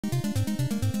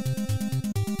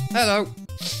Hello!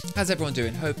 How's everyone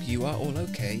doing? Hope you are all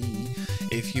okay.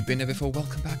 If you've been here before,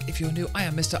 welcome back. If you're new, I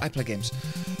am Mr. I Play Games.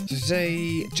 So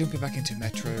today, jumping back into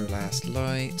Metro Last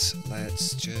Light,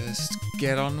 let's just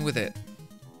get on with it.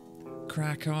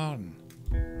 Crack on,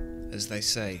 as they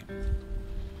say.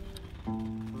 I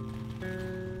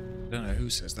don't know who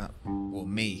says that, or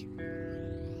me.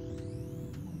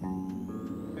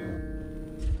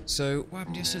 So, what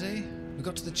happened yesterday? We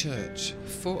got to the church,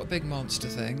 fought a big monster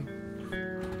thing,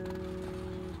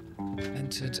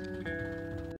 entered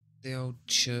the old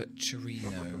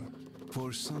churcherino.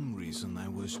 For some reason, I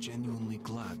was genuinely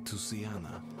glad to see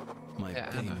Anna, my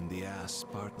pain-in-the-ass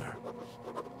partner.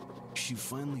 She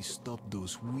finally stopped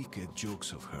those wicked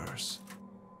jokes of hers.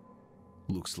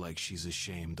 Looks like she's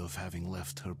ashamed of having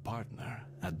left her partner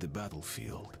at the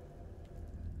battlefield.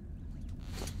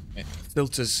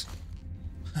 Filters.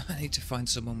 I need to find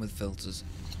someone with filters.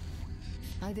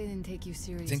 I didn't take you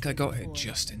seriously. I think I got before, here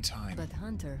just in time. But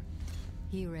Hunter,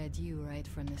 he read you right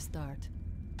from the start.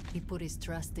 He put his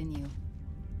trust in you.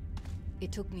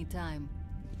 It took me time.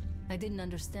 I didn't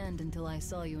understand until I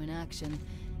saw you in action,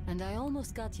 and I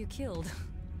almost got you killed.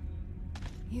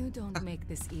 You don't make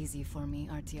this easy for me,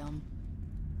 Artyom.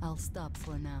 I'll stop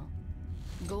for now.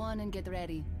 Go on and get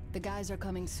ready. The guys are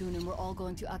coming soon and we're all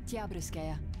going to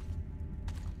Oktyabrskaya.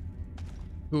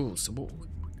 Cool, so what we're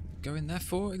going there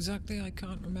for exactly? I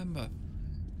can't remember.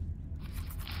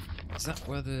 Is that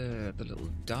where the little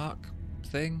dark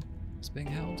thing is being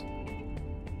held?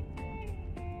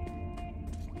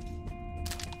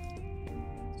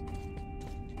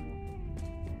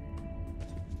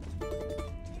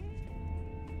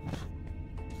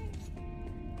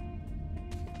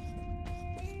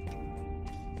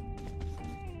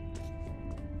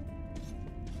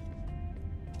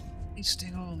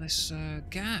 Wasting all this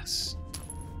gas.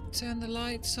 Turn the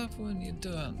lights off when you're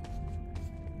done.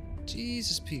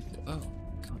 Jesus, people. Oh,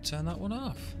 can't turn that one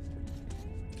off.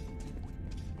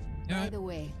 By the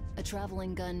way, a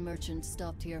traveling gun merchant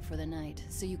stopped here for the night,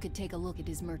 so you could take a look at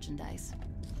his merchandise.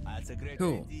 That's a great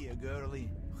Cool. idea, girlie.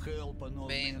 Help an old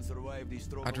man survive this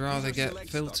struggle. I'd rather These are get select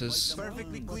filters. stock,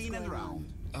 perfectly clean and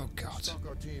round. Oh god.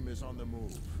 Our team is on the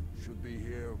move. Should be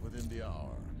here within the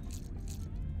hour.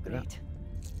 Great.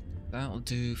 That'll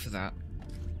do for that.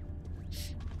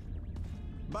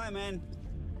 Bye, man.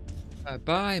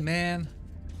 Bye, man.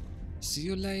 See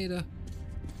you later.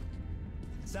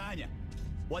 Sanya,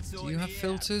 what's Do you have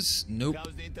filters? Nope.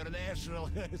 How's the international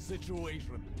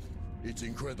situation? It's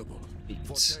incredible.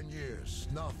 For 10 years,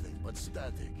 nothing but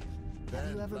static. Have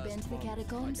you Then ever last been to the month,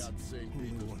 catacombs? I got St. Only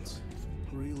Petersburg. once.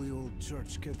 Really old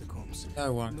church catacombs.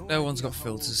 No one. No idea one's got how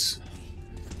filters. old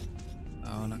they could be.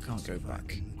 Oh, and I can't go Survived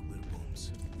back. nuclear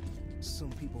bombs.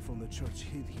 Some people from the church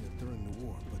hid here during the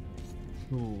war, but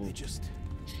they just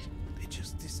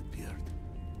disappeared.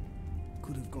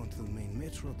 Could have gone to the main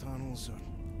metro tunnels or,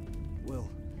 well,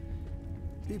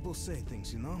 people say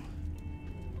things, you know?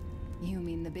 You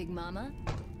mean the Big Mama?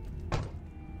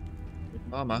 Who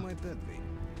Mama. might that be?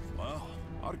 Well,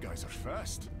 our guys are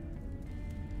fast.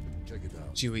 Check it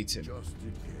out. Did you eat it? Just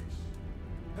in case.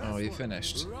 Oh, you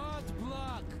finished.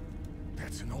 Roadblock.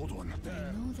 That's an old one.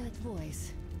 I know that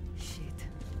voice. Shit,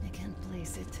 I can't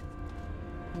place it.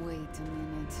 Wait a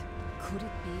minute. Could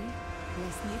it be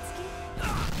Lesnitsky?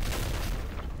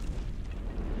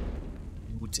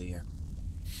 Oh dear.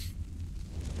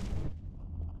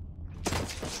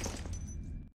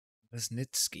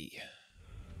 Lesnitsky.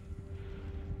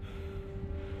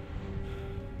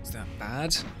 Is that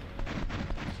bad?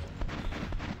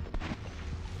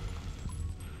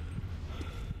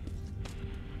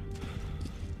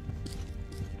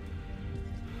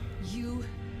 You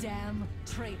damn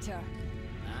traitor.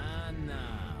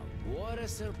 Anna, what a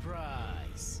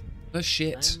surprise. The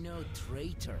shit. I'm no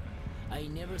traitor. I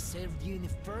never served you in the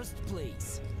first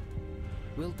place.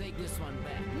 We'll take this one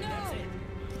back. No! That's it.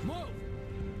 Move!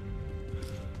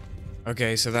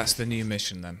 Okay, so that's the new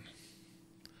mission then.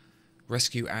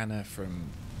 Rescue Anna from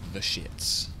the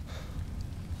shits.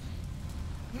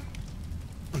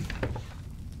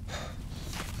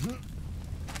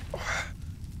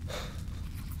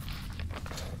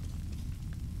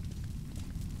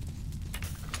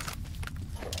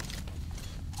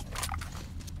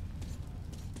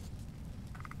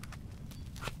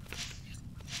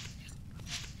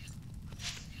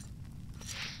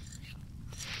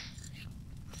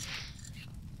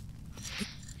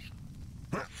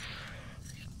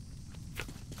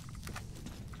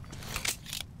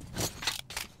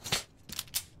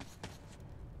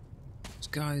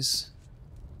 Guy's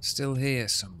still here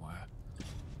somewhere.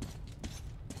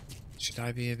 Should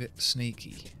I be a bit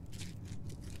sneaky?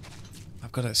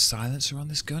 I've got a silencer on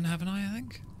this gun, haven't I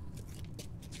think?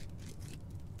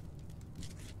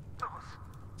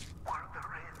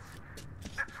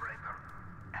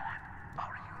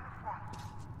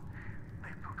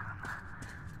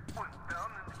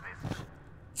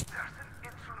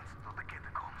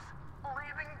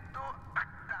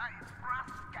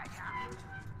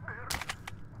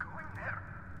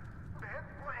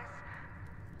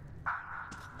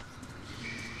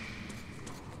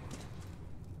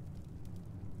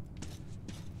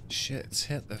 Shit's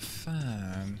hit the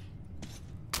fan.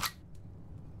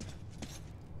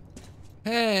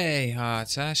 Hey,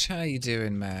 Heartash, how you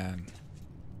doing, man?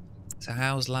 So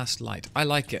how's Last Light? I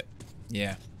like it.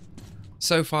 Yeah.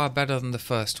 So far better than the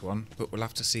first one, but we'll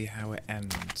have to see how it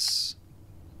ends.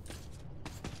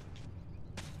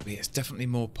 But yeah, it's definitely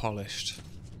more polished.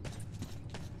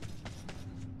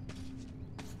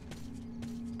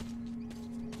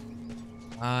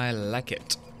 I like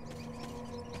it.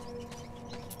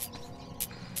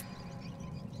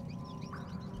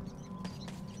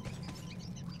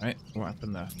 Right, what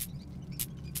happened there?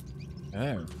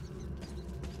 Oh.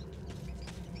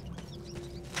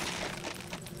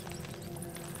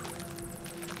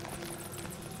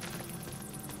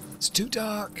 It's too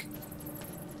dark.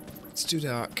 It's too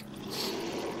dark.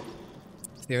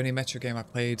 It's the only Metro game I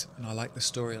played, and I like the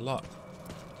story a lot.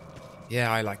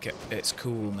 Yeah, I like it. It's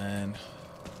cool, man.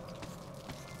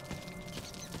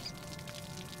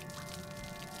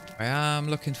 I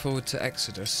am looking forward to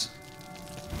Exodus.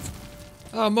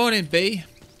 Oh, morning, B.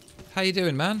 How you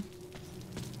doing, man?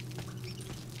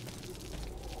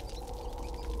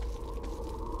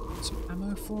 Some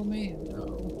ammo for me? No.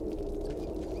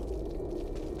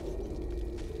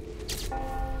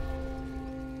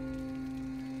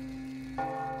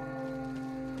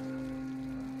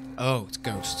 Oh, it's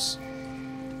ghosts.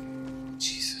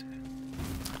 Jesus.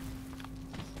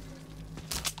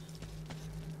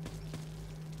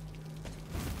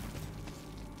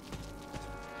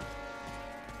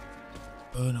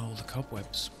 Burn all the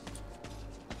cobwebs.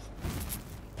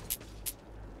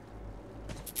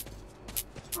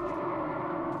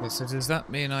 Okay, so does that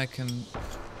mean I can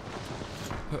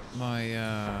put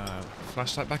my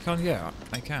flashlight back on? Yeah,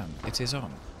 I can. It is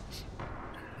on.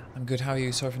 I'm good. How are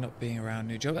you? Sorry for not being around.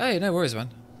 New job. Hey, no worries, man.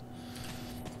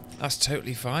 That's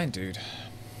totally fine, dude.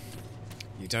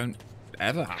 You don't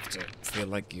ever have to feel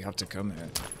like you have to come here.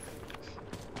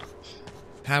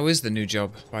 How is the new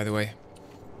job, by the way?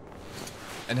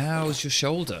 And how's your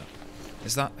shoulder?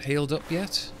 Is that healed up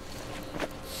yet?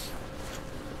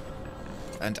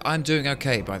 And I'm doing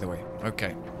okay, by the way.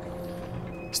 Okay.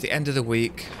 It's the end of the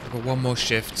week. I've got one more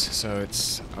shift, so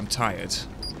I'm tired.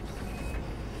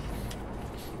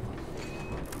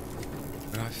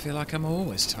 But I feel like I'm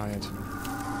always tired.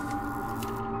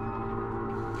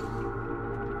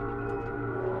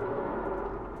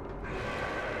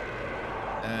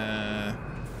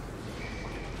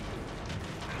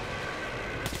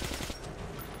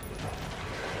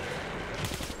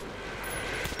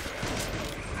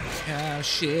 Oh,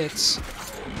 shit.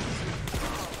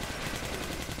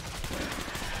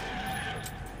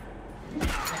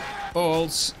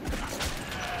 Balls.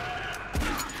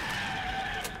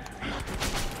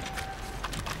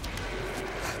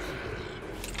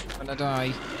 I'm gonna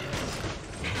die.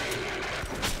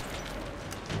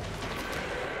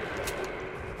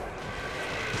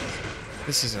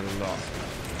 This is a lot.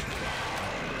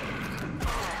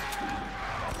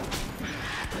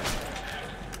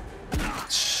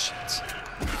 Shit.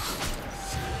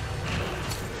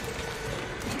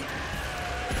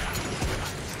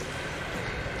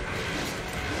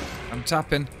 I'm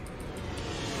tapping.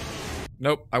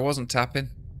 Nope, I wasn't tapping.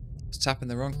 I was tapping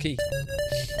the wrong key.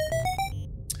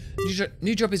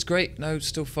 New job is great. No,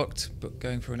 still fucked, but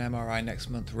going for an MRI next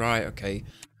month. Right, okay.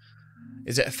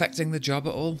 Is it affecting the job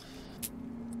at all?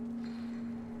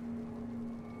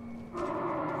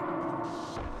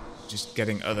 Just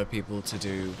getting other people to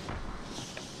do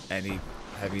any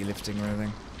heavy lifting or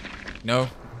anything? No?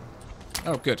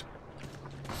 Oh, good.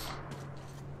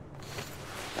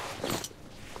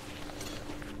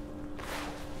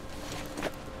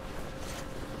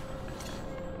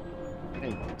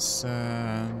 Let's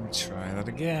try that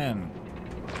again.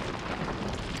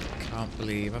 Can't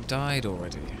believe I've died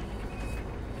already.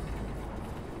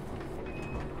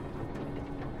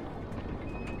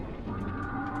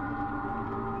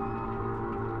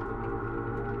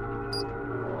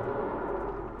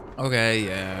 Okay,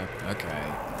 yeah,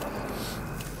 okay.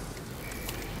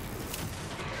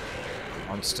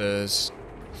 Monsters.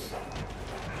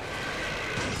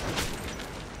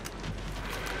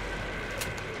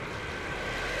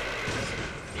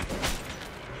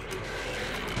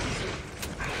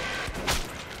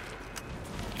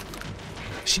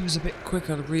 She was a bit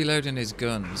quicker reloading his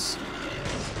guns.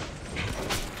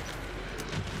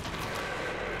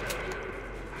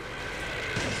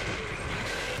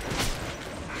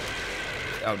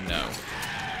 Oh no.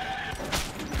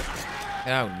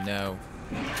 Oh no.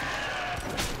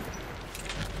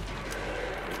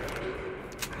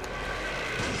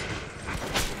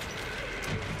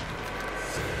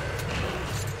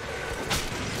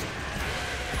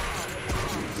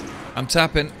 I'm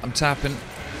tapping. I'm tapping.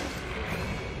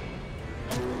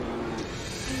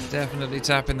 Definitely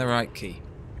tapping the right key.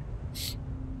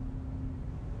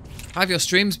 How have your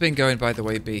streams been going, by the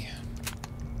way, B?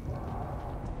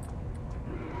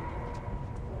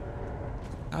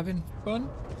 Having fun?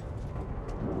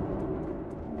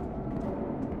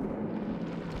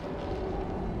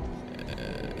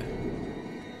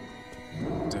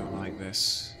 Don't like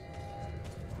this.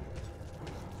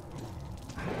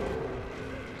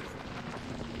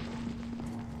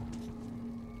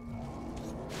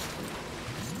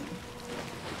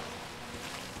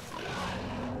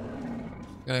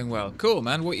 Going well. Cool,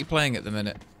 man. What are you playing at the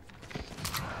minute?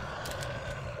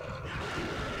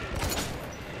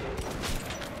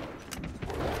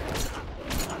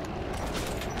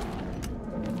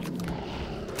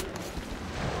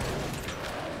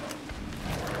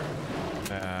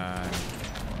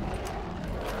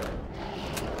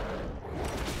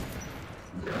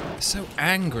 So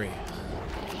angry.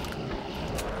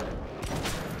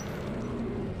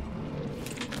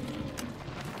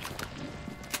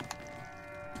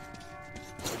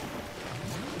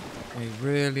 We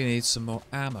really need some more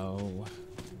ammo.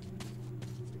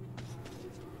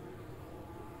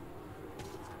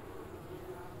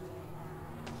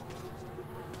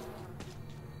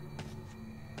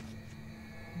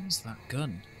 What's that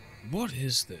gun? What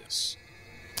is this?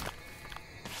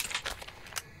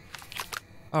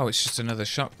 Oh, it's just another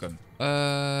shotgun.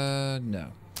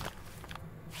 No.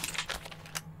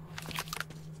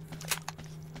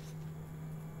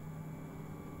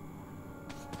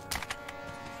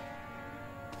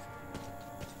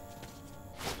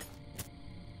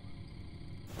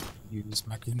 Use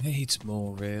my grenades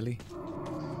more, really.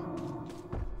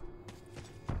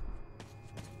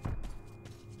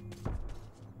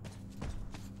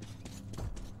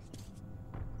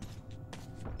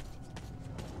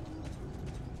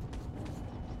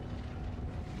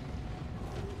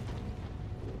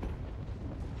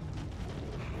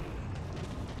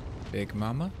 Big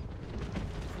Mama.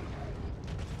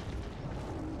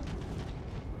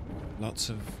 Lots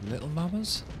of little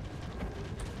mamas.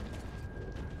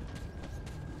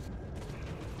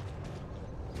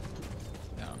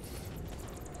 No.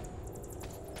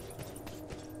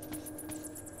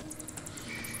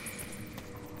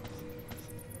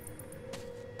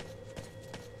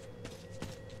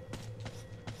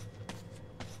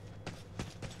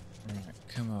 Right,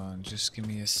 come on, just give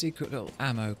me a secret little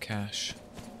ammo cache.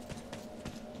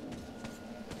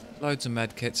 Loads of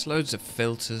medkits, loads of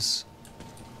filters.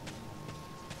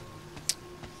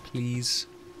 Please.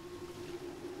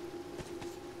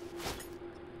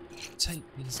 Take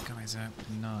these guys out with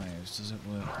knives. Does it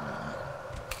work like that?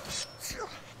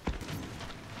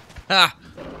 Ah!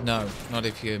 No, not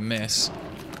if you miss.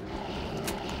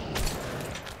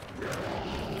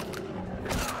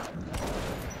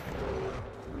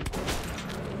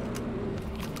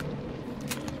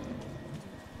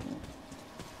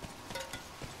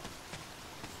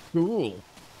 Cool.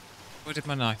 Where did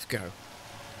my knife go?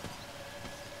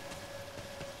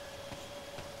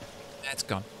 It's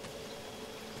gone.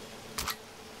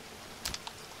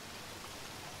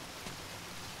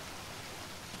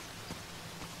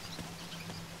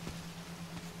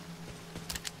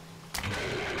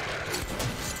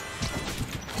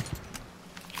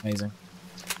 Amazing.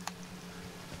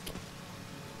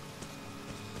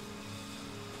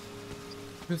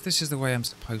 If this is the way I'm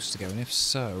supposed to go, and if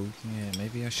so, yeah,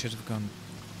 maybe I should have gone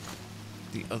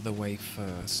the other way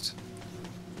first.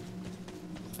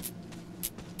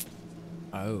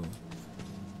 Oh.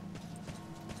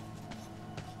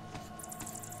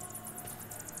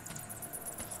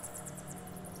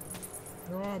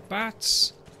 There are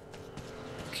bats.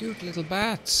 Cute little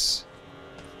bats.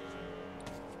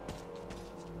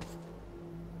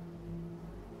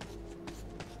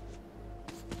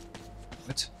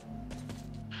 What?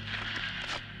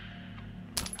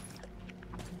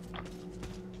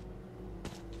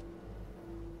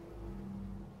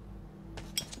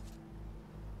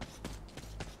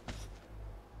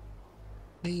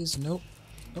 Please, nope.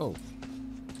 Oh.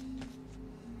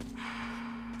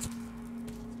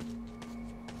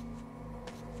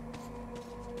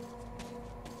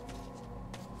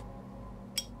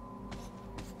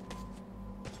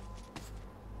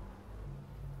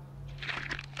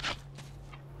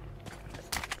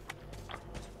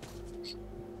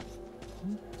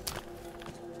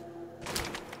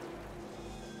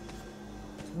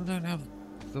 I don't have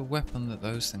the weapon that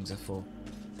those things are for.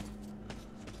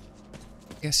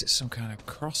 Guess it's some kind of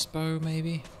crossbow,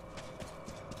 maybe?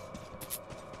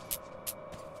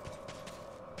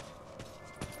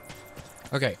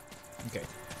 Okay. Okay.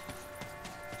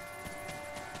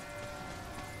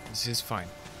 This is fine.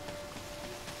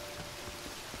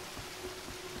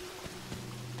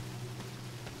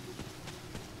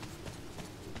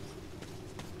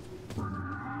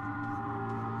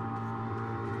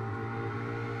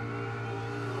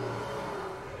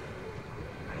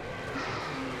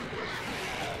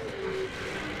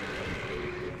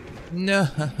 No.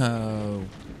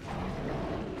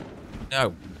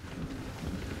 No.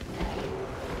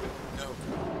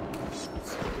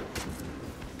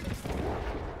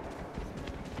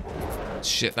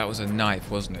 Shit, that was a knife,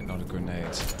 wasn't it? Not a grenade.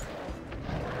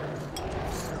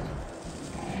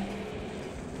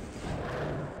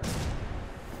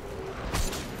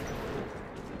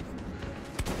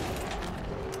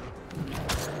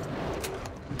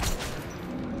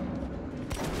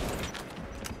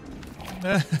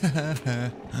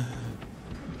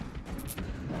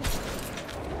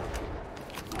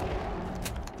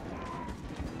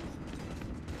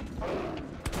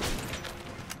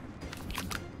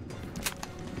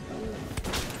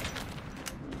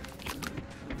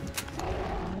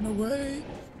 Run away.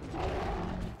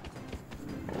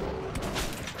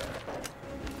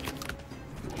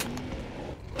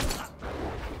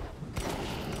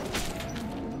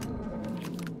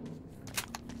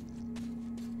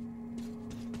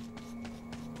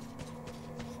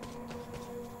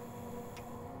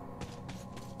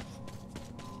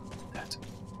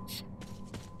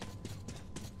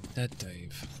 Dead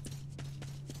Dave.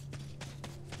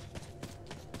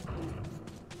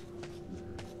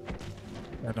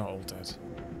 They're not all dead.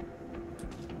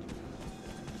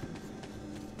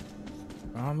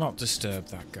 I'll not disturb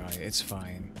that guy, it's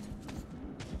fine.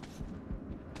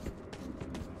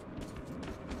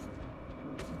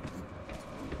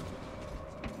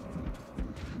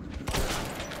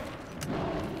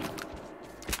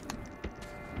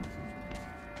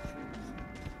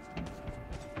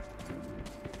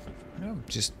 No,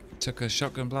 just took a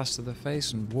shotgun blast to the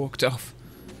face and walked off.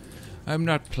 I'm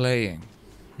not playing.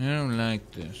 I don't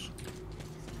like this.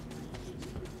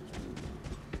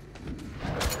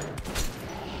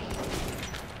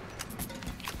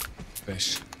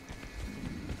 Fish.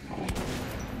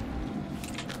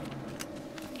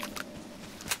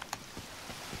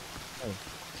 Oh.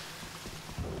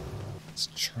 Let's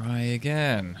try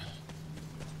again.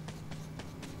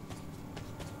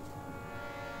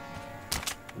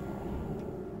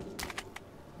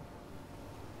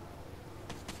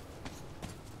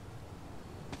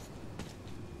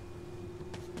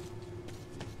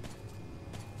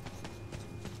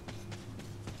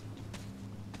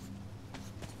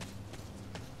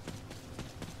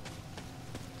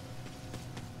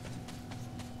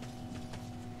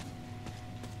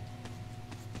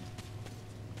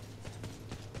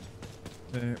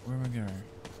 Where am I going?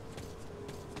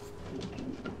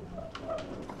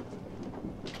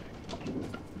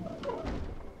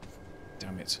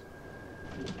 Damn it.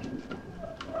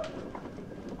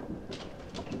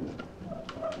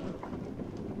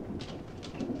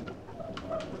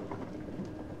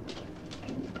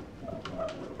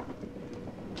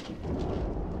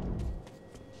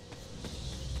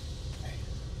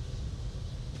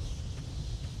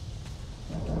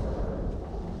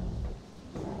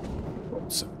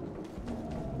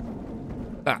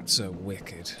 That's so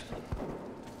wicked.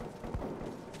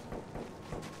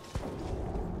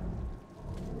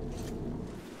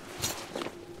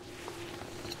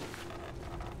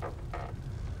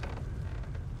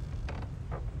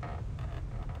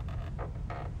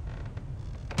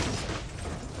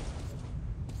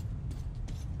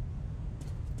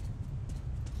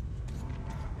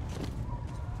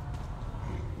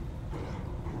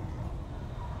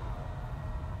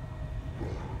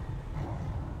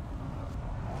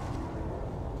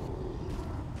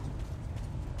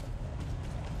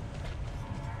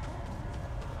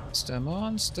 Monster,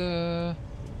 monster.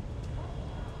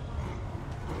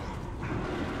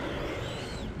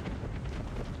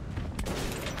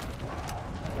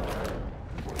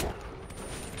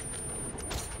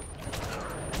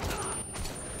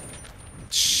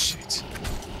 Shit.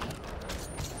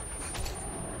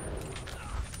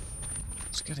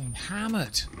 It's getting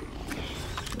hammered.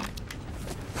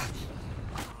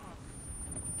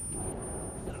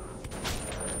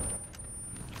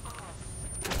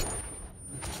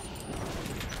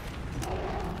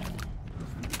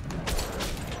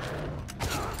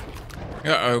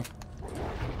 Uh-oh.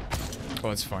 Oh,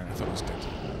 it's fine. I thought it was dead.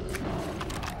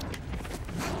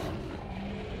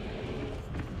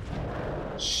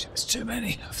 Shit, there's too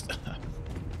many of them.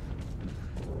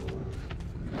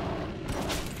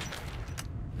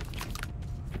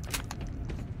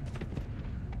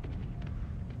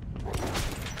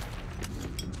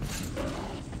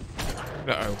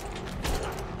 Uh-oh.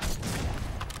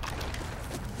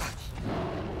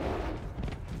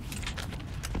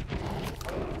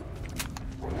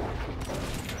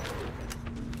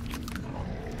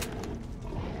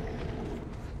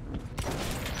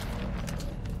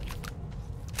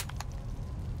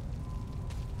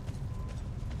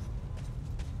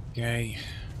 Okay.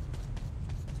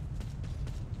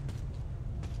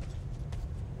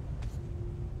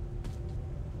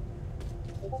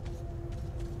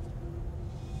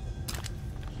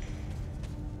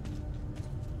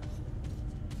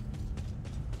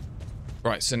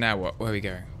 Right, so now what? Where are we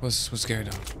going? What's going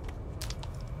on?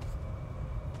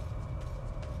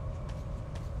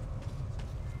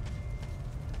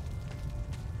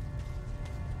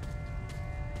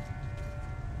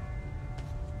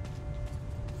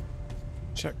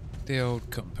 Check the old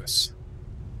compass.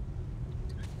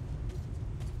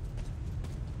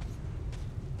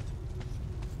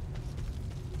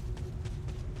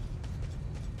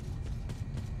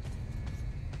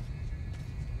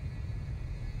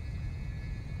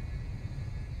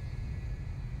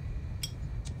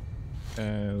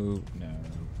 Oh, no.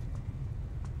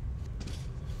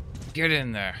 Get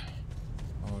in there.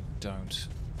 Or don't.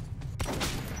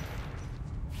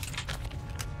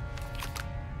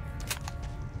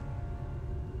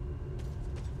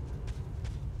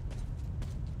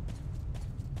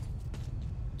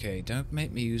 Okay, don't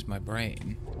make me use my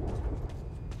brain.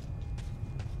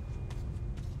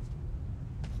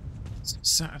 It's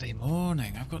Saturday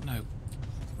morning. I've got no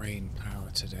brain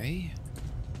power today.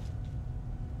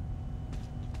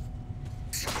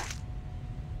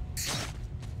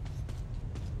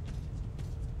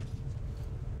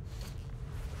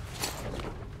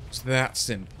 It's that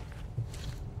simple.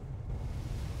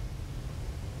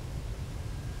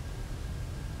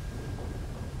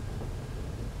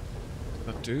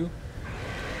 Does that do?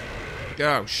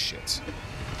 Oh, shit.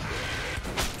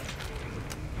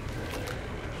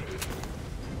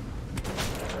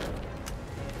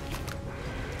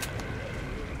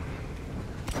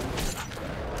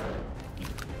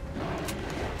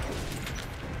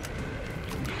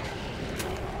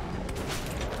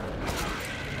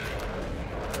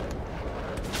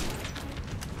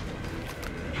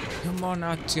 Come on,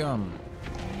 Artyom.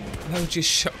 Load your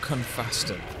shotgun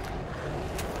faster.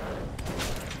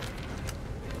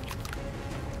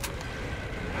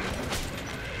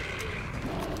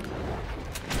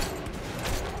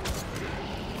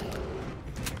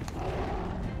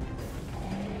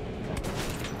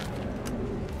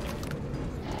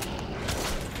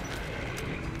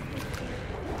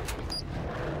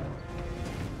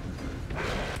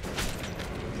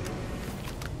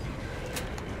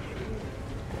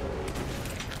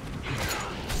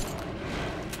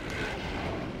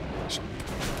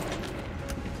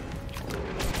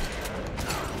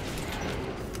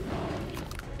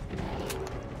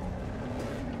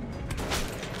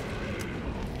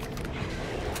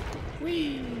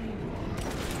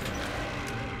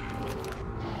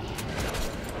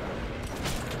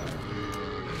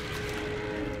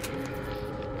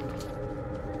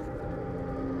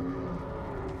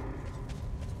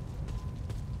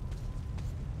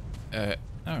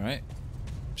 Alright.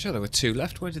 Sure, there were two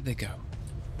left. Where did they go?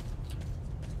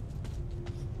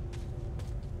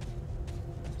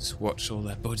 Just watch all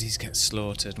their buddies get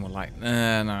slaughtered and we're like,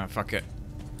 nah, fuck it.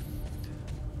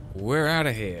 We're out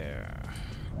of here.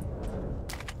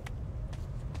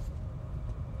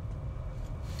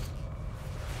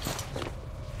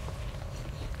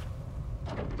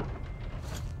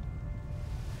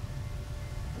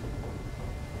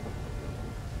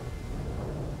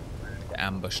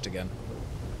 Ambushed again.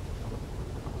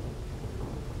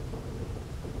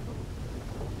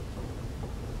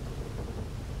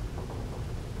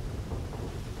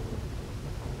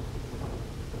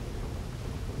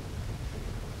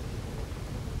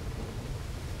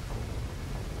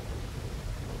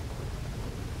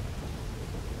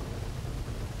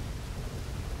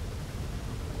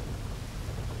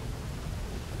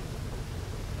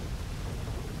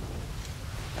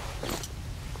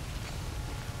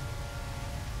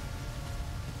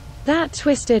 That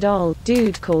twisted old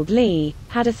dude called Lee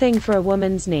had a thing for a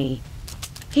woman's knee.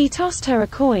 He tossed her a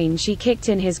coin she kicked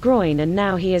in his groin and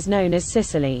now he is known as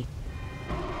Sicily.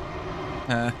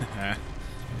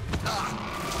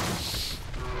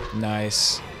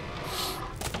 Nice.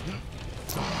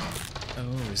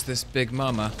 Oh, is this Big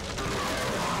Mama?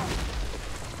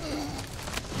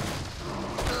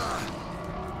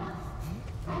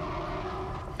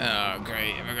 Oh,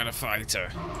 great. Am I gonna fight her?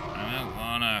 I don't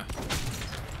wanna.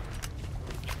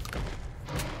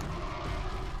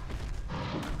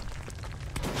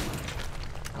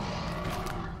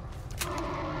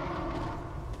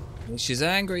 She's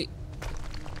angry.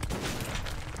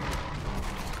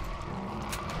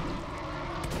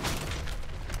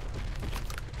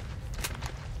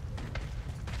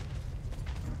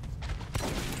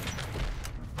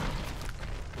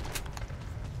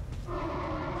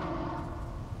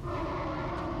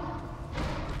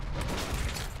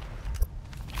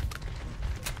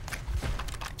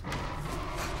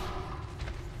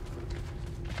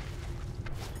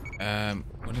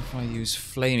 What if I use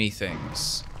flamey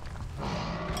things?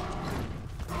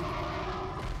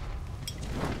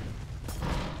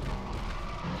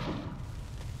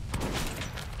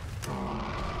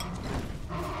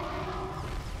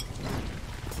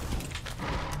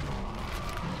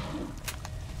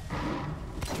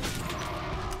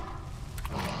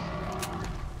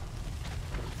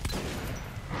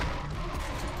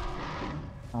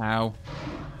 Ow.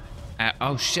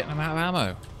 Oh shit, I'm out of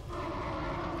ammo.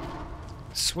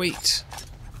 Sweet.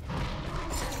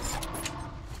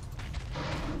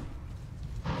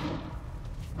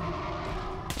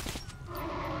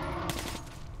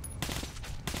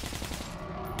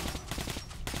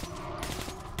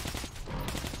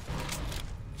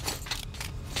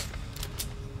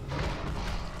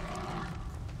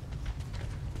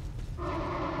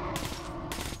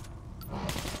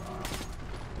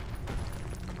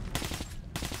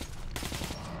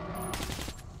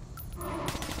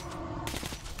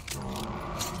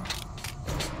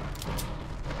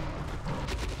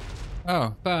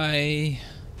 Oh, bye.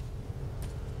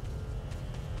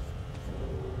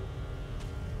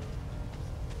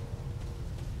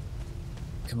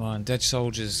 Come on, dead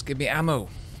soldiers, give me ammo.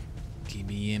 Give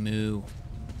me ammo.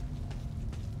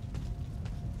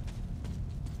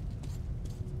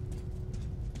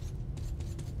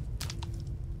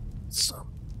 So.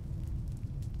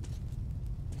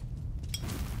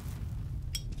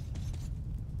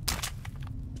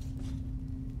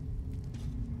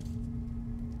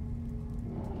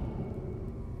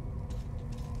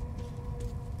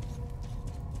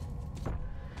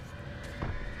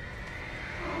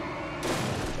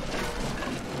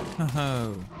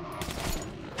 Oh.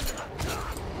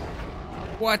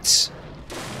 What?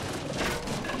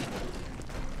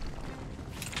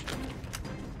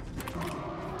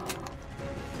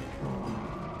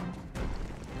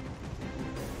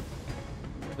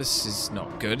 This is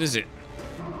not good, is it?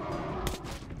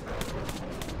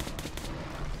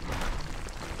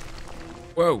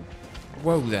 Whoa.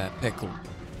 Whoa there, Pickle.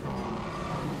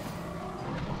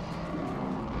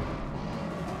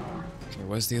 Okay,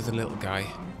 where's the other little guy?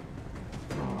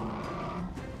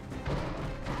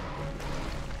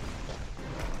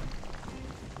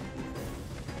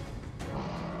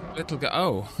 Little guy.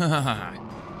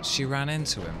 Oh, she ran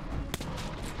into him.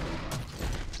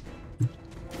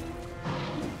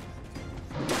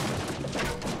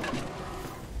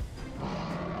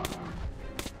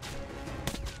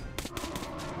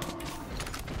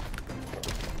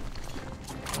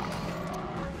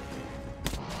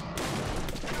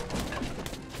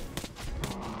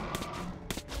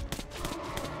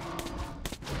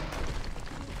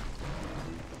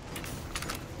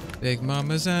 Big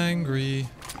Mama's angry.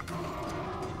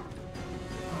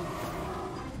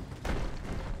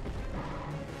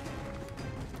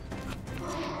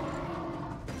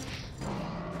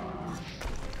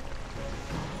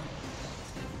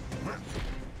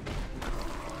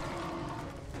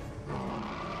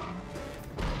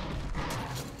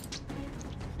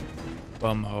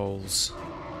 Bumholes.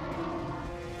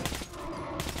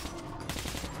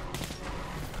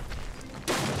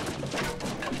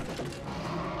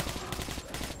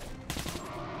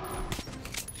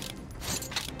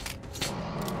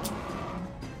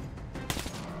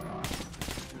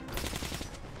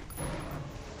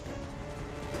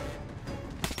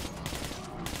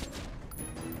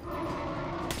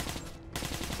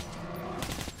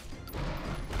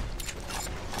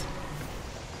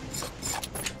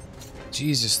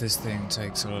 Jesus, this thing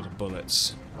takes a lot of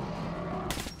bullets.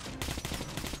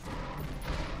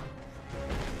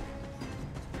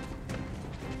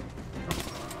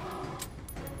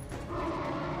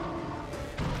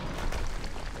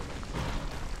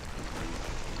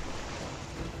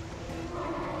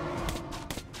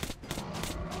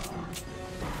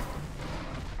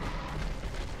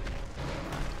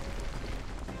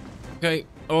 Okay,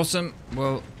 awesome.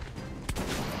 Well,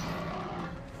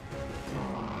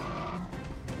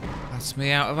 that's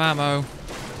me out of ammo.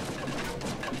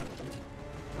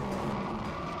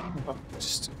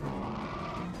 Just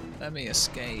let me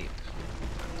escape.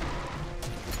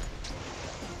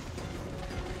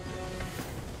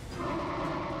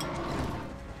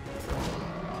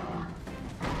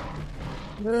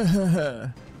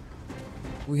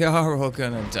 We are all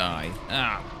gonna die.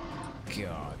 Ah,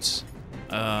 God.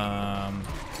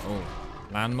 Oh,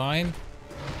 landmine?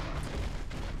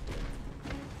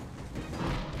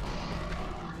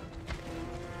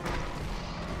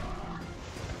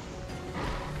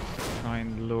 Try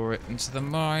and lure it into the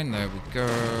mine. There we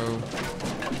go.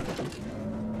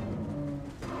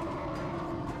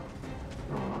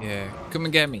 Yeah, come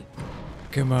and get me.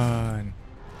 Come on.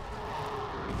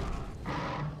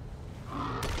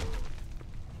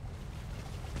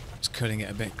 Was cutting it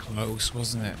a bit close,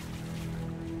 wasn't it?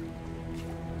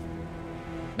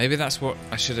 Maybe that's what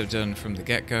I should have done from the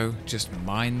get-go. Just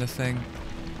mine the thing.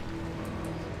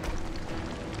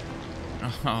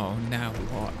 Oh, now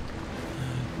what?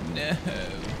 No.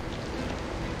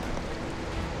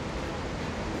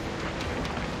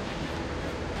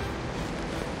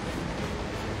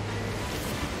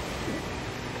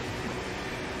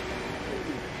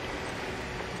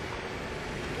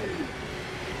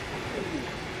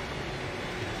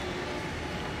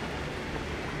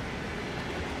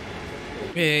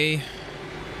 Hey.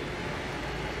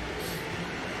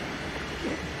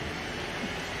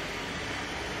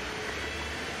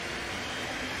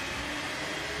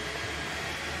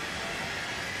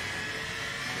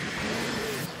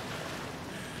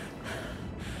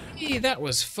 Hey, that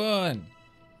was fun.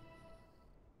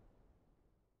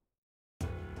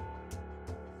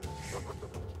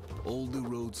 All the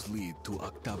roads lead to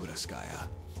Oktyabrskaya.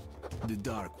 The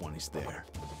Dark One is there.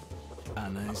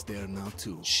 Anna is there now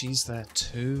too. She's there In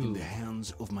too. the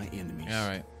hands of my enemies.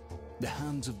 Alright. The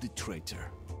hands of the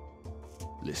traitor.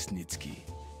 Lesnitsky.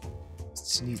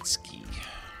 Snitsky.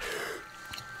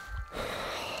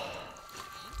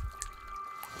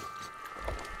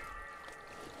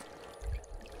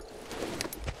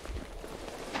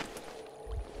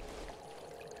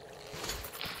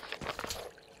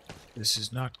 This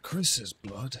is not Chris's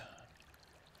blood.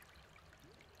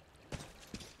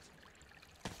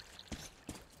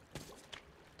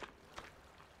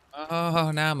 Oh,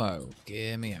 an ammo.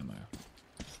 Give me ammo.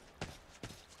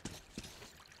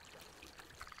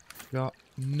 Got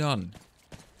none.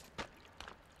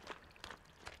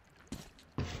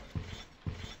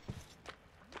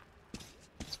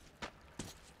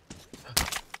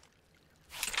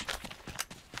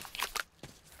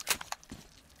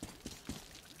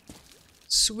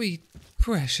 Sweet,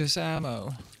 precious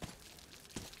ammo.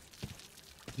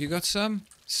 You got some,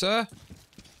 sir?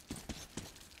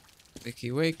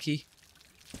 Wakey wakey.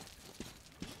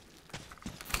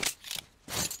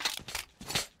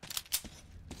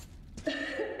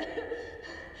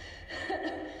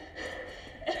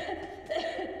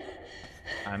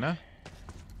 Anna?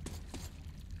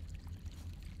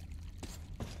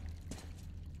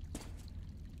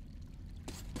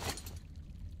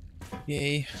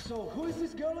 Yay. So, who is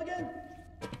this girl again?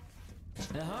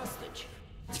 A hostage.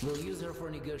 We'll use her for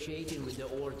negotiating with the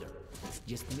Order.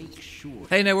 Just make sure.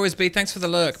 Hey, no worries, B. Thanks for the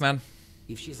lurk, man.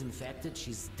 If she's infected,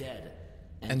 she's dead.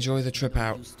 And Enjoy the trip not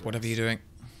out, used to whatever us. you're doing.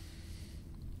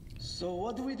 So,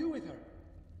 what do we do with her?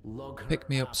 Log her Pick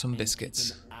me up some and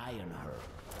biscuits. keep an eye on her.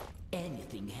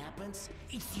 Anything happens,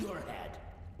 it's your head.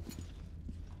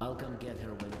 I'll come get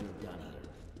her when we're done here.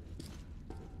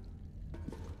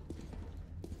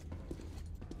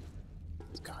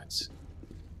 Guys.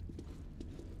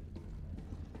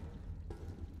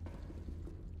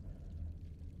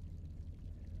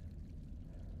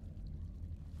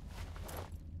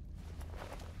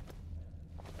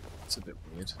 It's a bit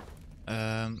weird.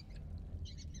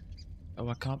 Oh,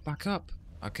 I can't back up.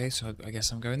 Okay, so I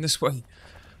guess I'm going this way.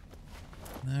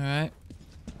 Alright.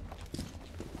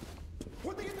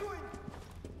 What are you doing?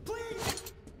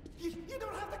 Please! You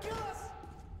don't have to kill us!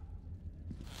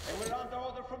 And we're under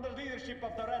order from the leadership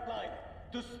of the Red Line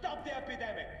to stop the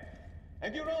epidemic.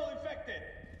 And you're all infected.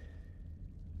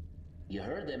 You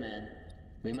heard the man.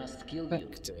 We must kill you to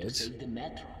Infected? save the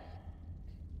metro.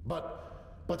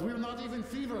 But we're not even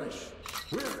feverish.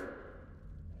 We're...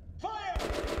 Fire!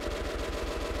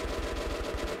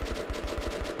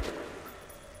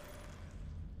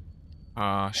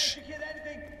 Harsh. If you hit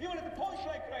anything, even at the punch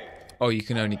like rate. Oh, you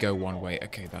can only go one way.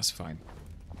 Okay, that's fine.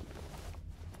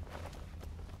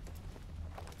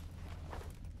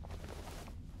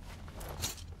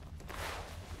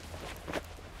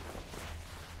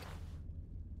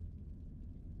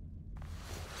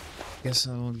 Guess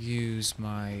I'll use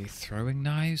my throwing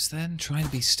knives then. Try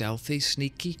and be stealthy,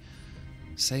 sneaky.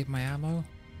 Save my ammo.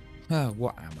 Oh,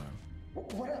 what ammo?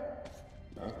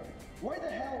 Why the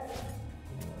hell?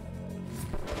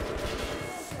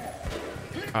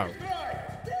 Oh.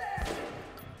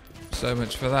 So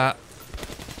much for that.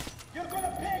 You're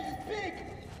gonna pay, you pig!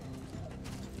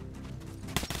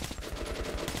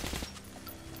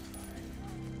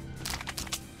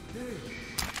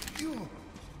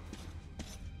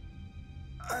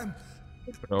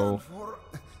 Oh. For...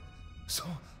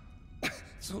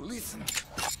 So listen,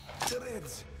 the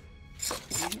Reds,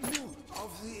 they knew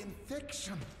of the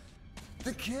infection.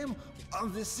 They came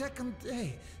on the second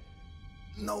day.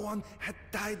 No one had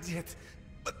died yet,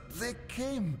 but they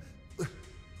came with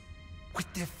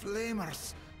the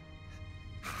flamers.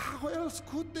 How else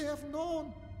could they have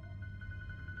known?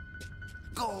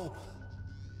 Go,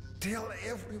 tell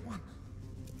everyone.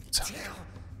 Tell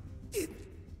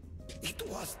it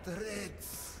was the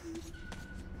Reds.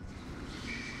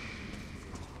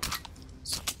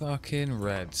 It's fucking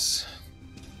Reds.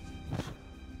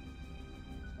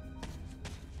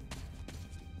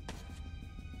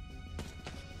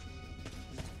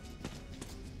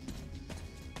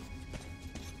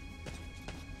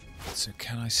 So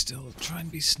can I still try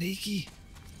and be sneaky?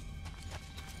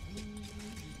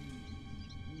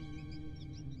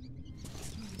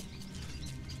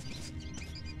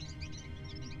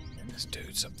 And there's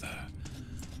dudes up there.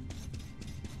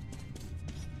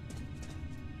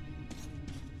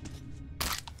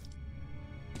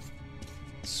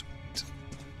 Sweet.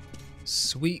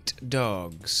 Sweet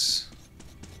dogs.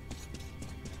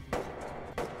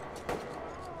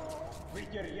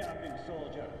 Quit your yapping,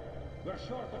 soldier. We're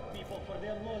short of people for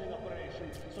the unloading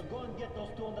operation, so go and get those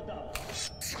two on the double.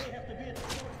 They have to be at the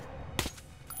door.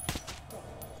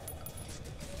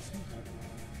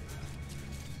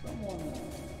 Someone...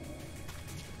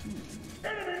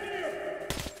 Enemy near!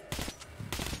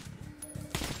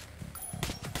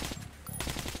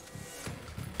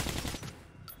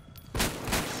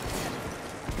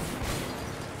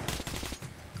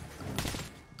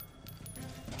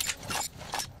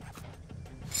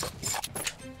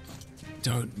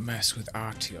 Don't mess with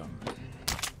Artyom.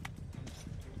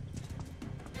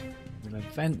 We'll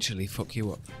eventually fuck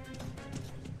you up.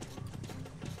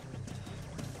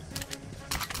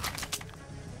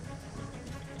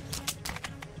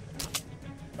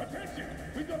 Attention!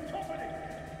 We got company!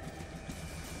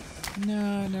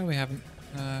 No, we haven't.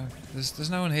 There's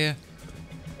no one here.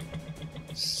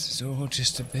 This is all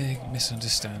just a big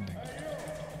misunderstanding.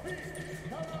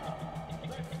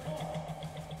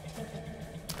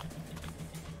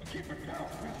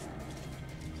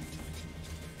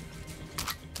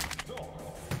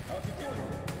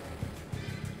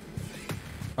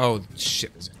 Oh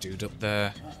shit, there's a dude up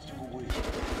there.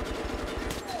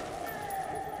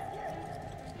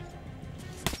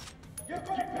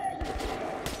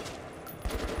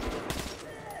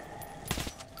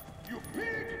 You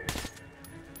pig!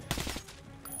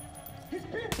 He's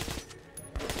pig!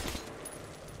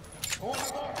 Oh my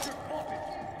God, you caught it!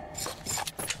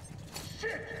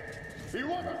 Shit! He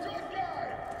was a good guy!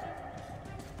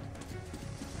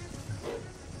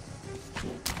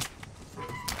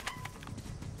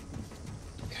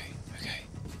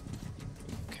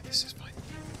 Okay, this is fine.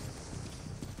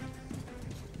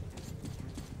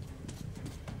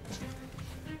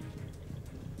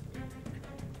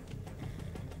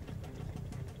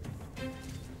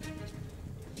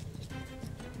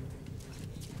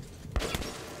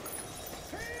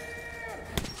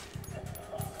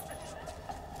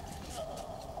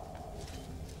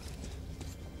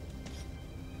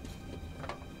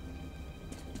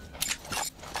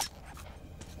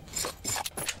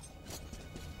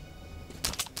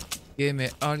 Give me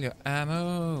all your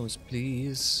ammos,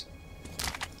 please.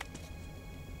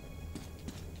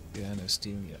 Gonna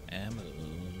steal your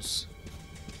ammos.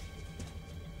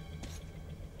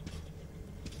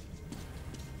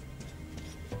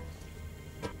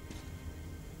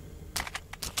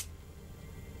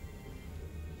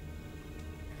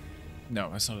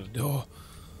 No, that's not a door.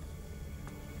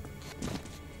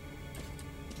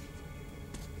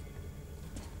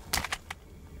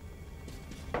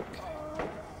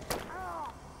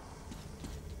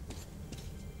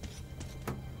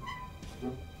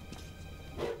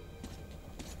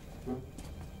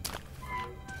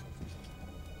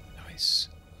 Nice.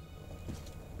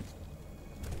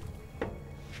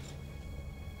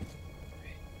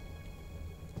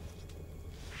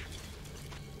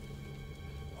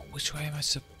 Which way am I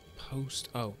supposed?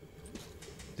 Oh,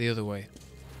 the other way.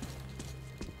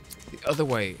 The other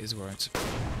way is where I'm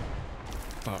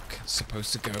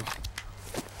supposed to go.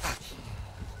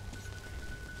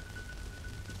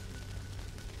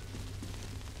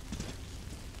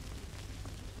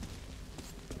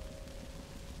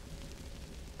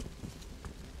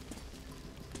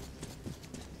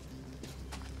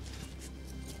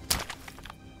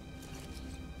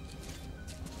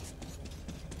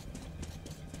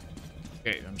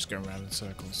 Okay, I'm just going around in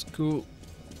circles. Cool.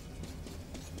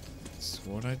 That's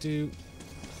what I do.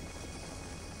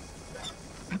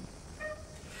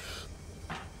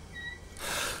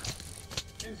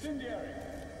 Incendiary!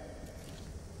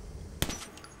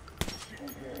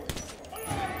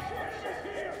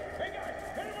 Hey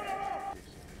guys, anyone around?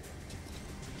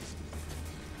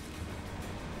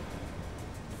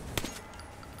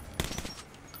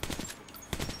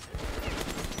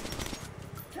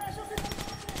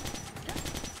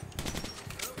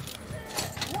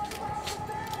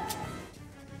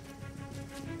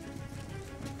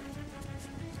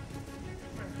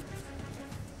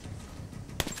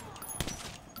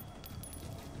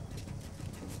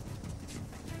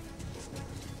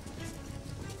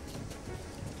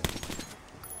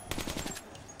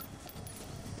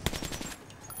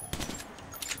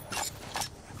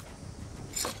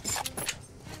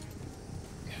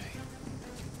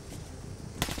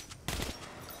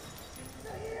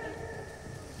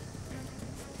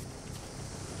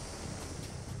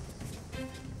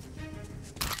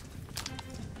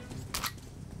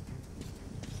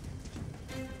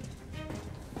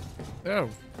 Oh.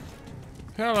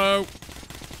 Hello.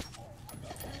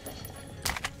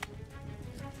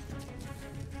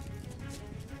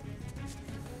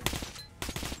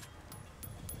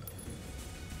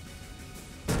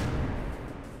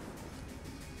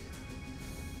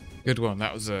 Good one.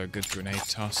 That was a good grenade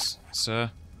toss,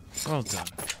 sir. Well done.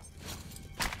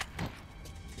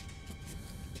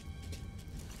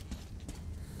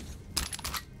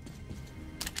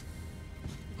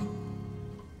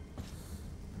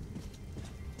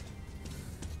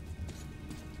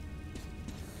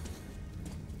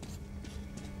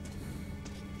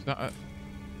 Is that a...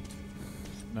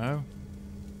 No?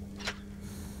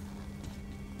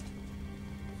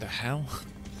 The hell?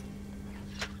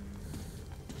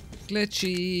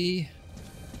 Glitchy!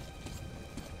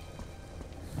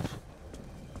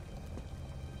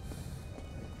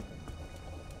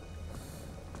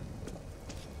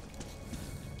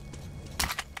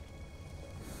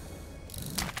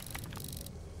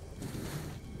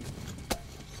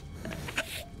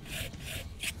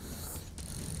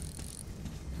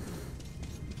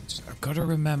 I've got to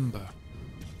remember,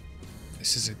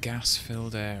 this is a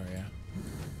gas-filled area.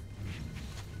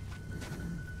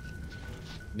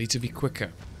 Need to be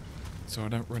quicker, so I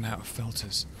don't run out of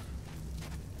filters.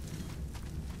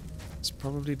 It's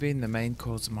probably been the main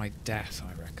cause of my death,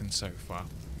 I reckon, so far.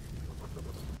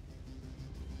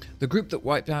 The group that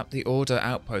wiped out the Order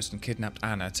outpost and kidnapped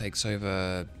Anna takes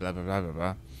over blah blah blah blah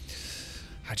blah.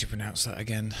 How do you pronounce that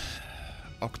again?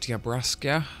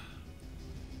 Oktyabrskaya?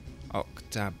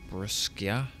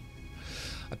 Oktyabrskaya?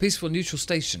 A peaceful neutral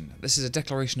station. This is a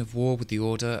declaration of war with the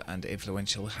Order and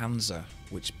influential Hansa,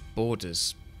 which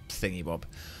borders thingy-bob.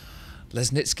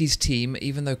 Lesnitsky's team,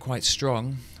 even though quite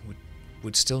strong,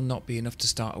 would still not be enough to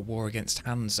start a war against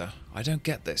Hansa. I don't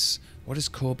get this. What is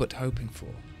Corbett hoping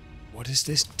for? What is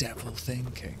this devil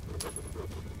thinking?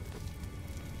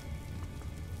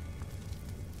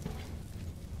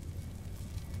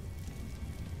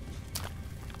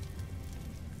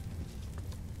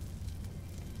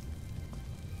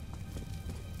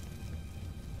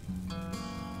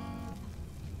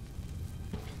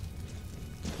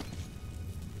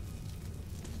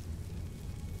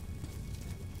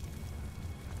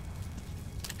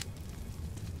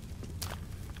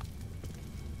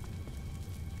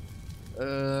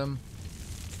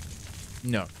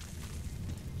 No.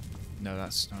 No,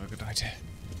 that's not a good idea.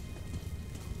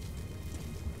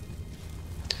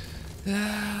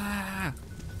 Ah!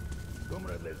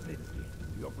 Comrade Lesnitsky,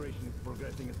 the operation is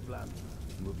progressing as planned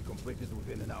and will be completed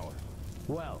within an hour.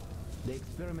 Well, the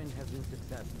experiment has been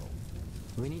successful.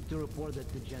 We need to report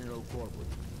that to General Corbett.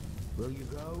 Will you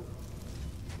go?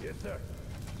 Yes, sir.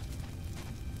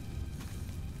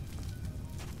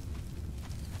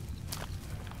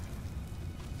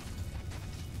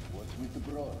 With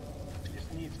the broad.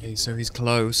 Okay, so he's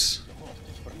close.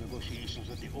 For negotiations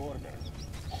with the Order.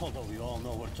 Although we all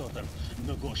know what sort of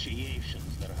negotiations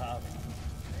they're having.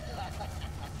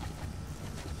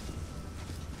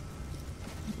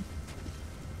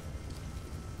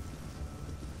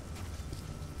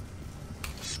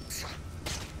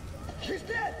 He's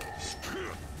dead!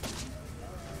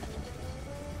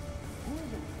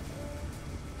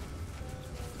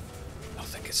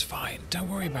 Nothing is fine. Don't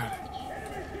worry about it.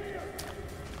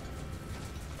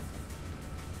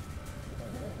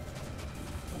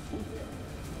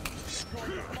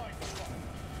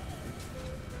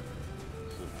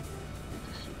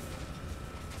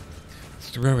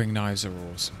 Throwing knives are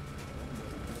awesome.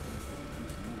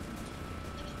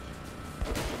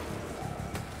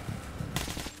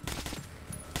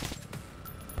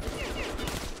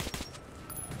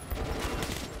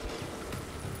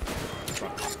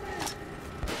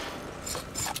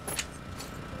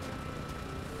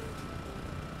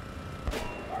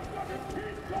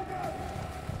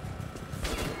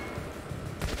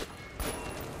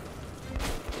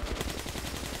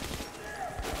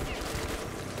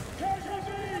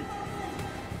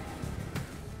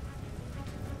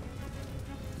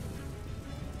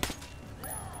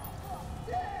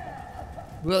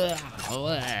 Oh,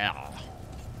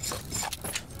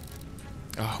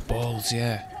 balls,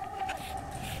 yeah.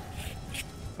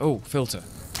 Oh, filter.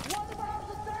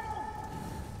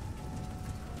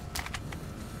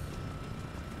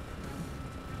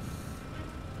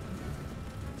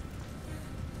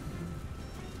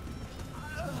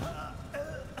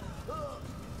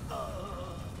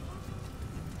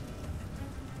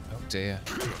 Oh dear.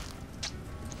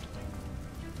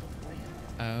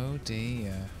 Oh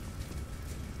dear.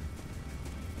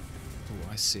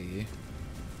 Oh, I see you.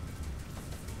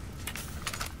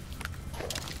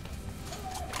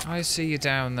 I see you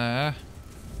down there.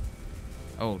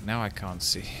 Oh, now I can't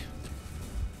see.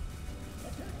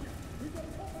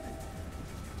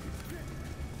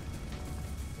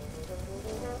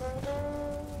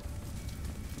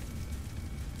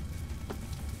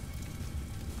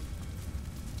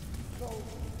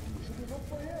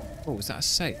 Oh, is that a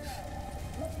safe?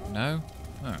 No?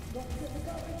 Oh.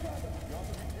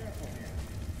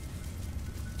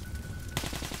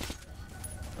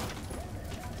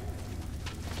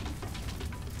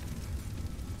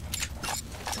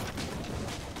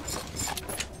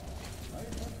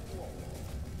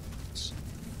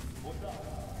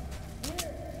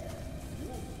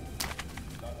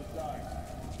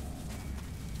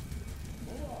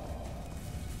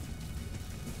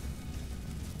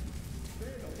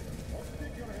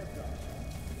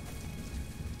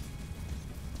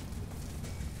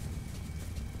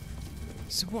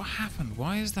 So what happened?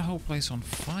 Why is the whole place on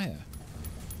fire?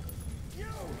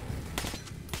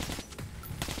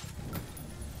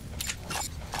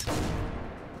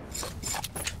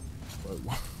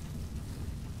 Whoa.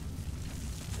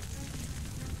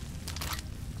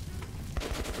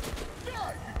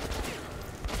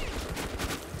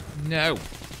 No.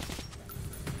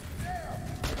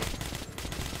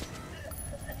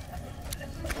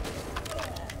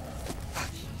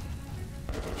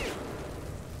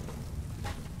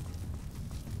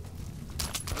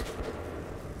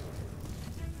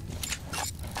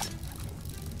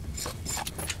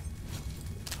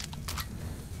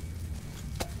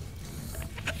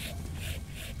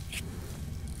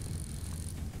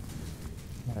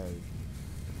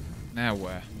 Now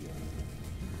where?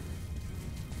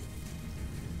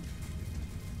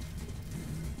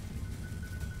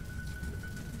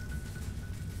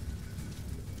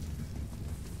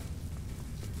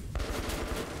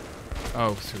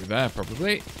 Oh, through there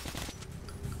probably.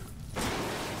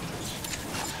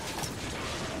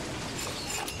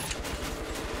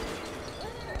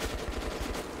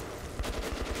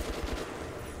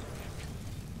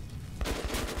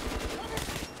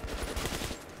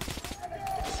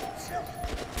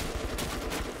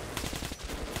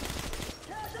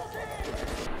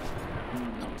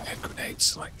 Head grenade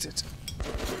selected.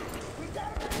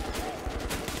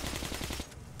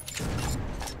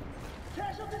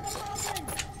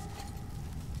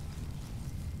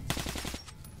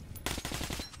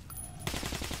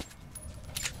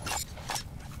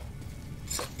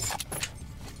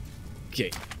 Okay,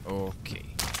 okay.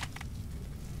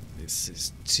 This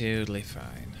is totally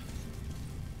fine.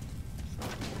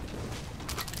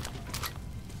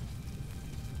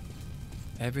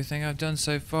 Everything I've done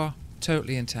so far,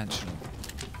 totally intentional.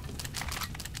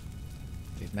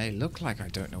 It may look like I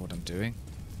don't know what I'm doing.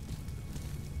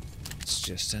 It's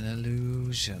just an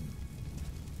illusion.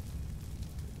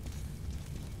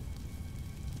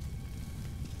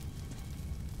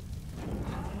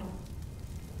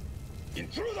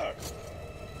 Intruder!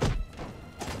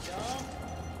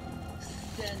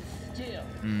 Stand still,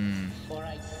 or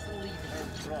I slit her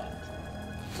throat.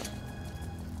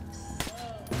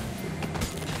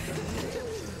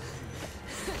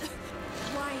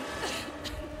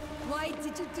 Why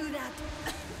did you do that?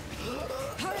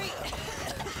 Hurry!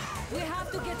 We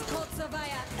have to get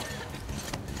Kotsavaya.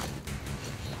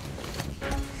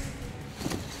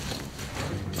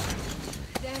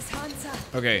 There's Hansa.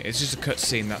 Okay, it's just a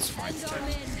cutscene, that's fine. And our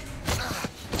men.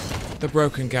 The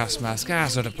broken gas mask,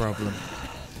 that's not a problem.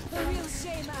 A real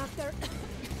shame after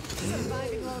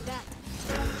surviving all that.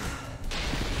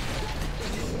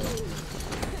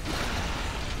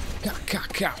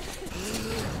 Ka.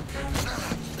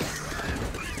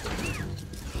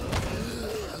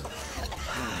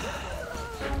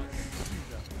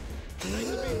 We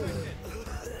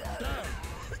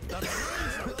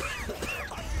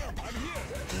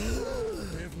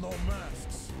have no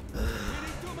masks. We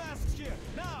need 2 masks here,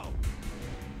 now!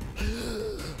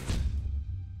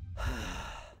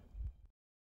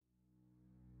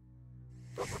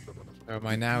 Am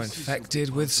I now infected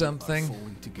with something?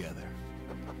 Falling together.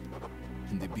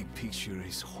 And the big picture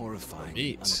is horrifying and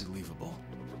Neat. unbelievable.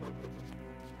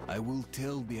 I will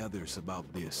tell the others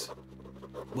about this,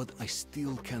 but I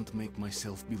still can't make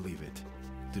myself believe it.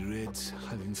 The Reds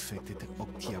have infected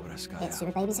Oktyabrskaya. It's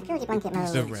super baby security blanket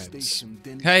mode. The Reds.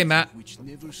 Hey, Matt. Which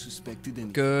never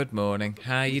suspected Good morning.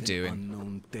 How you doing?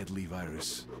 Unknown deadly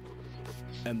virus.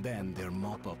 And then their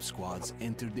mop-up squads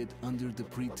entered it under the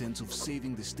pretense of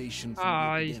saving the station from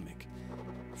the epidemic,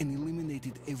 and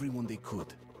eliminated everyone they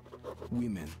could.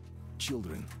 Women,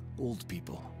 children, old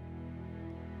people.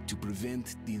 To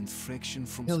prevent the infection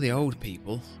from Kill the old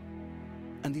people.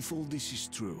 And if all this is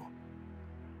true,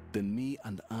 then me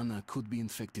and Anna could be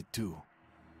infected too.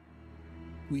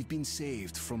 We've been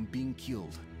saved from being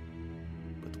killed,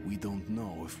 but we don't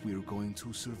know if we're going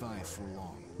to survive for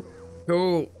long.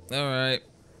 Cool. Alright.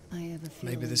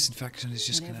 Maybe this infection is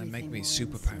just gonna make me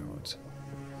super powered.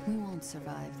 We won't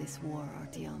survive this war,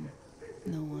 Artyom.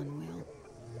 No one will.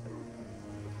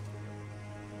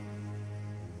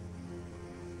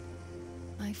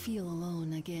 I feel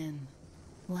alone again.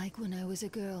 Like when I was a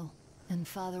girl, and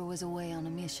Father was away on a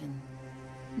mission.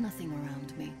 Nothing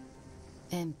around me.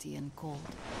 Empty and cold.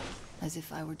 As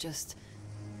if I were just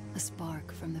a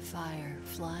spark from the fire,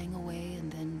 flying away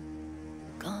and then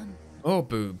gone. Oh,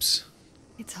 boobs.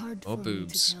 It's hard for me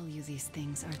to tell you these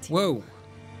things, Artyom. Whoa.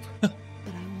 But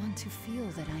I want to feel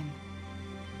that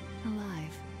I'm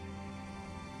alive.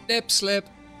 Nip slip.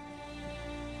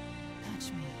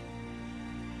 Touch me.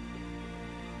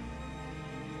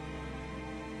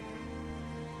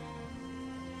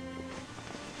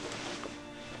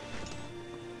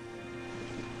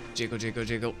 Jiggle, jiggle,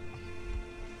 jiggle.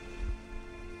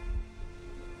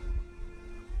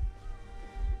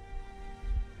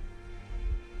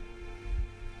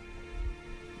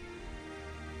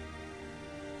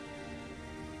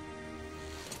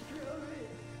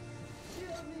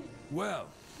 Well,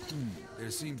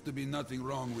 there seems to be nothing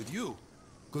wrong with you.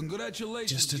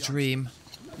 Congratulations. Just a dream.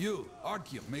 You,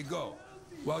 Artyom, may go.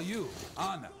 While you,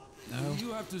 Anna,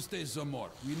 you have to stay some more.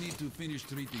 We need to finish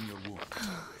treating your wound.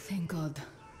 Thank God.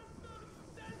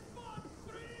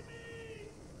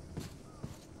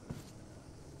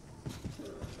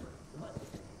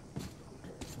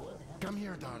 Come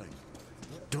here, darling.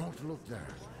 Don't look there.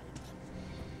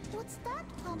 What's that,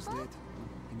 Papa?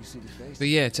 Can you see the face? But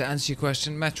yeah, to answer your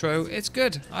question, Metro, it's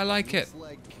good. I like it.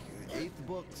 Like 8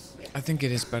 bucks. I think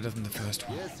it is better than the first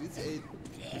one. Yes, it's 8.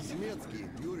 Zemetsky,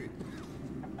 Yuri.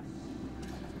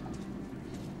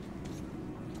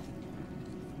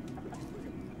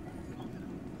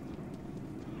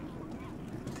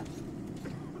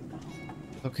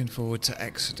 Looking forward to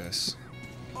Exodus.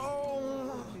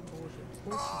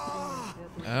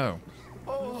 Oh.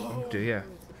 Oh dear.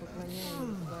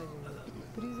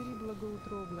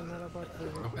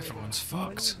 Oh, everyone's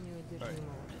fucked.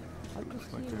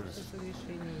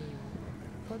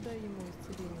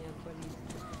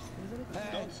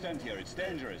 Don't stand here, it's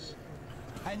dangerous.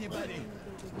 Anybody?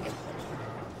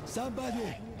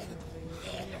 Somebody!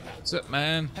 What's up,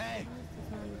 man? Hey!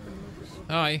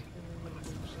 Hi.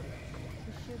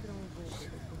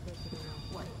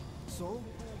 So?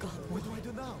 God, what do I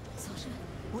do now?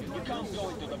 You can't go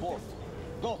into the vault.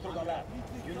 Go through the lab.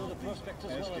 You know the prospect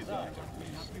as well as I.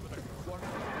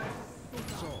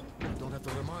 So, I don't have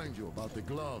to remind you about the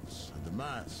gloves and the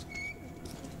mask.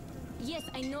 Yes,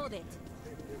 I know that.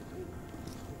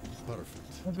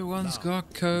 Perfect. Everyone's Now,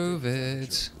 got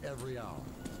COVID. Every hour.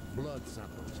 Blood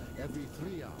samples every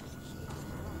 3 hours.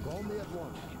 Call me at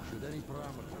once should any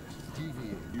parameters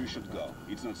deviate. You should go.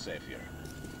 It's not safe here.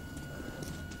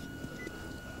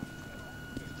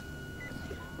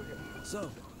 So,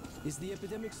 is the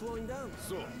epidemic slowing down?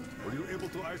 So, were you able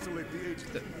to isolate the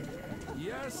agent?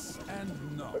 Yes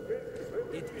and no.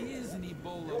 It is an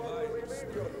Ebola virus,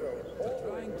 but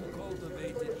trying to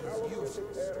cultivate it is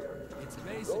useless. It's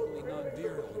basically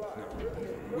non-virulent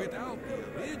now, without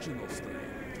the original strain.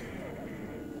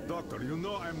 Doctor, you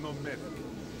know I'm no medic.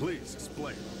 Please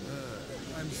explain.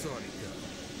 I'm sorry, Cal.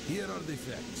 Here are the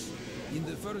facts. In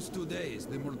the first 2 days,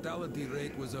 the mortality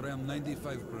rate was around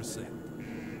 95%.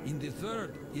 In the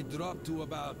third, it dropped to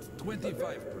about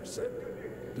 25%.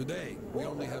 Today, we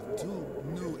only have 2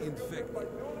 new infected,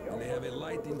 and they have a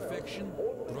light infection,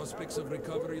 prospects of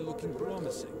recovery looking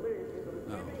promising.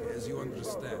 Now, as you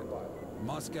understand,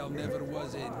 Moscow never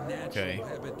was a natural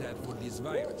habitat for this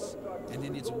virus, and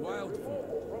in its wild form,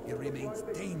 it remains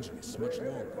dangerous much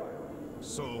longer.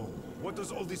 So, what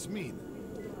does all this mean?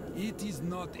 It is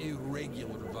not a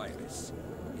regular virus.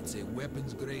 It's a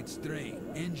weapons-grade strain,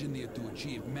 engineered to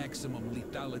achieve maximum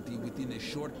lethality within a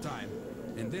short time,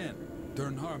 and then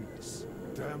turn harmless.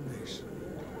 Damnation.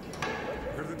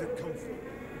 Where did it come from?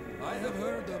 I have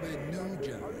heard of a new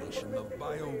generation of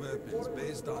bioweapons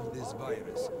based on this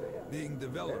virus being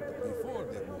developed before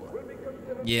the war.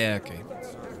 Yeah, okay.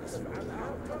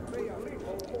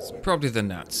 It's probably the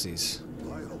Nazis.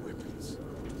 Bioweapons.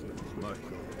 My God.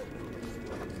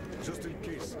 Just in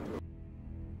case.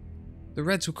 The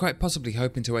Reds were quite possibly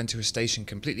hoping to enter a station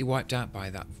completely wiped out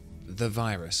by the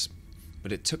virus,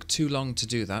 but it took too long to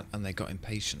do that and they got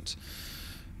impatient.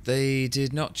 They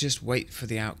did not just wait for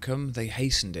the outcome, they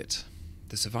hastened it.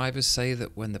 The survivors say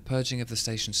that when the purging of the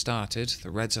station started,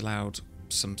 the Reds allowed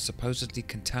some supposedly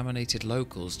contaminated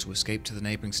locals to escape to the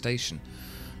neighbouring station.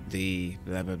 The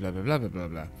blah blah blah blah blah blah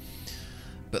blah.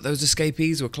 But those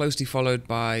escapees were closely followed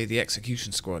by the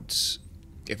execution squads.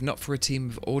 If not for a team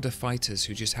of order fighters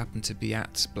who just happened to be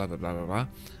at blah blah blah blah blah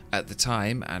at the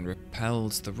time and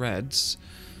repelled the Reds,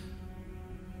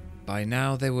 by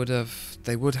now they would have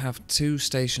 2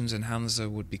 stations and Hansa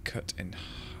would be cut in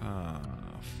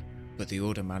half. But the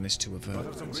order managed to avert. I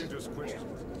have some dangerous questions.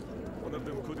 One of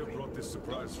them could have brought this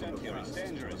surprise from the past.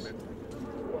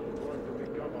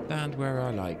 Stand where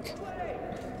I like.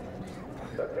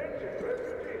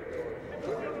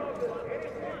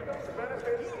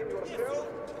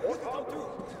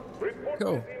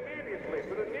 Cool.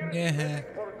 Yeah.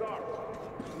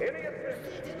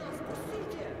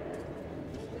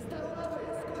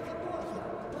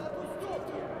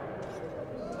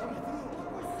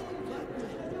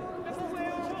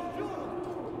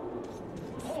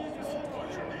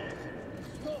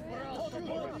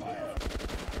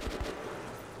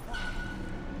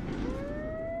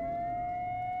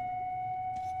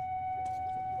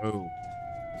 Oh.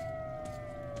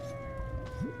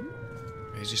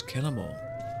 They just kill them all.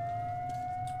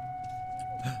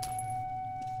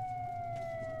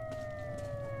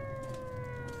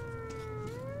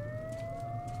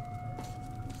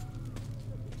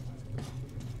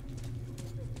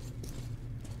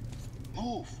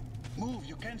 Move,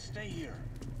 you can't stay here.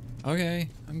 Okay,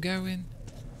 I'm going.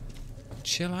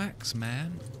 Chillax,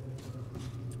 man.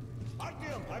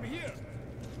 Artyom, I'm here.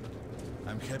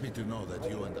 I'm happy to know that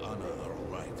you and Anna are all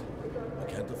right. I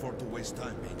can't afford to waste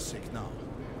time being sick now.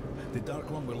 The Dark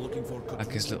One we're looking for could...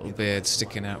 Like his little beard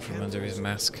sticking out from under his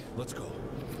mask. Let's go.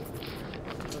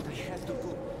 But I have to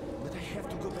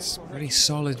go back. It's a really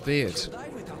solid beard. Die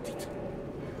without it.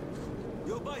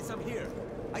 Yo, boys, I'm here.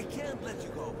 I can't let you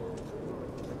go.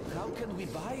 How can we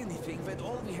buy anything when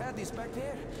all we had is back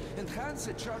there? And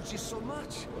Hansa charges so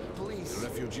much. Please. The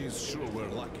refugees sure were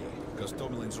lucky, because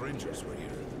Tomelin's Rangers were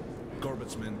here.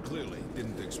 Corbett's men clearly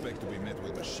didn't expect to be met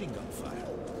with machine gun fire.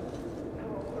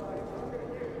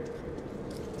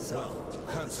 Well,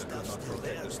 Hansa could not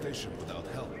protect the station without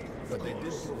help, but they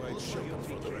did provide shelter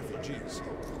for the refugees.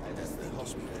 And that's the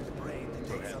hospital.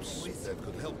 Perhaps that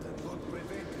could help them. God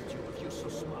prevented you if you're so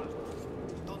smart.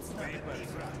 Don't snap at me.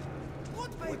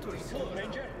 What papers?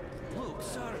 Ranger? Look,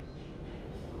 sorry.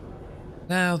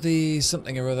 Now the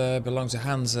something or other belongs to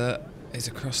Hansa is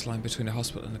a cross line between a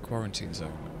hospital and a quarantine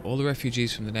zone. All the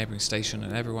refugees from the neighbouring station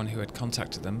and everyone who had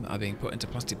contacted them are being put into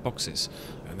plastic boxes,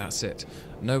 and that's it.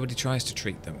 Nobody tries to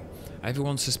treat them.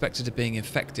 Everyone suspected of being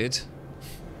infected,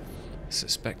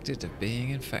 sits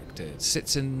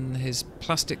in his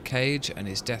plastic cage and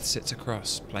his death sits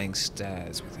across, playing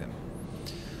stairs with him.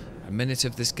 A minute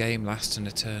of this game lasts an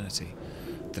eternity.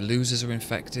 The losers are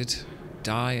infected,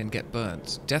 die and get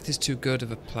burnt. Death is too good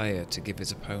of a player to give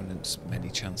his opponents many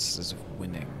chances of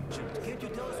winning. Can't you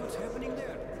tell us what's happening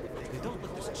there? They don't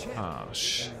let us check.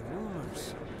 Harsh.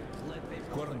 Rumors.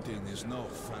 Quarantine is no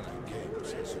fun and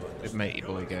games, as you Where'd matey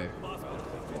boy go?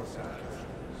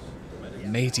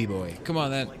 Matey boy. Come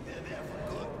on then.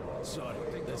 Sorry,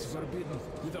 that's forbidden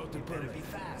without the permit.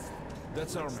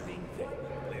 That's our man.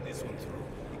 Play this one through.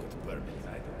 You got the permit,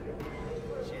 right?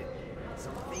 Shit.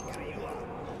 Some thinker you are.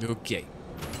 Okay.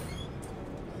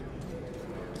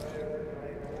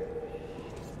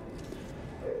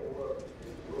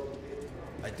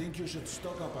 I think you should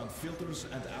stock up on filters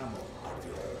and ammo,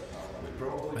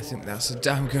 Artyom. I think that's a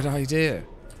damn good idea.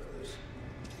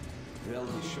 Well,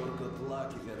 we sure got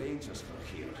lucky the Rangers were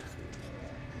here.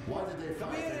 Why did they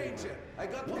Come here, Ranger. I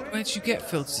got Where'd you get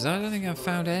filters? I don't think I've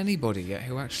found anybody yet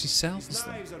who actually sells These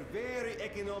them. knives are very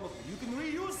economical. You can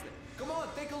reuse them. Come on,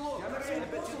 take a look. I bet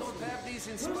you don't have these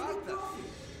in Sparta.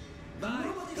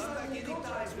 Bye. Come back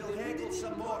anytime. We'll haggle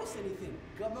some more.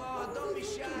 Come on, don't be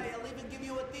shy. I'll even give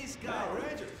you a discount. Now,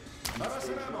 Ranger, have us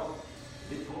some ammo.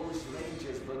 The Polish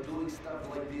Rangers were doing stuff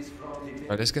like this from the...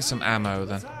 Right, let's get some ammo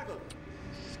then.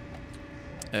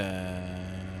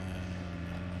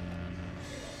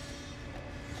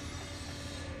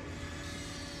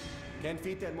 Can't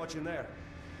fit that much in there.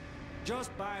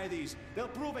 Just buy these. They'll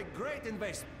prove a great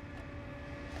investment.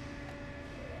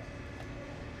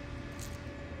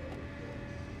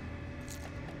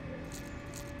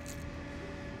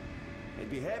 I'd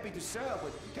be happy to sell,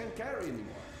 but can't carry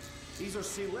anymore. These are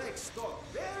select stock,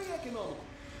 very economical.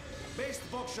 Best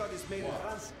buckshot is made in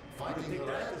France. I can take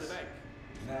that to the bank.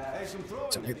 Hey, some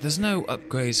throwing. There's no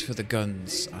upgrades for the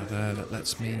guns, are there, that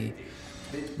lets me...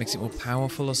 makes it more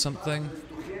powerful or something?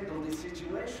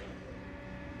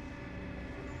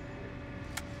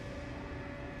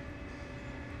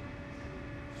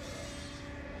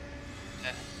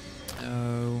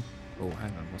 No. Oh,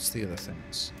 hang on, what's the other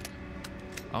things?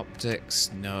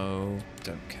 Optics, no,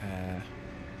 don't care.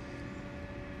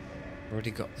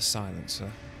 Already got the silencer.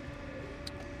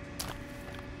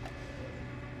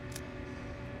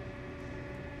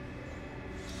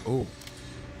 Oh.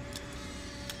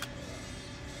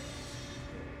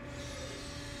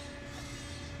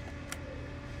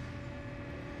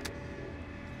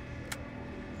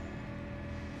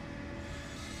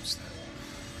 What's that?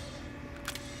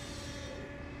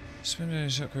 Spin a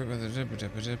shotgun with a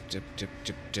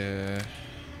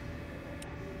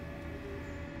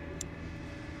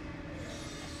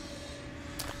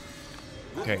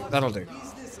Okay, that'll do.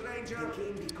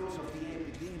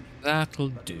 That'll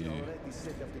do.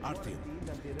 Artyom,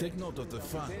 take note of the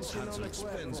funds Hansa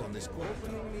expends on this quarter.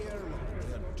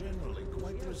 They are generally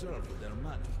quite reserved with their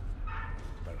money.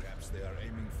 Perhaps they are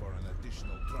aiming for an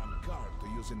additional trump card to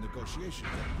use in negotiations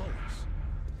at Polis.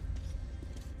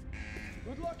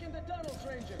 Good luck in the tunnel,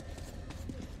 stranger.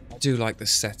 I do like the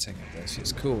setting of this,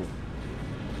 it's cool.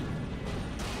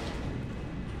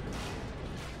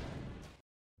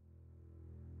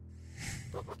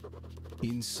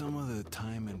 In some other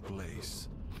time and place.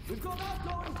 We've got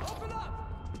outgoing. Open up!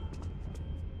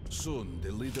 Soon,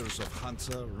 the leaders of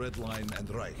Hansa, Redline, and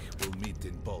Reich will meet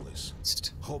in Polis,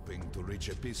 hoping to reach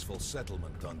a peaceful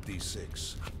settlement on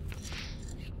D6.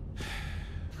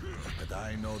 But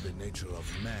I know the nature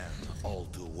of man all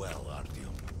too well,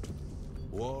 Artyom.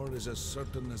 War is as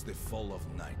certain as the fall of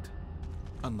night.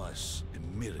 Unless a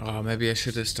miracle... Oh, maybe I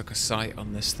should have stuck a sight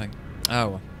on this thing. Oh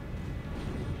well.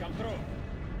 Come through.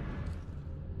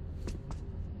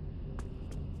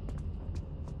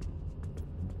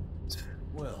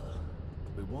 Well,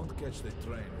 we won't catch the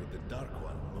train with the Dark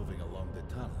One moving along the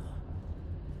tunnel.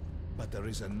 But there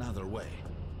is another way.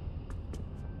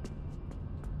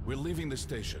 We're leaving the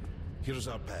station. Here's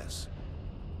our pass.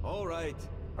 All right.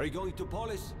 Are you going to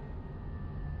Polis?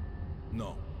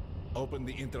 No. Open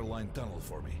the Interline tunnel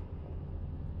for me.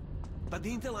 But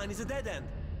the Interline is a dead end,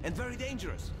 and very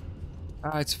dangerous.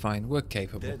 Ah, it's fine. We're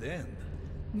capable. Dead end?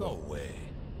 No way.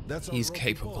 That's our He's road to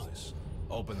capable. Polis.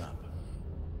 Open up.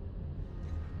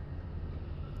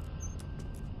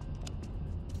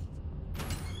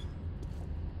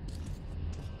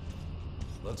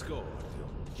 Let's go,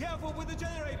 Artyom. Careful with the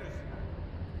generators!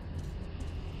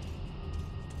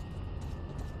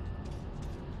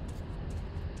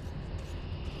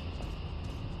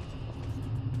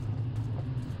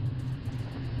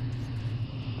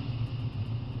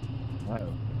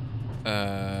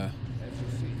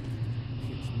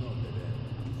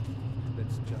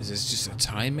 Is this just a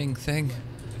timing thing?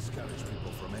 Discourage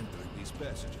people from entering these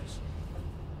passages.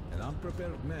 An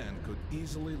unprepared man could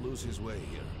easily lose his way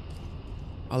here.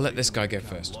 I'll let this guy go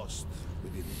first. Lost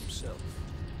within himself.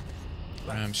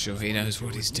 I'm sure he knows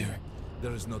what he's doing.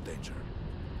 There is no danger.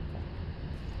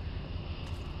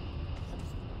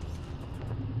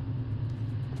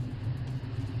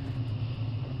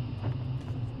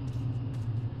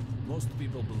 Most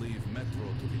people believe Metro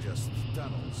to be just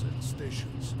tunnels and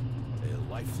stations.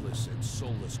 A lifeless and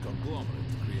soulless conglomerate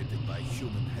created by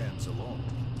human hands alone.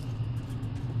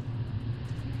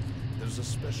 There's a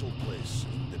special place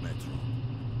in the Metro.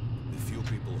 The few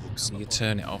people who So come you upon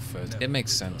turn it off first. It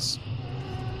makes sense.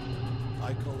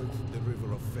 I call it the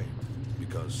River of Fate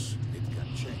because it can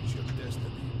change your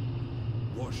destiny,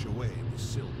 wash away the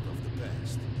silt of the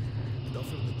past, and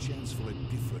offer the chance for a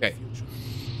different future.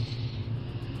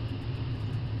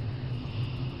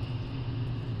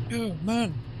 Oh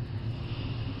man.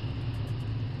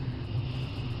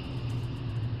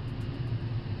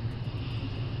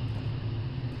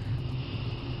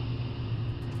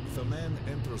 If a man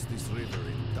enters this river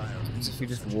in dire need If you of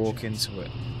just such a walk chance, into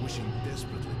it. wishing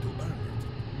desperately to earn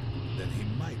it, then he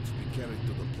might be carried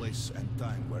to the place and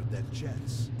time where that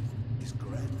chance is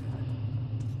granted.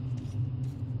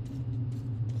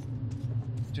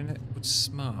 Doing it was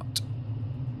smart.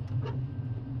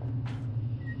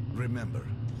 Remember,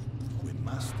 we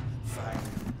must find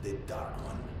the Dark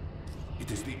One.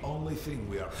 It is the only thing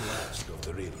we are to ask of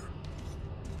the river.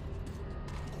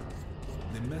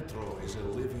 The Metro is a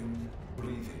living,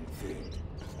 breathing thing,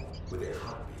 with a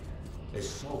heartbeat, a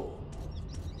soul,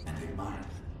 and a mind.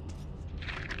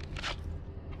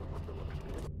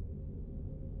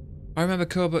 I remember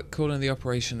Corbett calling the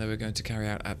operation they were going to carry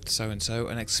out at so-and-so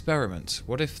an experiment.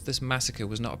 What if this massacre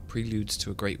was not a prelude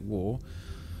to a great war?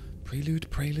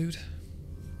 Prelude?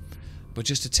 But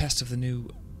just a test of the new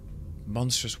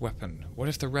monstrous weapon. What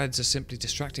if the Reds are simply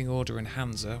distracting Order and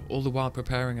Hansa, all the while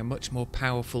preparing a much more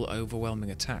powerful,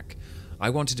 overwhelming attack? I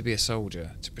wanted to be a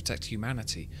soldier, to protect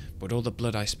humanity, but all the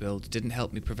blood I spilled didn't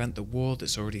help me prevent the war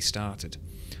that's already started.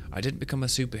 I didn't become a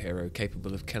superhero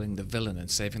capable of killing the villain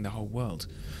and saving the whole world.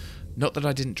 Not that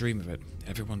I didn't dream of it,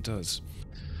 everyone does.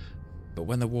 But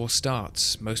when the war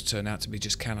starts, most turn out to be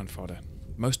just cannon fodder.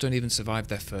 Most don't even survive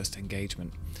their first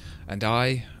engagement. And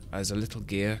I, as a little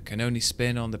gear, can only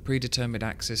spin on the predetermined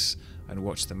axis and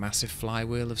watch the massive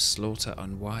flywheel of slaughter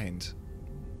unwind.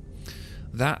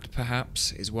 That,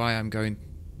 perhaps, is why I'm going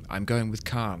with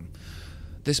Khan.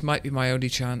 This might be my only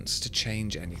chance to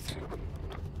change anything.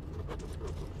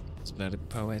 It's very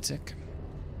poetic.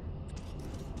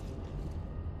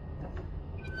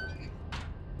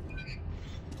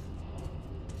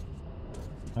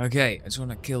 Okay, I just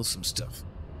want to kill some stuff.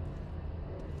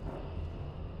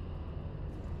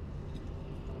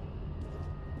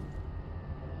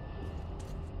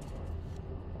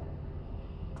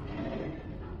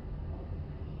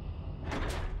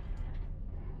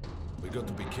 We got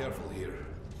to be careful here.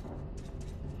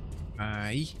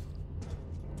 Aye.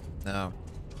 No.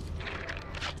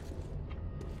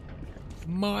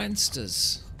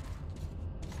 Monsters.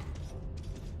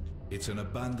 It's an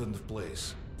abandoned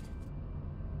place.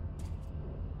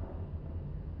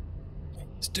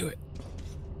 Let's do it.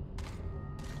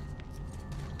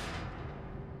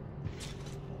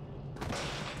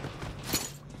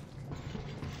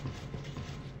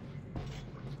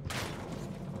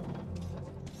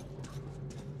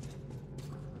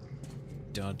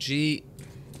 Dodgy.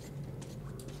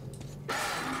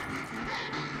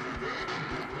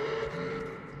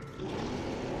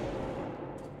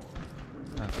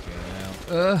 Okay,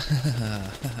 now.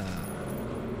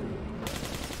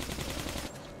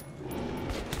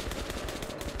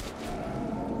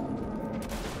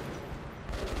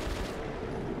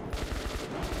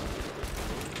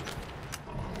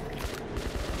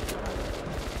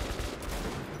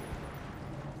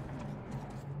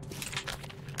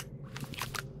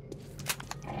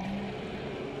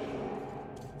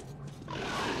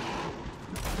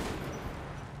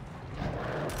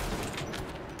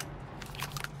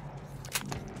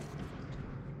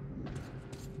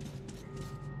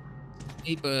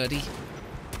 Hey, buddy.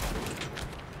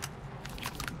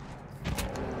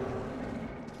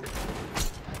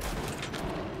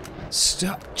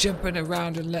 Stop jumping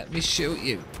around and let me shoot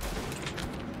you.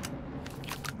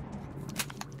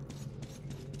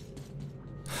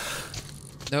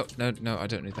 No, no, no, I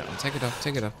don't need that one. Take it off,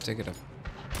 take it off, take it off.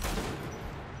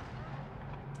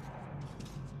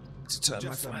 Let's turn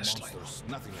my flashlight.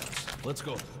 Nothing else. Let's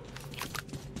go.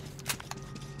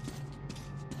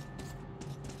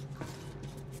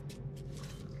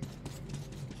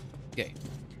 Okay.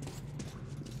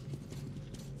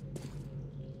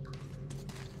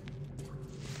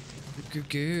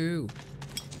 Go.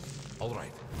 All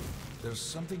right. There's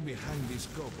something behind these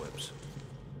cobwebs.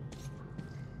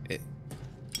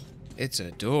 It's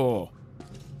a door.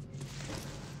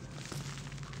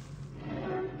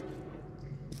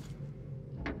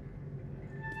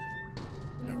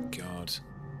 Oh God.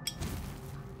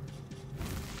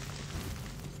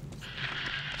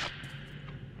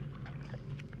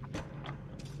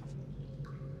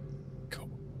 Cool.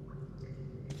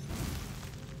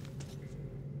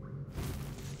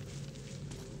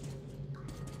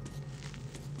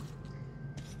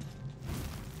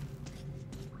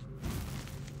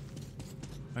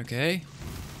 Okay.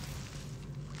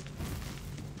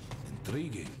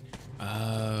 Intriguing.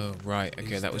 Oh, right.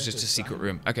 Okay, that was just a secret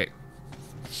room. Okay.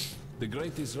 The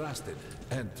grate is rusted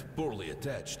and poorly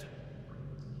attached.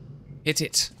 Hit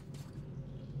it.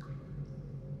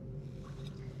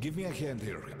 Give me a hand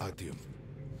here, Artyom.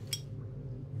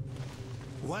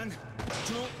 1,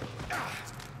 2.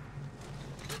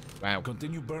 Wow.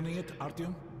 Continue burning it,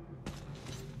 Artyom.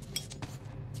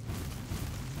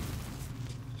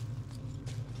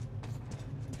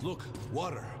 Look,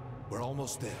 water. We're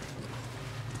almost there.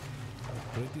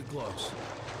 Pretty close.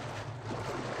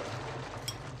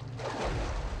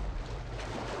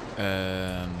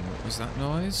 What was that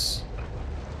noise?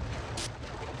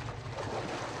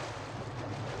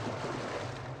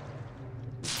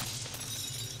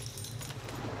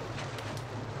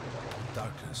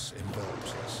 Darkness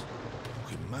envelops us.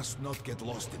 We must not get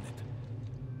lost in it.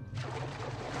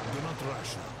 Do not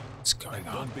rush now. What's going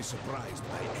on? Don't be surprised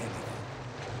by anything.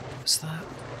 What's that?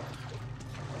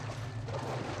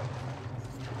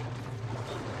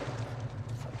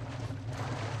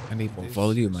 I need more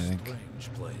volume, I think.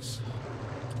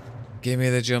 Give me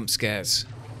the jump scares.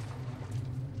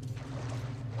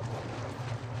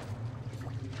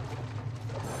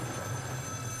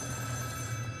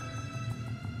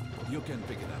 You can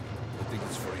pick it up. I think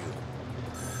it's for you.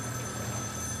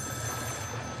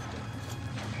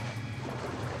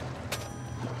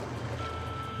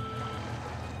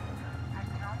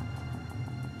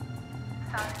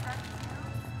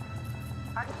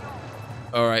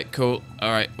 Alright, cool.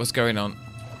 Alright, what's going on?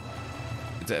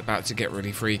 Is it about to get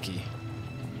really freaky?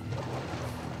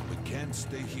 We can't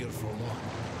stay here for long.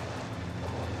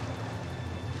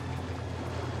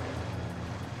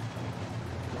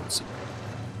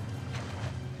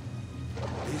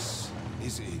 This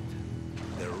is it.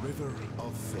 The River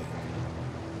of Fate.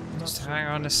 Just hang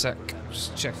on a sec.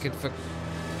 Just checking for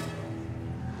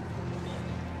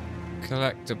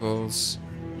collectibles.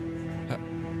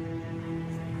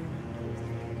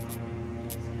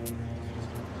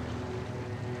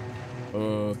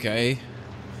 Okay.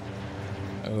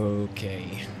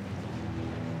 Okay.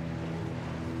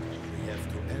 We have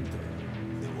to enter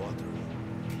the water.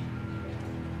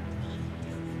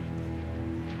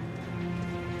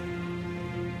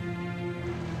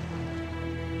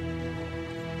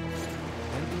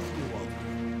 Enter the water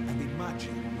and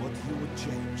imagine what you would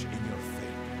change in your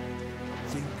fate.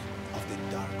 Think of the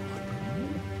Dark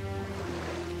One.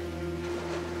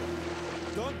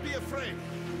 Don't be afraid.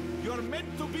 You're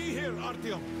meant to be here,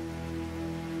 Artyom.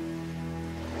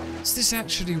 Is this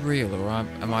actually real, or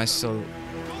am I still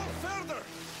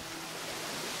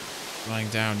lying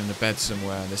down in the bed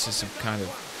somewhere? This is some kind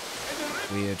of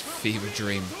weird fever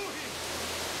dream.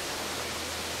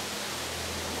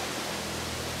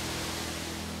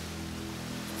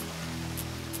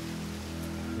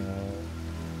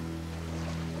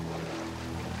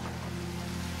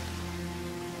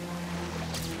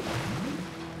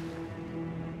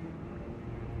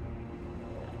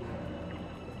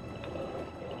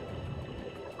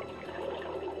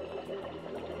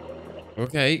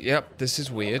 Okay, yep, this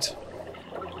is weird.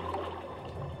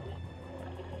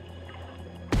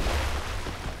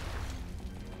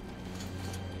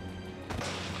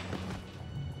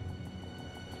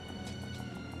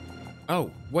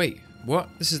 Oh, wait, what?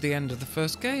 This is the end of the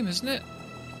first game, isn't it?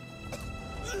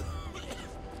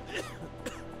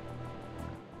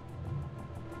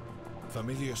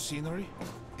 Familiar scenery?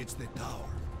 It's the tower.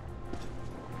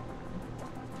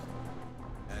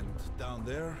 And down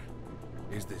there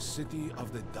is the city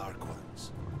of the Dark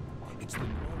Ones. It's the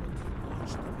moment you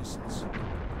launched the missiles.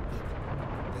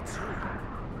 That's you.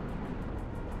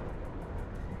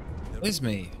 It's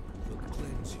me. Will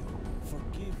cleanse you,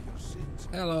 forgive your sins.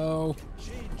 Hello.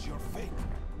 Change your fate.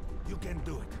 You can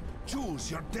do it. Choose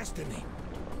your destiny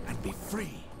and be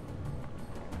free.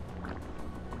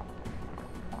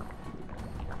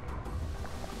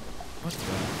 What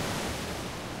the?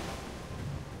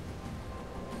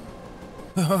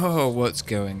 Oh, what's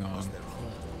going on?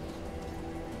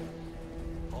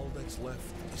 All that's left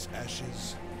is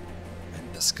ashes.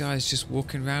 And this guy's just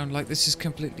walking around like this is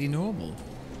completely normal.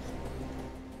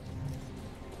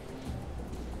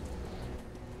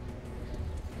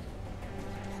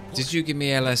 Did you give me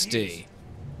LSD?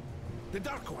 The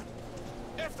Dark One.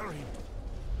 After him.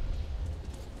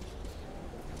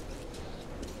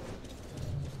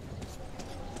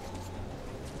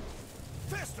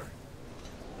 Faster.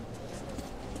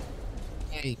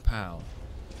 Hey, pal.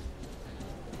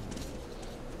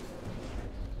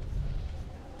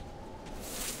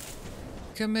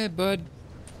 Come here, bud.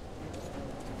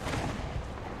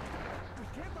 We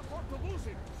can't afford to lose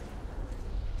him.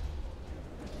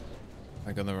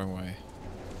 I gone the wrong way.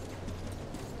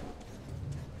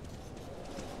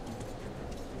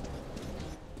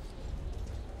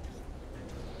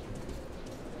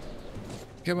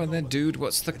 Come on then, dude.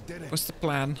 What's the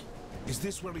plan? Is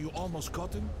this where you almost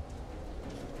caught him?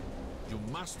 You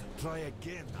must try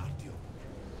again, Artyom.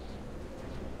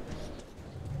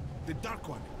 The Dark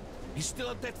One. He's still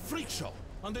at that freak show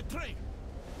on the train.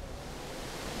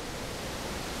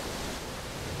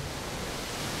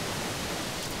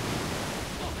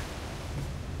 Look!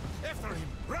 After him!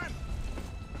 Run!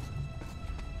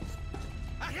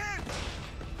 Ahead!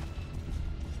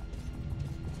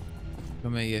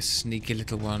 Come here, you sneaky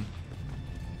little one.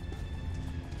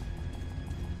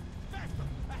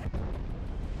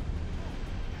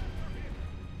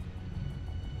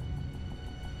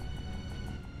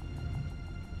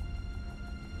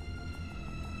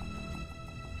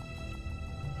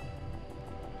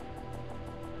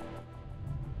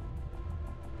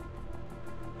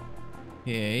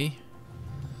 Yay.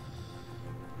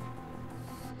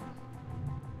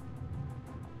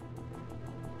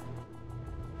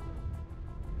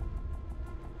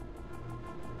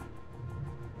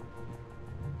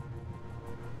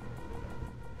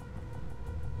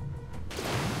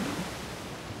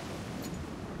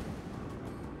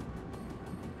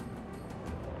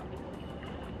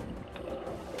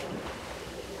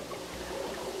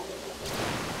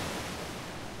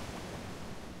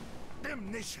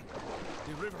 damnation!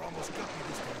 The river almost got me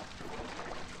this time.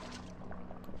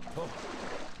 Oh,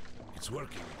 it's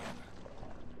working again.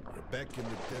 We're back in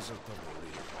the desert of the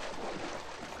Rio.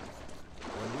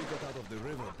 When we got out of the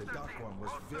river, the Dark One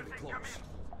was very close.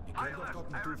 He can't have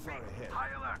gotten too far ahead.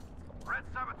 High alert! Red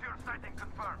Saboteur sighting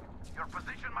confirmed. Your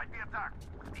position might be attacked.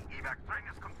 The evac train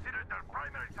is considered their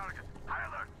primary target. High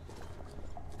alert!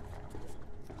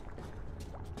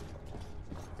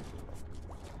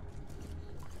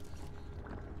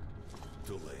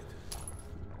 Too late.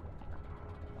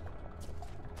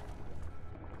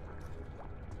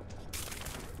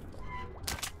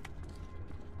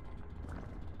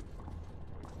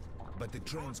 But the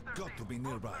train's got to be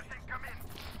nearby. Come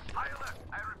in. High alert!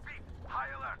 I repeat, high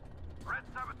alert! Red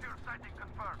Saboteur sighting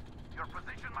confirmed. Your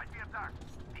position might be attacked.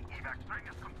 The evac train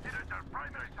is considered their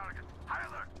primary target. High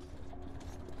alert!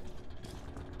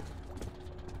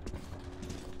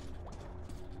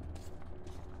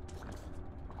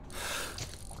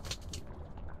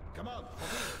 Come on,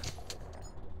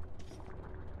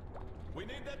 we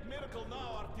need that miracle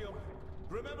now, Artyom.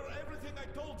 Remember everything I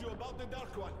told you about the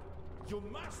Dark One. You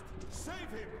must save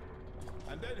him!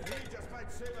 And then he just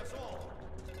might save us all.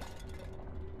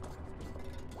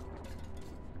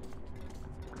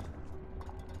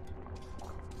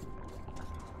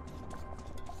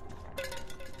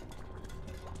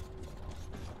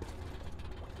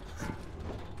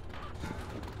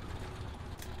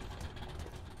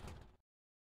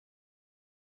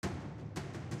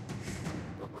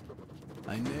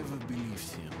 I never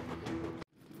believed him.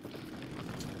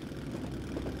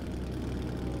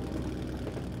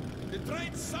 The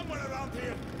train's somewhere around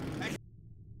here.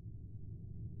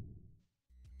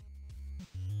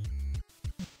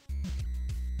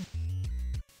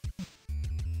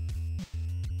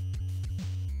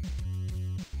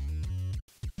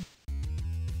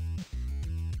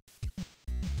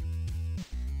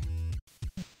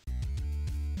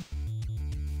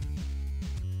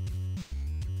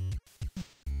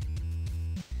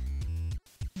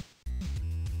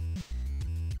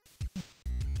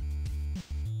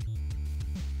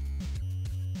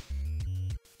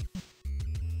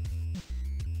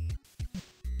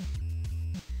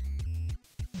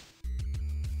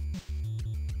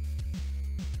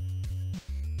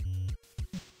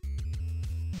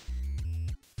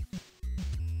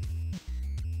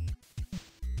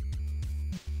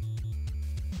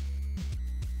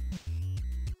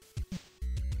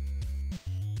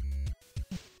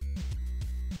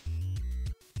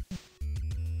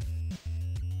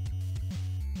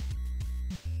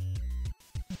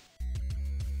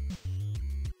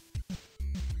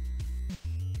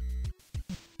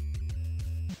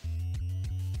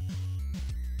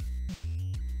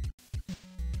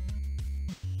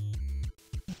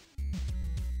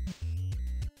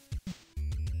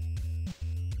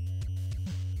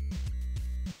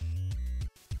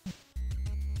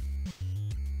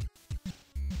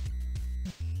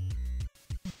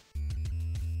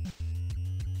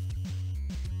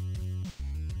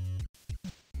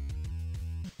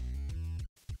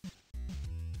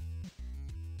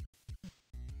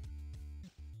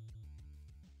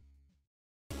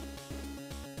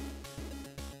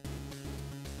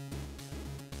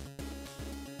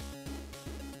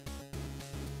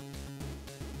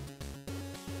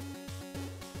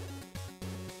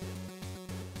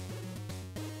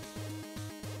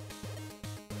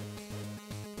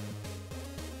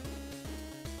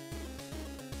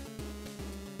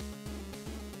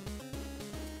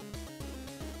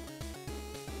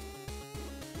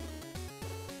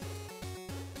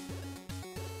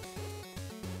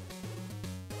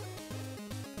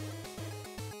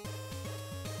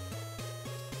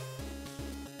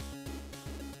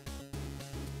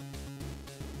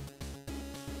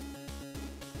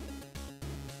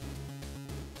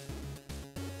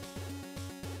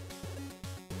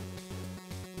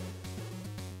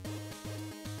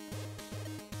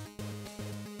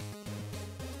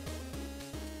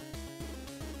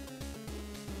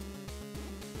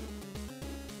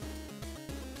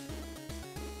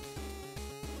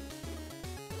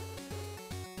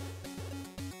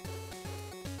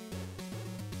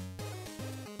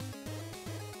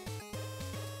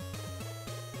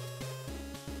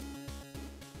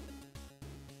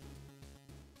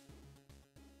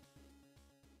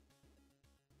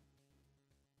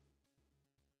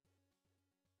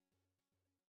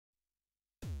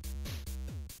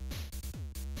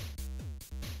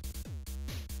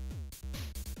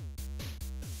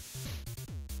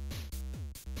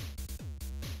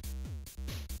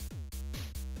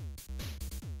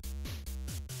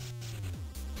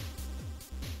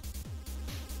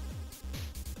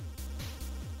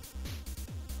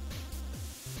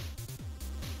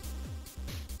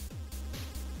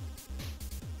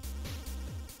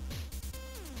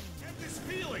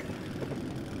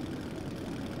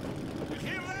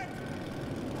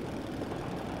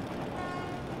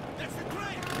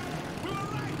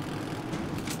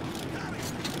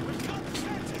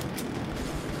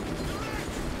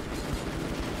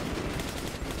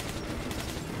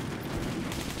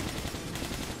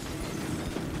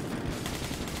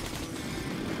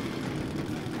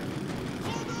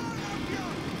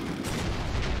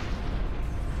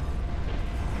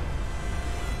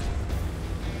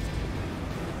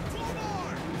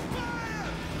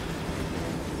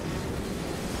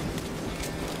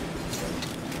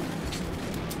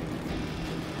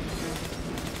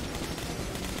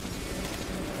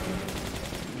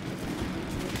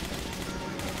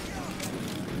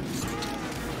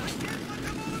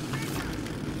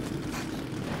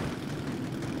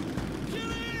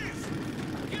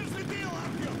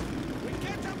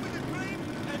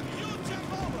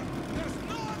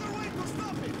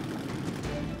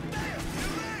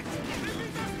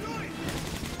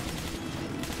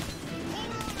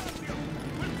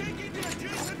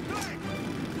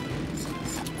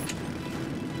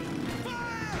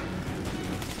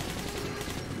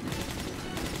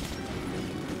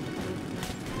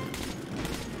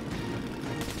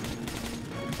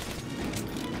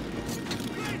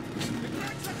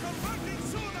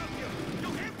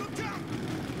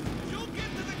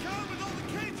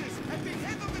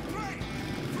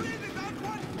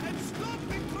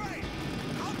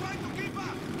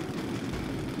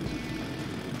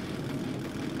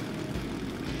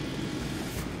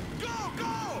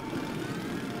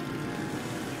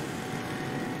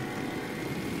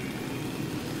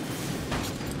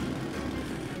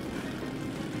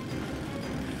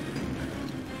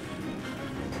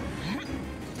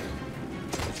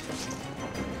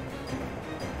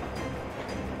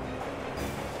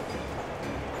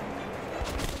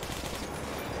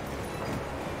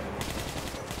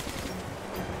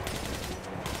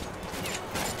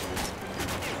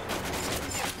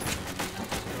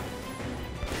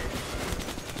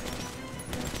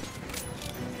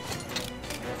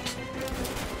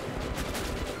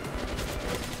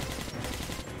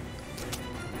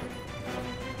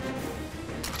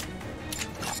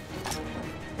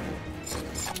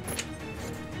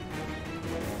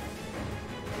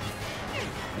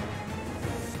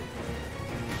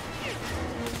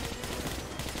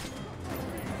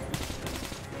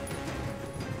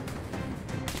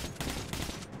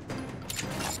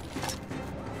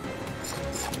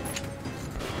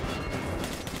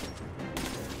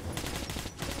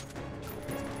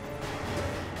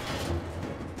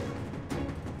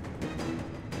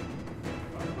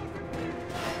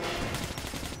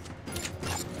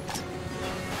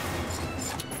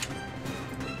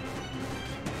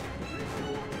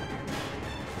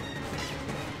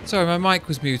 Sorry, my mic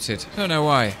was muted. I don't know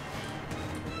why.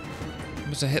 I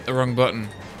must have hit the wrong button.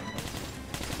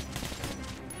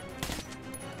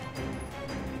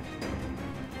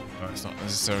 Oh, it's not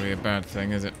necessarily a bad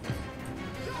thing, is it?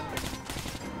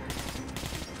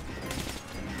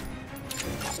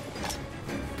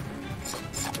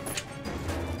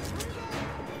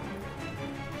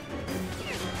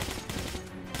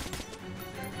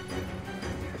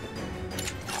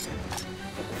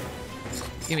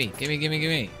 Gimme, gimme, gimme,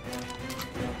 gimme.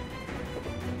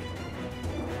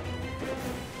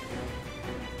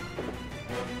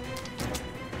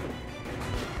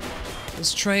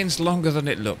 This train's longer than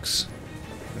it looks.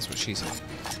 That's what she said.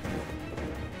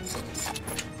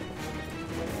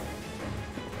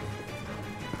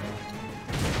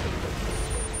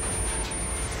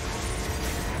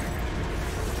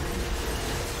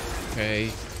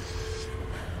 Okay.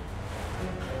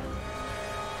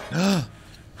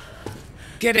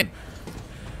 Get him!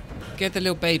 Get the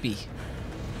little baby.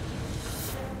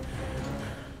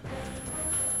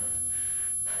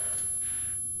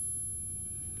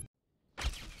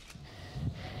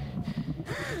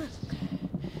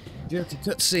 Dirty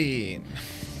cutscene.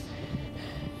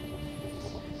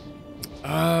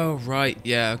 Oh, right.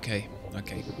 Yeah, okay.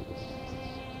 Okay.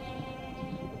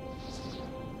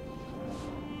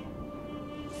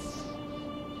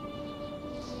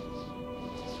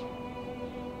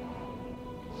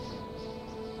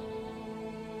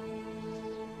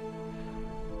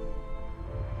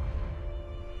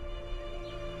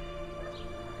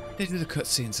 They do the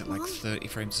cutscenes at like 30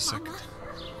 frames a second.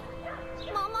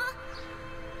 Mama?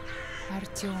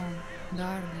 Artyom,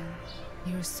 darling,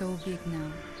 you're so big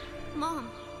now.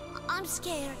 Mom, I'm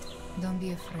scared. Don't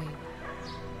be afraid.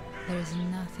 There's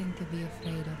nothing to be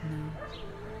afraid of now.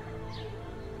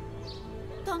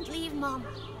 Don't leave, Mom.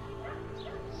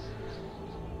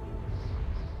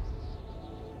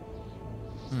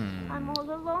 I'm all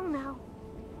alone now.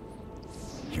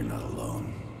 You're not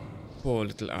alone. Poor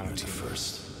little Artyom.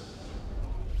 First.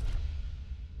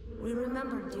 We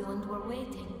remembered you and were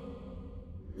waiting.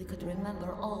 We could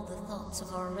remember all the thoughts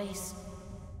of our race.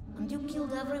 And you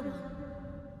killed everyone.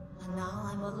 And now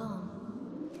I'm alone.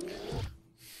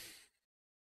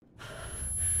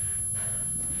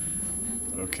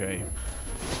 Okay.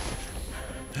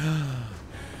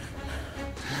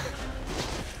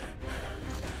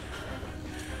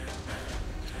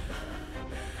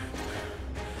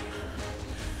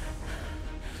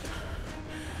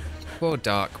 Poor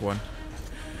dark one.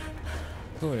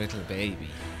 Poor little baby.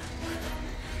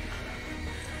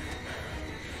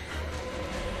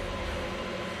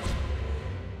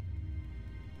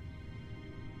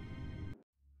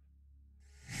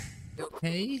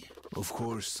 Okay. Of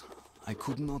course, I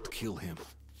could not kill him.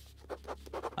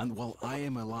 And while I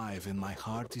am alive and my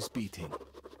heart is beating,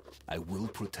 I will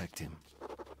protect him.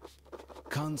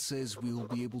 Khan says we will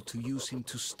be able to use him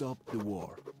to stop the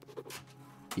war.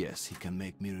 Yes, he can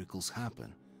make miracles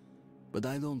happen, but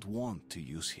I don't want to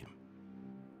use him.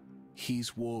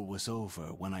 His war was over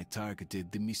when I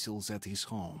targeted the missiles at his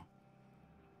home.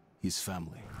 His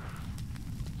family.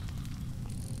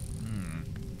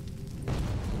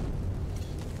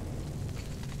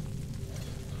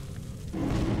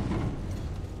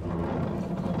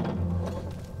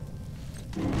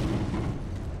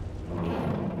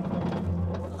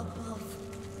 Above.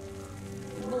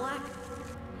 Black.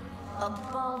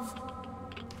 Above.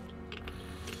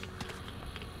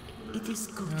 It is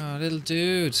good. Oh, little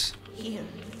dude. Here.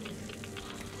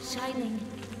 Shining.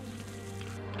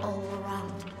 All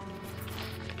around.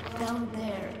 Down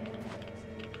there.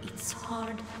 It's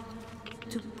hard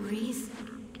to breathe.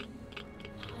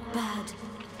 Bad.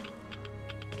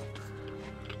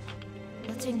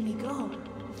 Letting me go.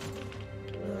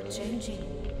 You're changing.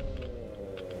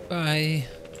 Bye.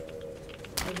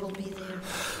 I will be there.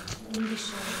 In the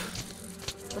shadow.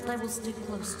 But I will stick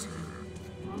close to you.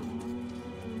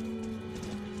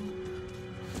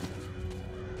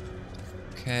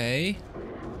 Okay.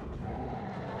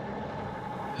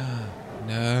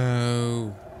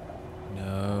 No.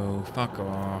 No. Fuck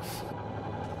off.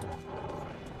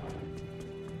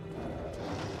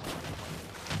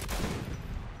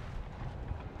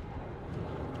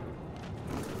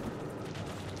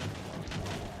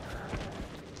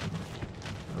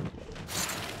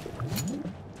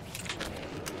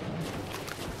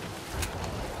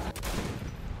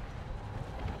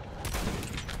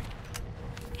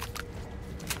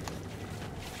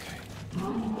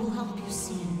 We'll help you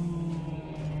see.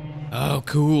 Oh,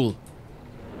 cool.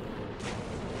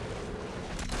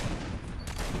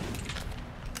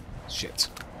 Shit.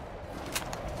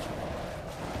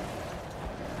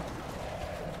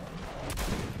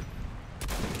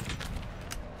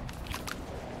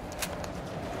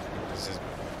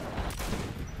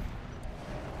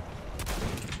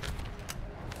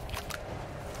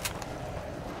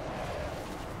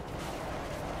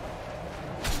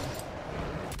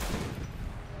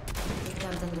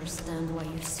 cannot understand why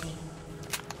you see.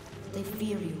 They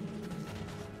fear you.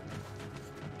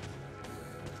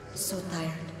 So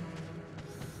tired.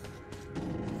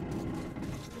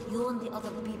 You and the other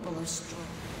people are strong.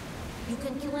 You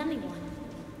can kill anyone.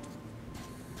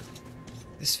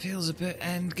 This feels a bit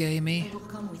endgamey. I will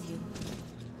come with you.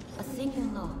 A thing you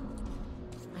know.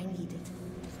 I need it.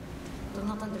 Do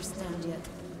not understand yet.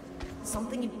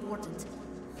 Something important.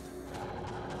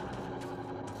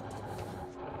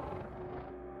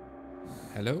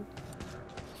 Hello?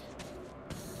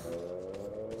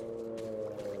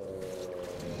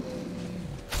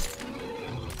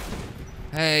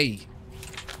 Hey!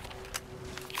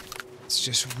 It's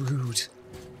just rude.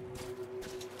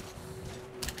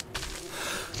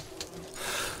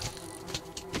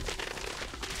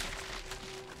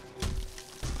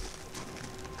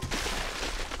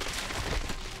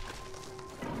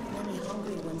 Many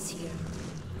hungry ones here.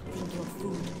 Think you're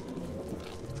food.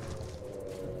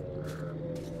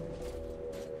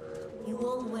 You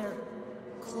all wear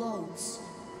clothes.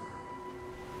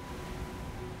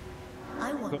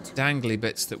 I want Got dangly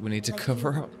bits that we need to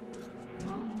cover up.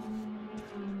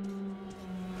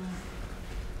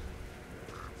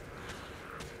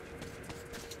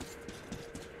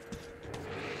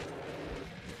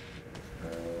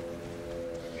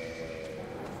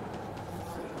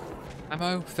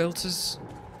 Ammo, filters,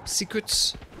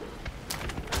 secrets.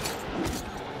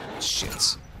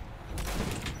 Shit.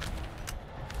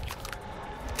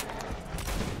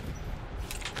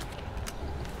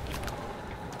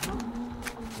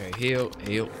 Okay, heal,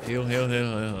 heal, heal, heal, heal,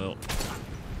 heal, heal.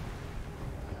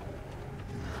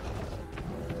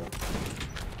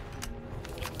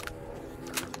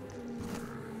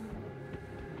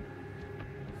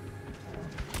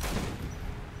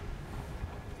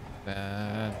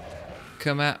 Bad.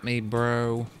 Come at me,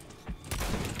 bro.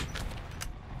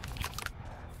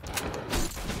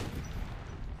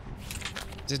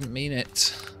 Didn't mean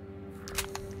it.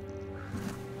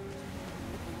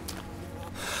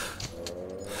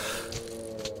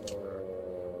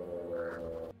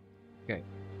 Okay.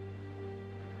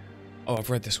 Oh,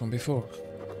 I've read this one before.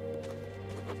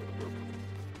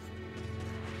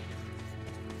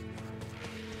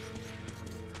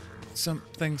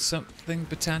 Something, something,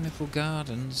 botanical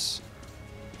gardens.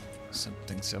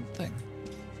 Something, something.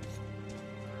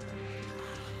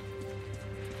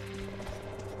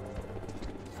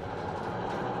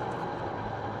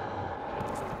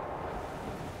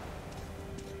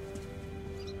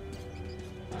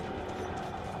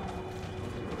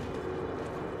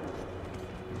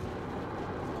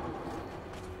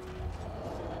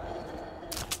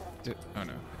 Oh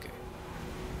no, okay.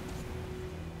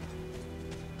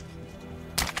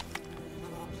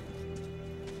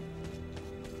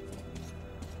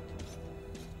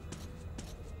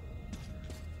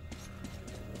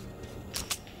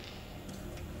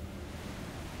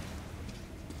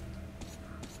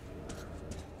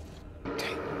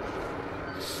 Okay.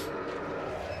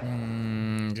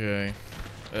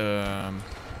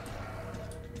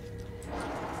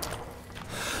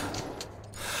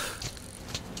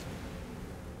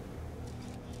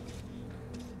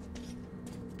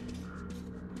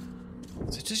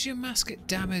 So does your mask get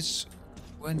damaged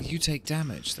when you take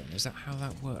damage then? Is that how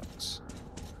that works?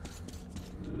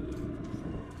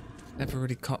 Never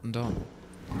really cottoned on.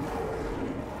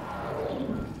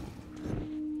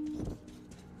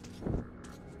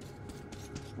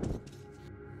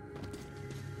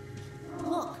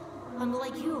 Look, I'm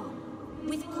like you,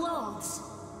 with clothes.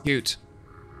 Cute.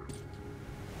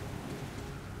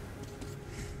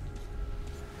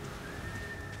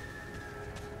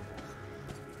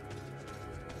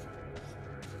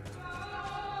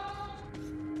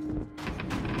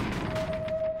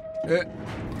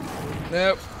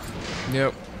 Nope.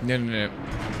 Nope. No, no, no.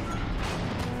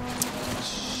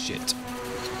 Shit.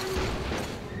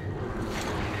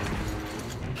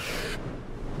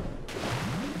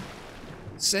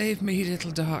 Save me,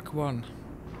 little dark one.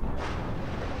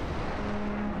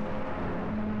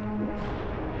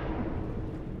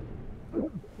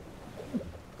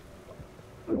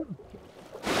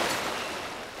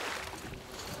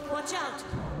 Watch out!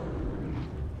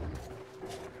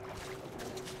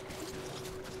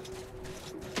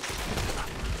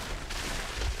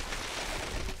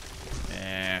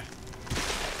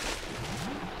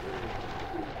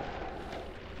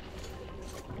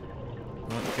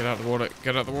 Get out of the water.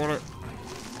 Get out of the water.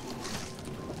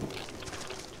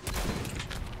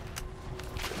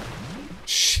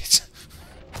 Shit.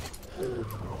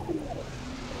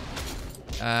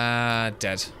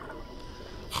 Dead.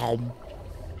 Home.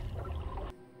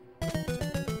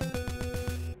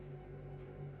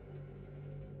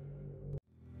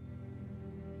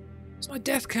 What's my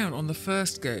death count on the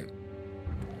first game?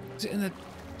 Is it in the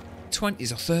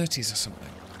 20s or 30s or something?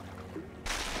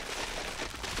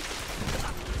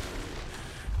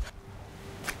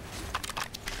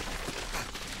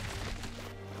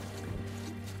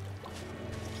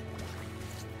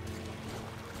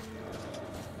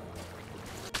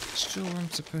 Sure where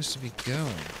I'm supposed to be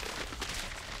going.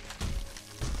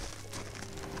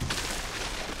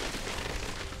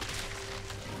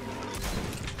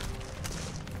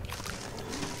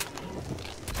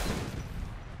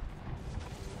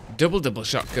 Double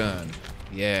shotgun.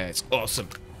 Yeah, it's awesome.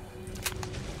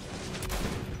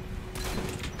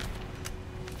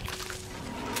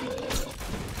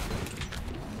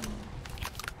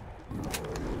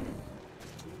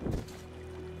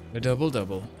 A double. A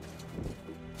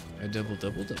double.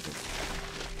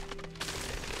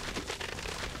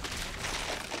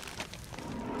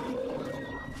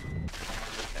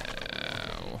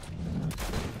 Ow.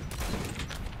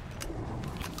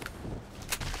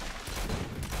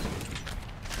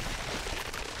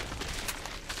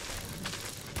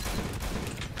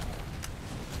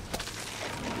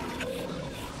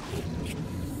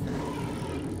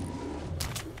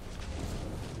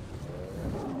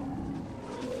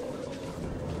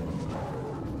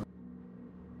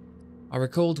 I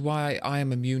recalled why I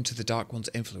am immune to the Dark One's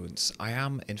influence. I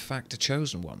am, in fact, a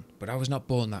chosen one, but I was not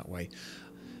born that way.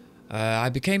 I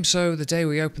became so the day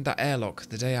we opened that airlock,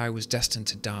 the day I was destined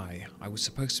to die. I was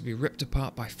supposed to be ripped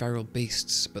apart by feral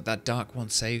beasts, but that Dark One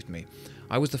saved me.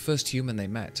 I was the first human they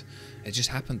met. It just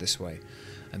happened this way.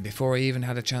 And before I even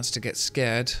had a chance to get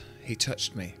scared, he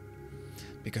touched me.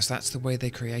 Because that's the way they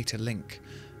create a link.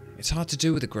 It's hard to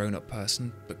do with a grown-up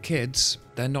person, but kids,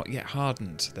 they're not yet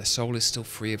hardened. Their soul is still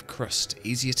free of crust,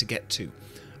 easier to get to.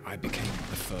 I became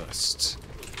the first.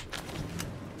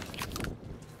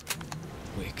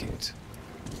 Wicked.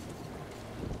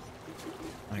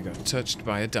 I got touched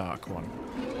by a Dark One.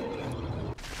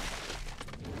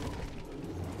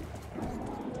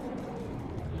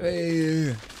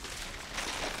 Hey.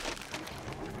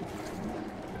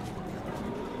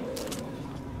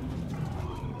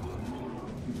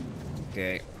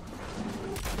 Okay.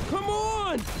 Come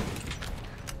on!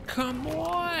 Come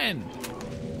on!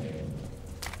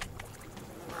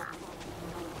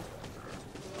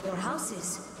 Your house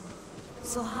is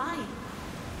so high.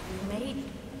 You made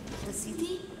the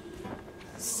city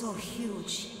so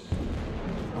huge.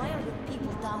 Why are the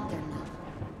people down there now?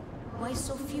 Why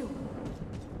so few?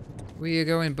 Where you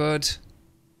going, bud?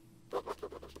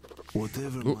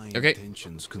 Whatever my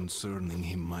intentions concerning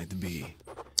him might be,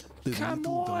 the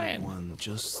little Dark One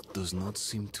just does not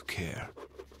seem to care.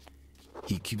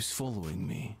 He keeps following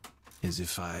me, as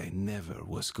if I never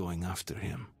was going after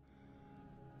him.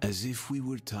 As if we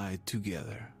were tied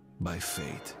together by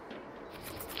fate.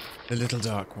 The little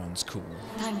Dark One's cool.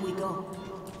 Time we go.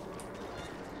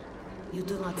 You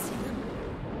do not see them?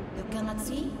 You cannot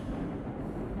see?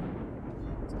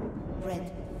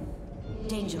 Red.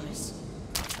 Dangerous.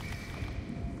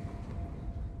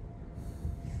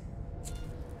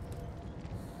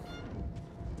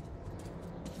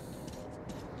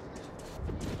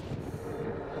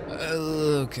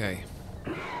 Okay.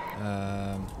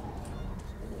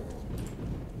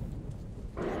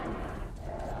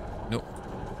 Nope.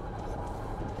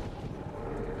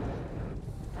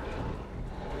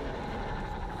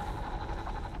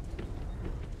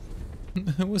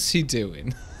 What's he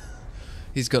doing?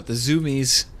 He's got the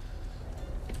zoomies.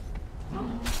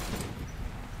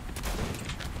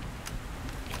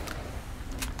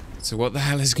 So what the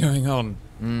hell is going on?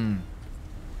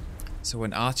 So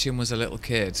when Artyom was a little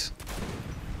kid,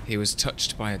 he was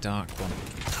touched by a Dark One.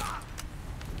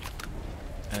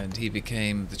 And he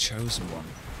became the chosen one,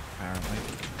 apparently.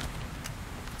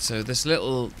 So this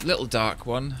little Dark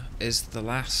One is the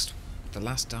last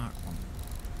Dark One.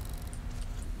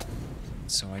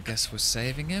 So I guess we're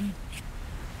saving him?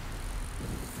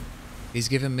 He's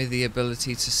given me the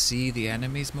ability to see the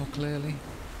enemies more clearly?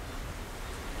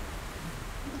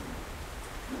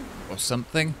 Or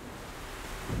something?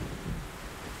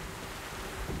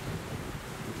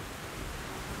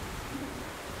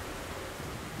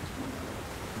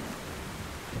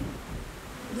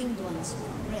 Winged ones,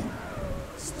 red,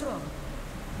 strong.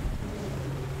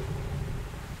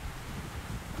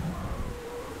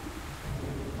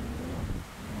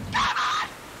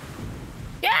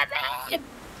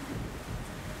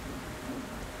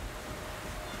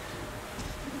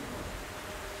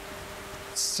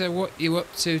 So what you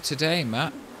up to today,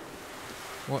 Matt?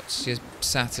 What's your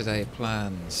Saturday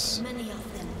plans? Many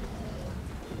of them.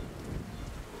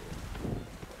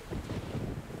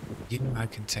 You know I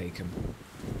can take them.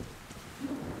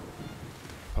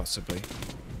 possibly.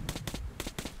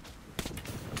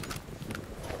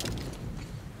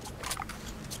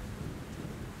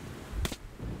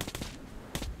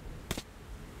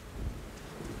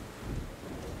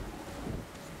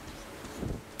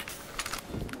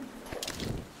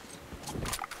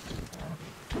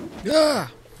 Yeah.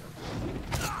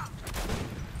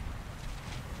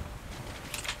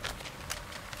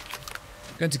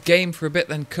 Going to game for a bit,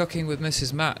 then cooking with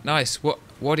Mrs. Matt. Nice. What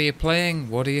are you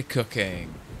playing? What are you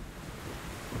cooking?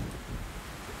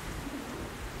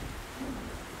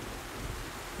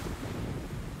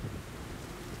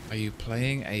 Are you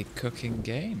playing a cooking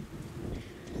game?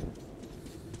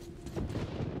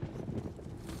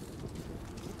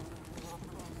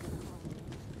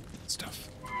 Stuff.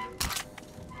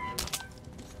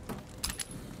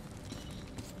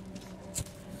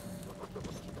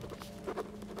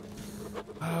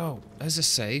 Oh, there's a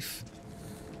safe.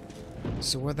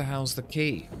 So where the hell's the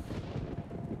key?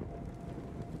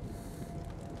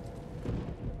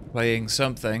 Playing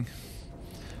something.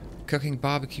 Cooking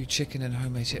barbecue chicken and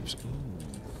homemade chips. Ooh.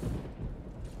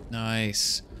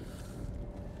 Nice.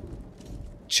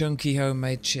 Chunky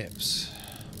homemade chips.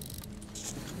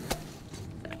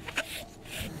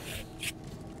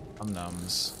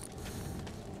 Nums.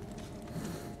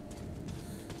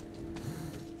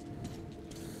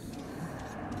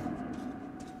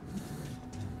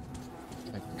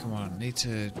 Come on, need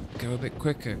to go a bit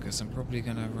quicker because I'm probably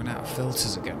gonna run out of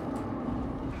filters again.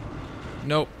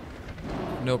 Nope.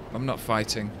 Nope, I'm not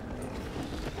fighting.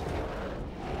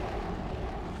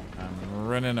 I'm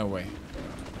running away.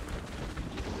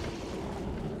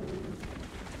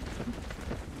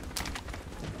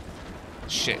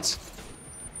 Shit.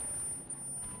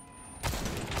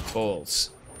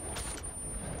 Balls.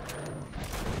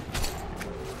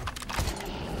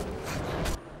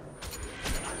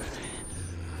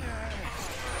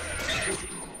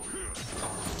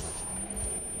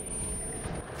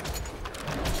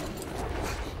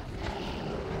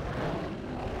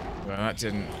 Well, that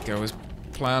didn't go as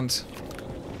planned.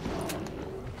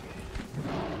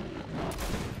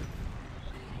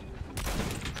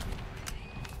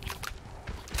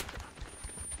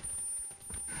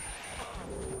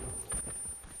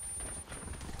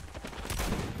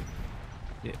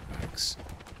 Bags.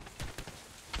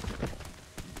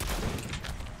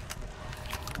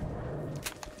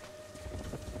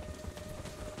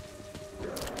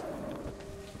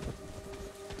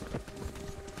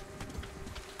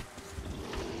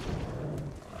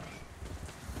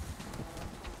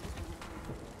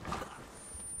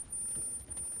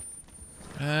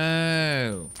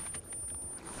 Oh.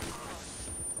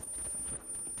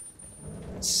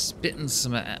 Spitting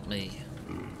something at me.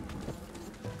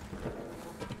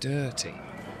 Dirty.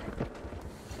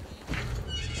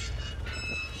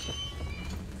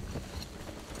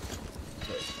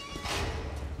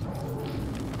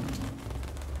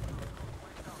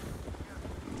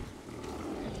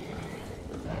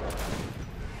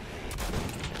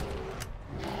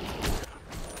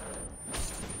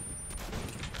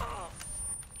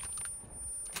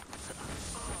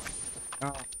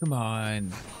 Oh, come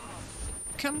on.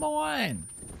 Come on.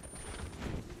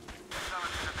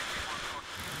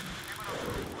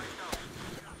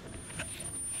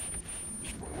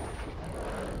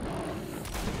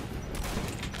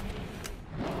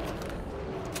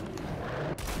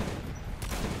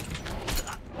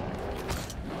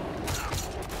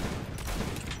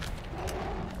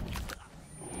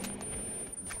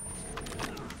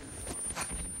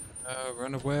 Oh,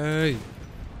 run away.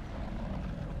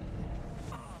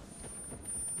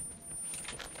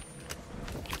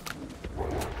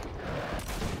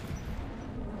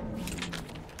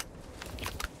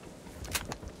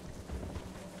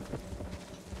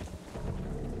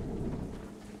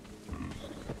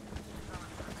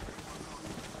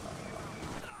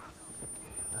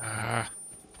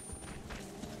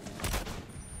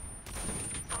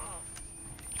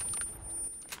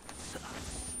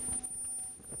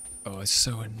 Oh, it's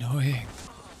so annoying.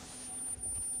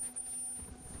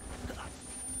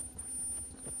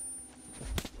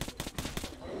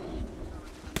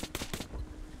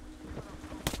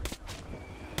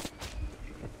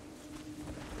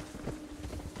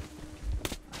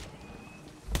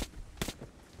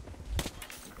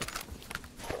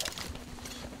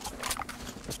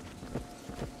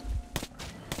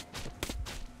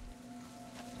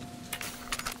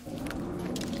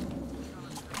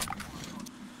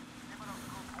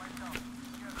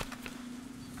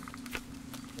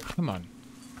 Come on.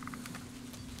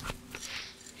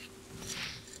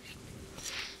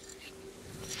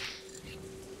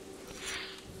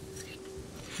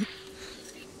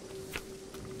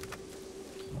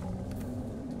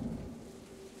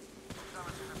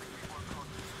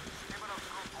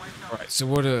 So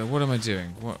what am I doing?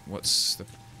 What's the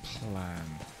plan?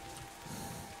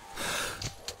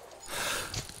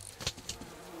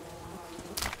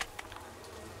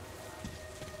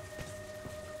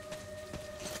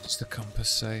 What's the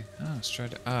compass say? Oh,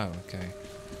 straight. Oh, okay.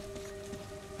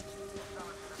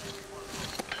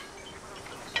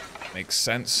 Makes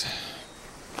sense.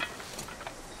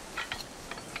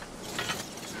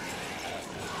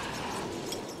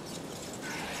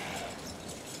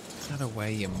 Get out of the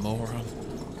way, you moron.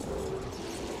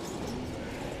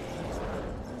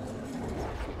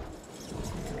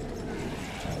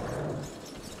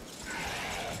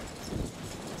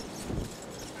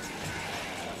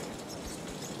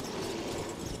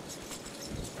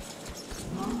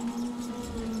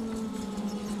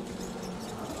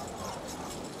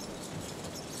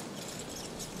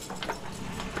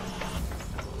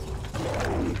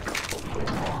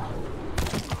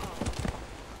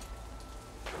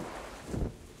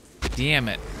 Damn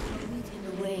it.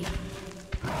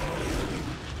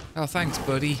 Oh, thanks,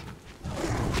 buddy.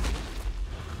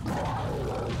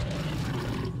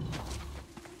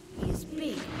 He is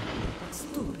big, but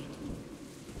stupid.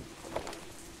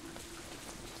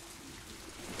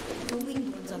 The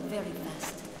winged ones are very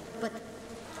fast, but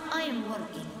I am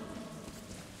working.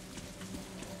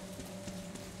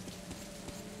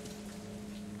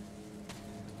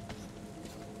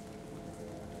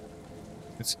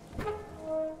 It's...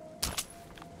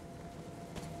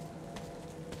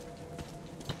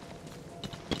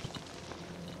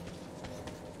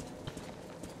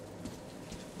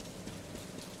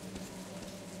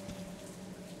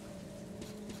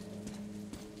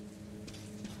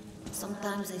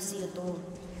 Sometimes I see a door.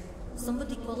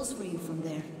 Somebody calls for you from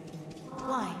there.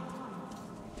 Why?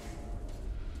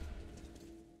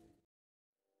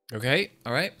 Okay,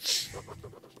 alright.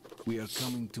 We are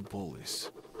coming to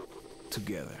Polis.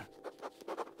 Together.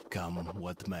 Come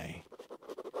what may.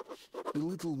 The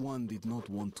little one did not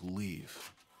want to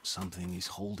leave. Something is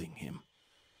holding him.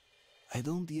 I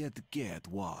don't yet get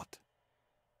what.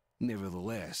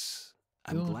 Nevertheless,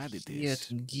 I'm glad it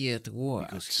is. Get what?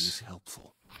 Because he is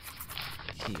helpful.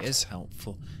 He is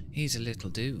helpful. He's a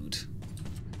little dude.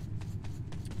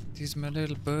 He's my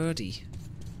little birdie.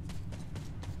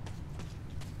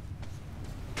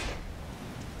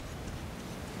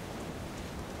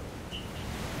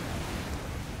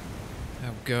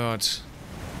 Oh God.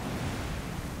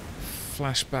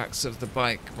 Flashbacks of the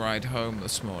bike ride home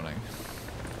this morning.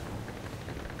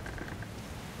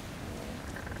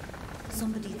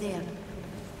 Somebody there.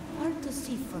 Hard to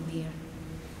see from here.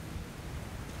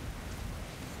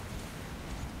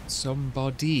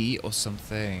 Somebody or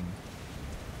something.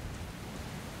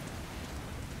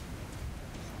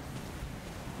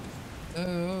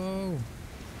 Oh.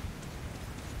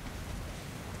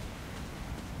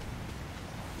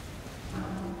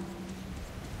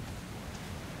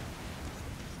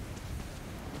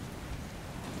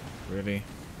 Really?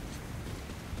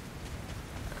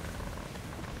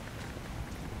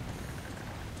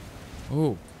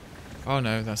 Oh. Oh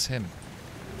no, that's him.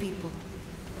 People.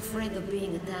 Afraid of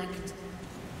being attacked,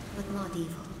 but not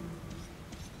evil.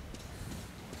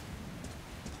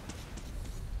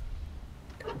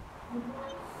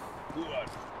 Who are you?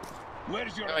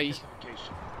 Where's your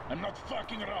identification? I'm not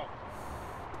fucking around.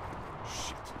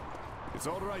 Shit. It's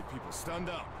all right, people. Stand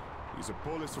down. He's a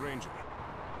Polis ranger.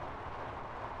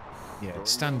 Yeah,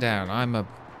 stand down. I'm a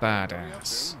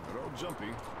badass. They're all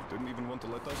jumpy. Didn't even want to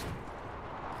let us through.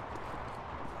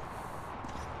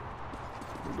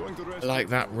 I like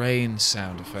that rain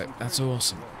sound effect. That's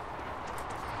awesome.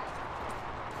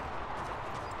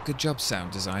 Good job,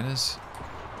 sound designers.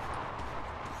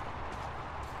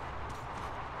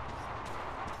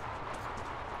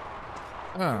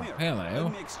 Oh, hello.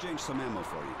 Let me exchange some ammo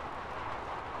for you.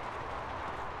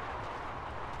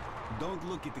 Don't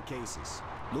look at the cases.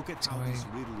 Look at how these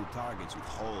riddle the targets with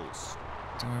holes.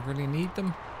 Do I really need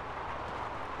them?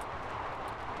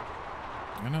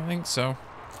 I don't think so.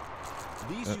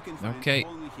 These you can find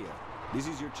only here. This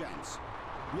is your chance.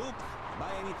 Look,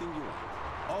 buy anything you want.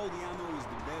 All the ammo is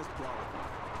the best quality.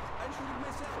 I shoot it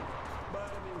myself,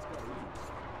 but I mean it's got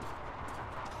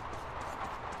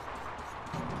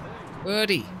use.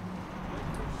 Birdie.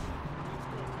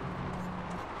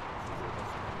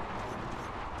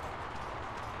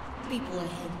 People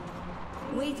ahead,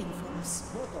 waiting for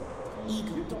us.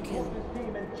 Eager to kill.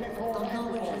 Don't know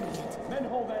where I'm yet.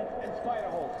 Manhole vents and spider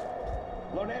holes.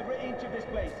 Learn every inch of this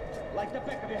place, like the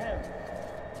back of your hand.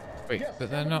 Wait, but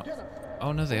they're not...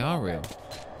 Oh no, they are real.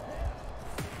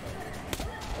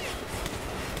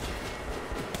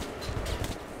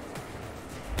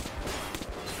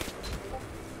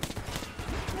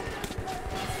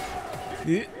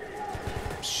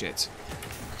 Shit.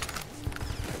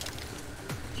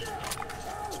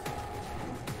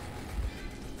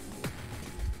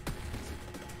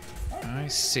 I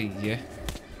see you.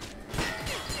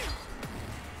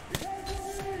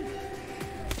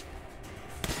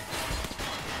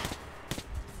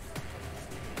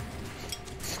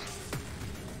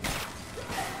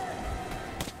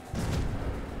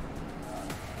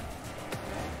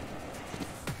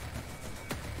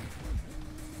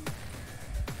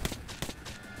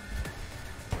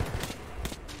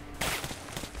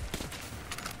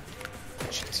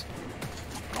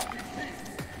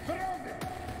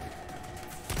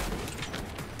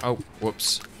 Oh,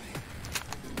 whoops.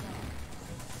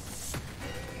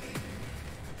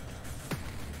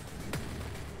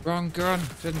 Wrong gun.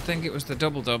 Didn't think it was the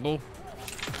double-double.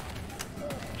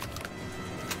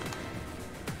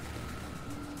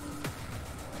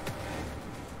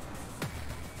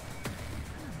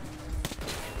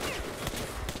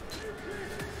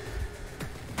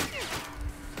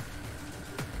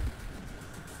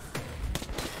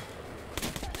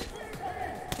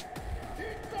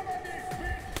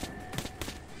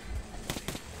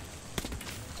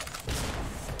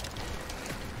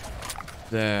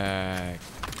 The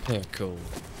pickle.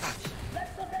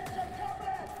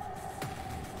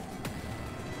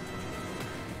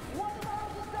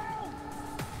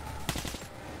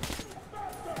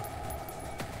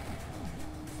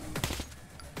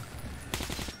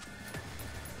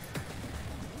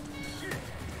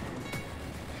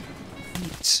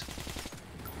 Neat.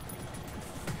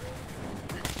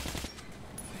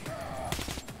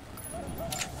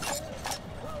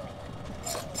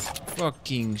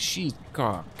 Fucking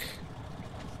sheepcock.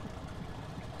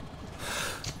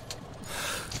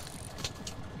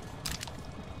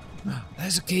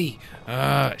 There's a key.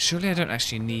 Surely I don't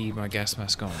actually need my gas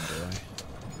mask on, do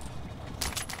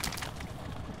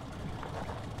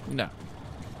I? No.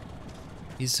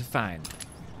 He's fine.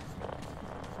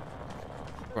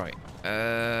 Right.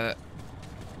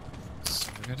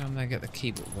 So I go down there and get the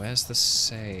key, but where's the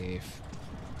safe?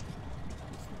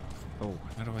 Oh,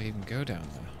 how do I even go down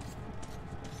there?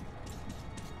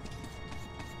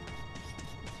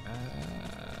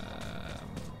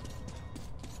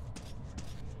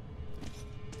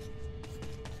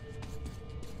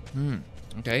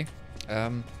 Okay.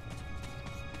 A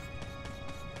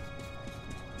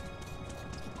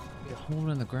hole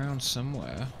in the ground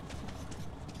somewhere.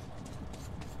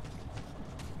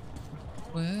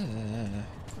 Where?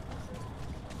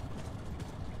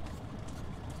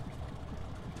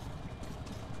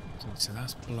 So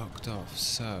that's blocked off,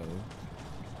 so...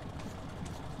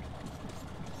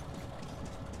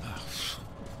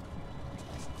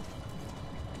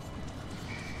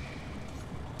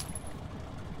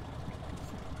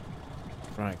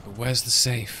 Right, but where's the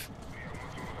safe?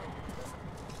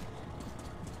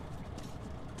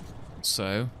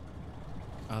 So,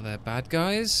 are there bad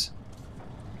guys?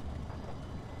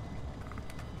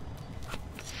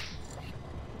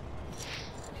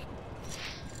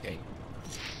 Okay.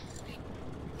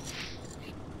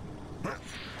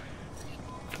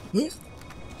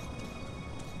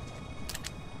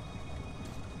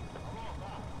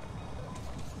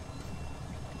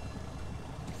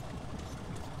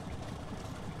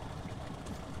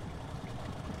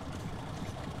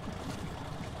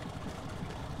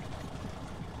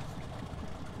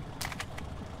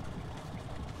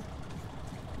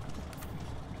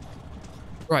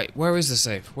 Right, where is the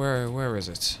safe? Where is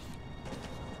it?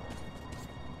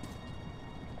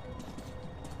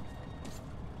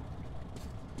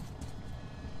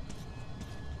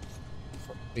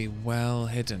 Be well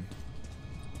hidden.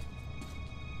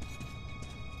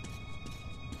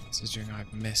 Considering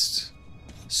I've missed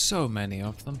so many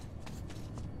of them.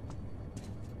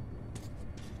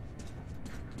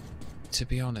 To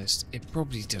be honest, it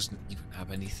probably doesn't even have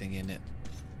anything in it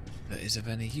that is of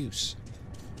any use.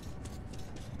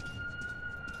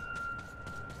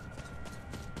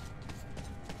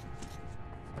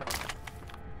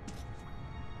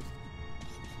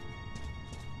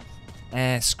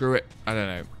 Screw it. I don't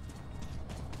know.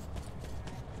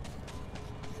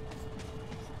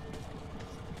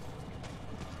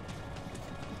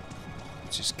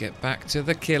 Just get back to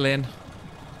the killing.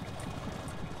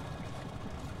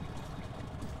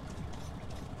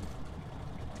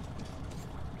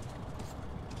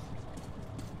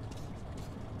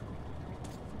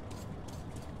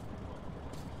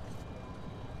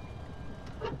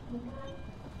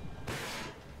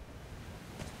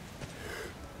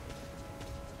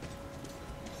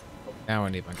 Now I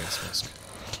need my gas mask.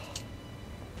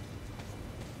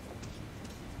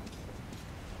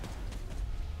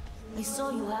 I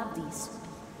saw you have these.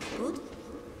 Good?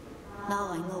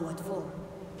 Now I know what for.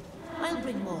 I'll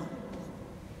bring more.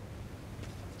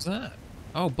 What's that?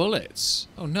 Oh, bullets.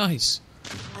 Oh, nice.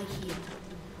 I heal.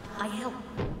 I help.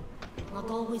 Not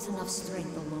always enough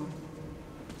strength alone.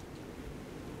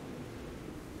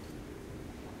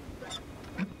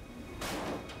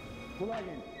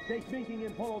 Kulagin, stay sneaking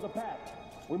and follow the path.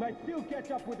 We might still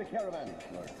catch up with the caravan.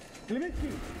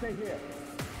 Klevitsky, stay here.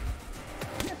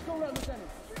 Yes, go around, Lieutenant.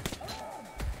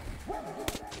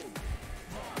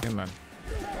 Come on.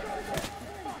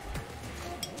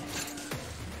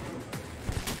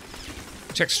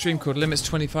 Check stream code. Limits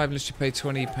 25 unless you pay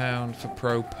 £20 for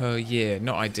pro per year.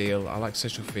 Not ideal. I like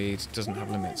social feeds. Doesn't have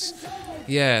limits.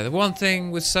 Yeah, the one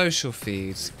thing with social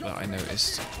feeds that I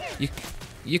noticed,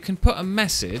 you can put a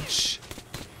message,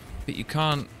 but you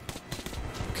can't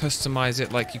customize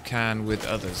it like you can with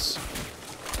others.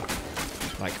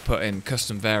 Like put in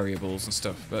custom variables and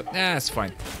stuff. But yeah, it's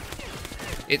fine.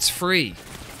 It's free.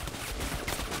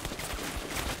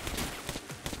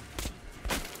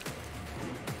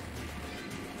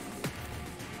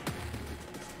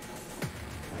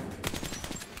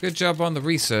 Good job on the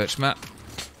research, Matt.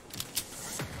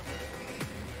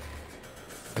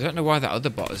 I don't know why that other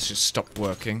bot has just stopped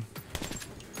working.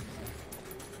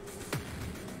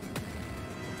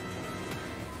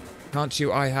 Can't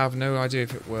you? I have no idea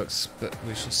if it works, but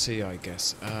we shall see, I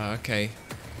guess. Okay.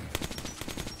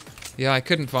 Yeah, I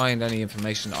couldn't find any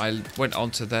information. I went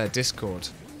onto their Discord,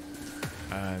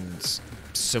 and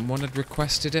someone had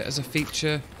requested it as a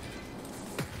feature.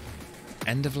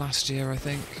 End of last year, I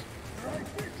think.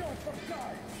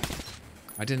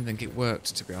 I didn't think it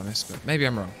worked, to be honest, but maybe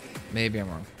I'm wrong. Maybe I'm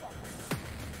wrong.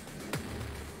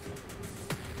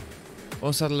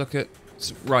 Also had a look at...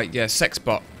 Right, yeah,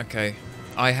 Sexbot. Okay.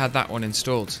 I had that one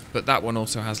installed, but that one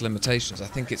also has limitations. I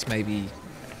think it's maybe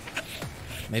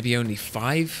only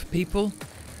 5 people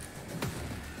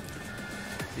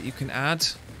that you can add,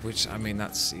 which, I mean,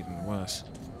 that's even worse.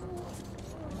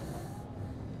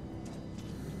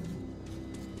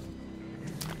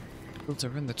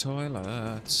 Filter in the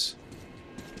toilet.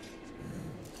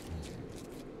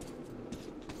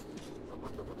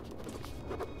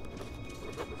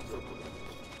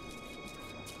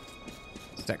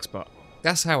 Sexbot.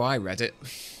 That's how I read it.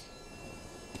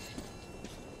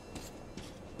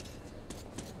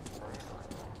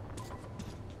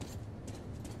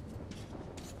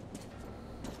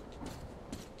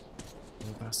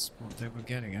 Well, that's what they were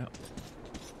getting at.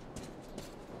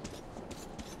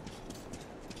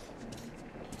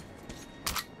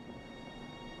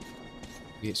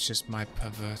 It's just my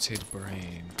perverted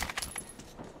brain.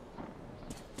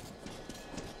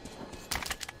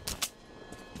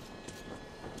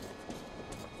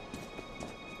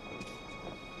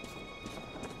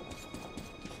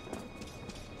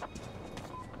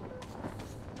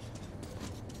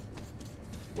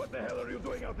 What the hell are you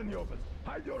doing out in the open?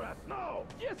 Hide your ass now!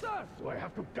 Yes, sir! Do I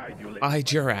have to guide you later?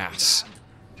 Hide your ass.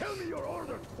 Tell me your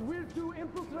orders! We're to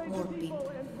infiltrate More the depot people.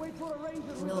 and wait for a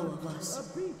ranger. No of us.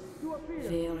 A beast to appear.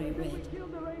 Very red.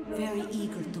 Very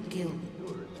eager to kill.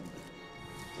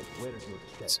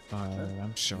 It's fine.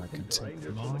 I'm sure I can take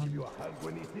them on. Give you a hug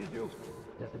when he sees you?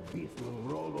 That the beast will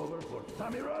roll over for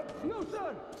tummy rub? No,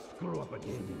 sir! Screw up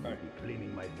again, you will be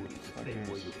cleaning my boots.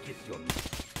 Same way you kiss your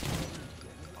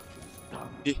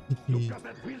you got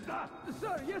that pizza?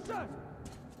 Sir, yes, sir!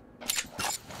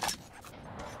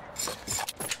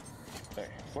 Hey,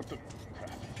 what the...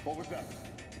 What was that?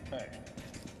 Hey.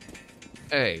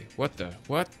 Hey, what the...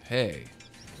 What? Hey.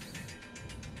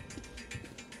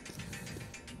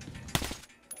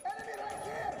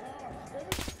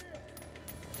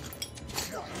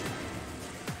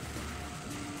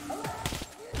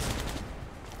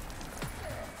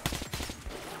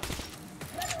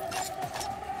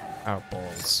 Out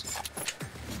balls.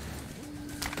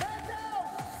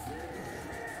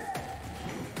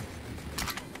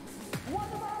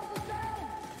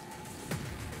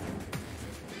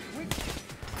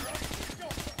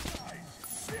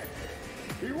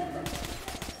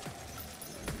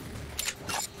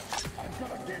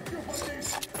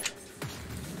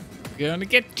 Gonna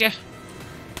get ya.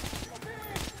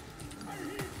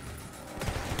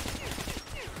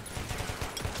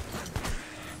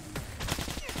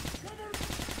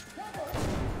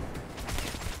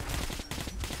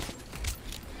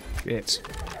 Shit.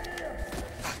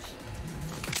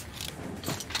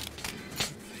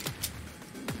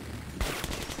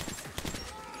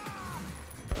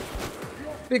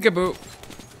 Peekaboo.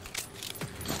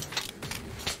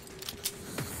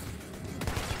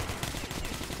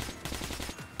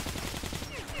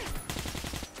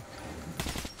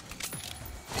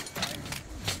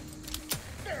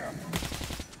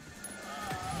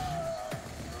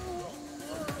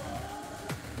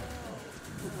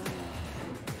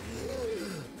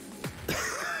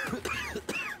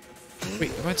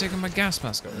 Wait, have I taken my gas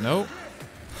mask off? No.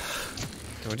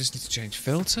 Do I just need to change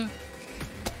filter?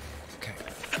 Okay.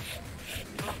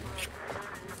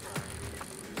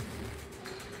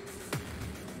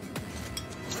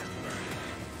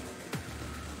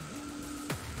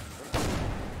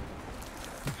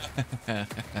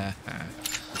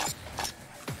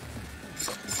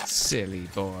 Silly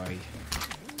boy.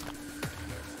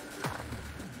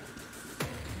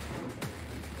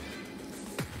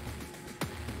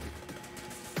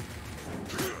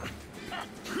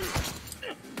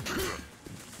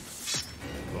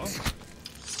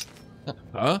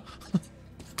 Huh?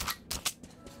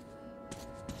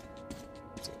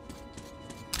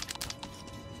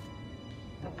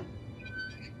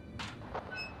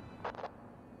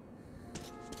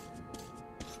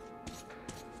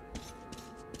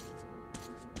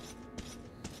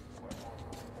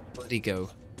 Where'd he go?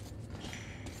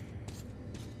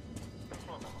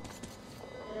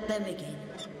 Them again,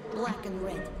 black and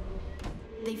red.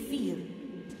 They fear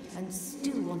and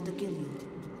still want to kill you.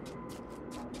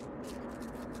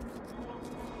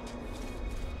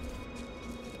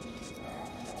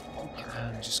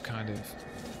 And just kind of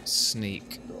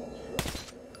sneak.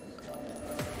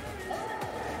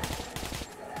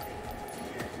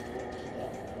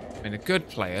 I mean, a good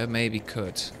player maybe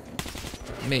could.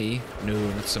 Me? No,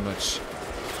 not so much.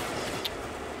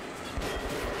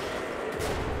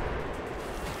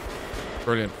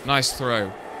 Brilliant. Nice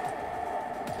throw.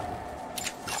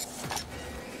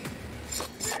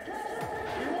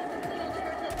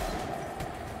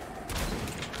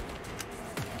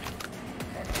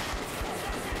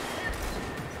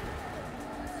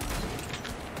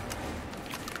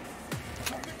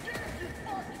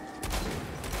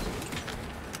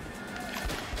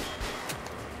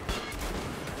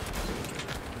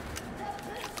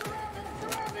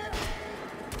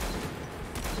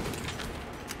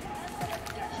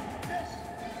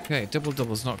 Okay,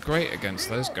 double-double's not great against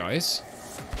those guys.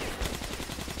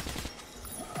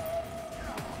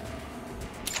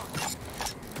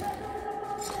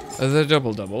 The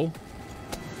double-double.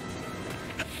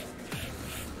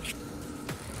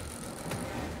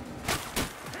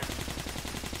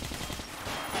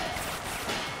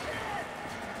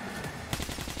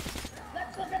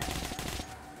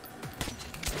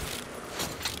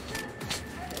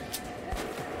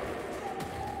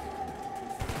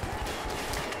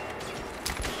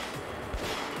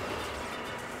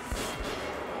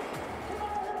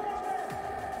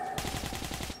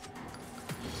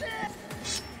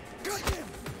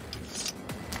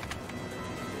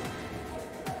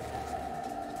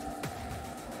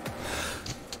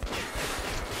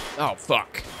 Oh,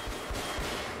 fuck.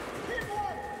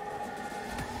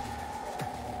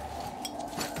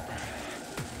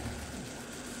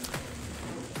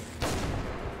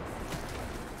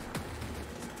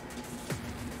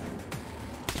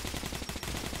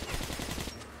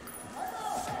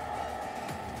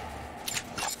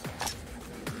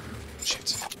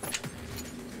 Shit.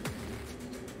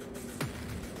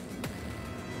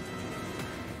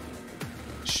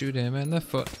 Shoot him in the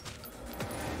foot.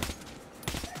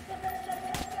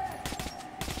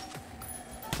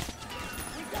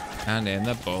 And in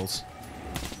the balls.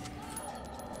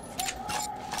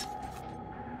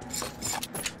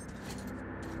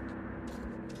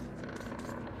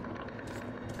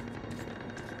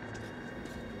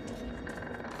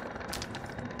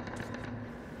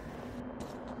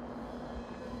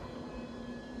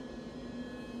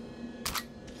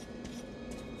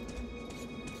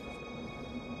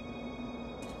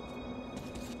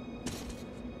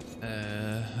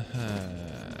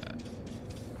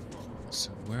 So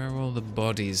where are all the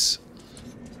bodies?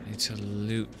 I need to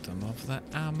loot them of the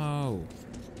ammo.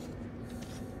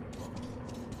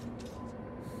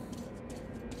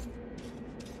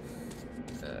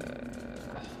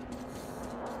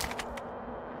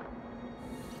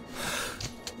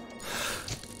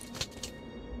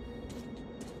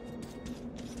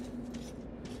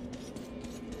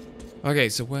 Okay,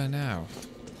 so where now?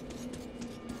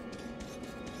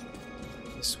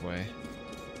 This way.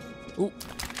 Ooh.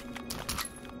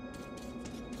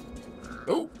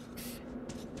 Oh.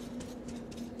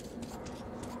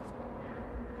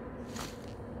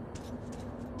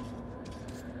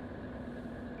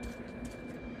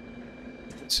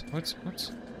 What?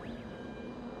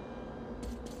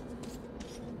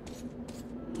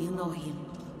 You know him,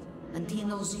 and he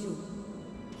knows you.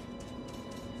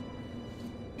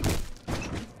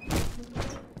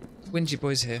 Wingy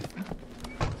boy's here.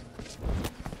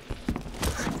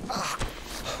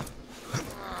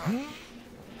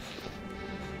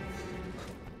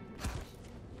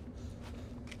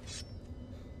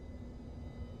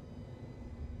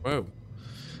 Whoa.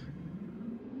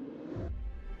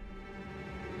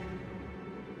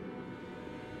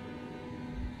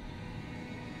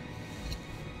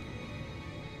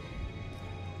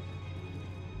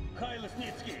 Hi,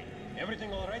 Lesnitsky.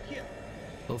 Everything all right here?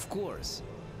 Of course.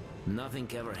 Nothing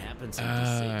ever happens in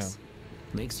T6.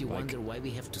 Makes you like wonder why we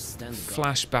have to stand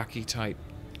guard. Flashbacky type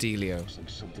dealio. Looks like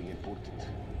something important.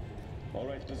 All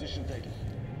right, position taken.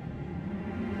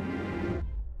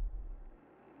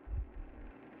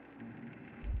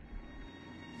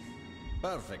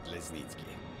 Perfect, Lesnitsky.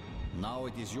 Now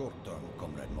it is your turn,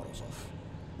 Comrade Morozov.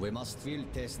 We must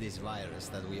field test this virus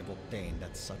that we have obtained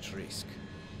at such risk.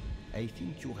 I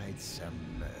think you had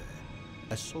some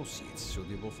associates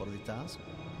suitable for the task?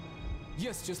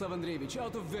 Yes, Cheslav Andreevich,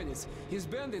 out of Venice. His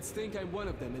bandits think I'm one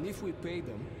of them, and if we pay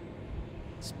them...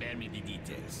 Spare me the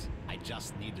details. I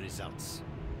just need results.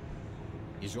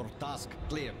 Is your task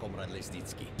clear, Comrade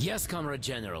Lesnitsky? Yes, Comrade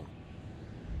General.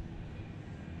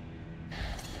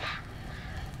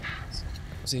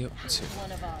 What's he up to?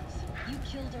 One of ours. You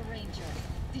killed a ranger.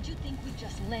 Did you think we'd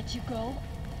just let you go?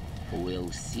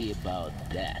 We'll see about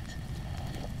that.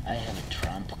 I have a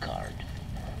trump card.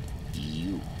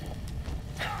 You.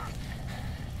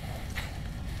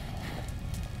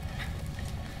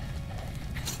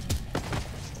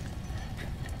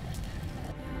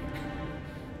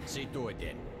 See to it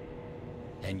then.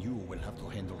 And you will have to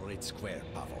handle Red Square,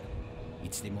 Pavel.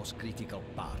 It's the most critical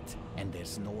part, and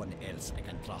there's no one else I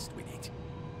can trust with it.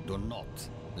 Do not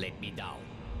let me down.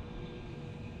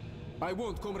 I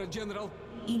won't, Comrade General.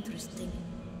 Interesting.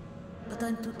 But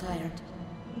I'm too tired.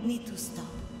 Need to stop.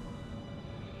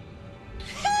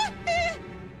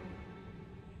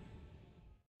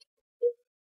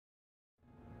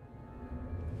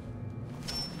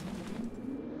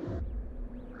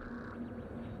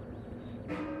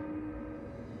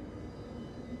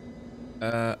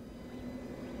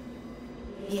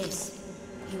 Yes,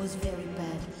 he was very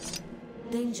bad.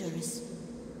 Dangerous.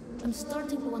 I'm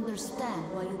starting to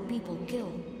understand why you people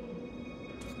kill.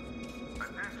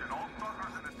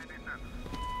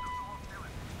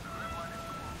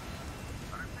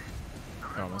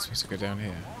 Oh, am I supposed to go down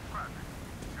here?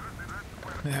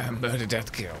 Yeah, murder,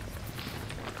 death, kill.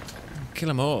 Kill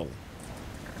them all.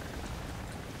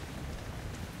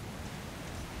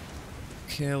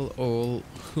 Kill all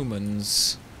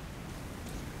humans.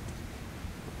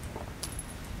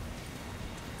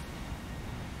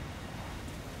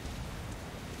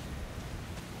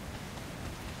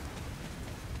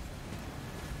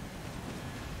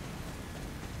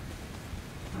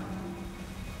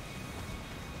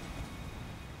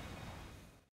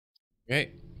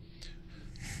 Okay.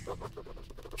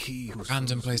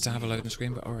 Random place to have a loading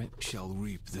screen, but alright. Shall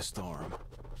reap the storm.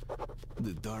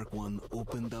 The Dark One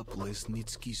opened up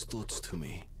Lesnitsky's thoughts to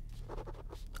me.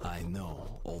 I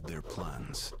know all their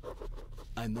plans.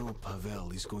 I know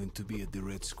Pavel is going to be at the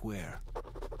Red Square.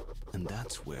 And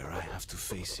that's where I have to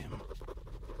face him.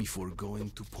 Before going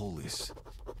to Polis.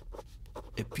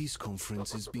 A peace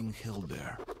conference is being held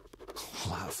there.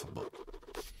 Laughable.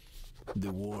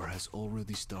 The war has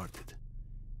already started.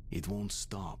 It won't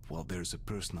stop while there's a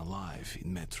person alive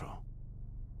in Metro.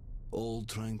 All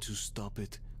trying to stop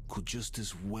it could just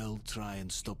as well try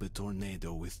and stop a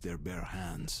tornado with their bare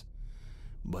hands.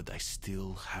 But I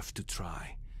still have to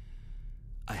try.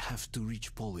 I have to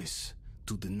reach Polis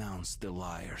to denounce the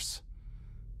liars.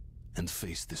 And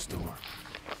face the storm.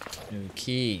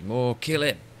 Okay, more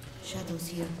killing. Shadows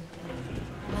here.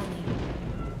 Many.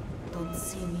 Don't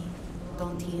see me.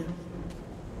 Don't hear.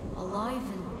 Alive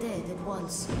and dead at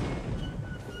once.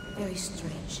 Very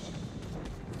strange.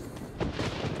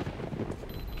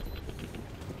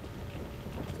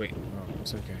 Wait, oh,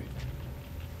 it's okay.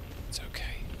 It's okay.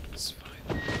 It's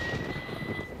fine.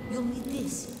 You'll need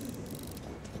this.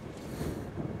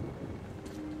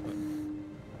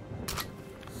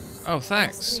 Oh,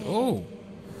 thanks. Oh.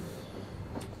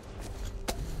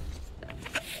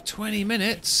 20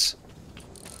 minutes.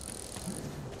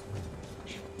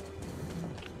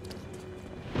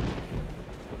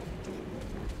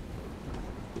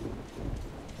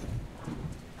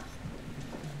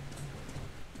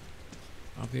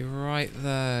 I'll be right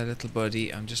there, little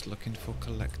buddy. I'm just looking for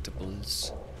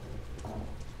collectibles.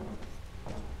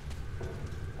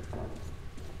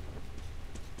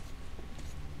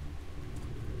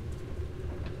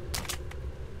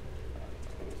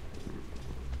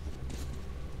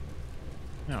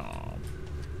 Oh.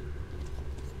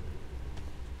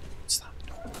 What's that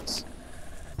noise?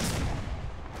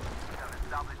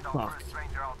 Fuck.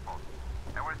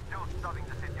 And we're still studying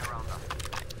the city around us.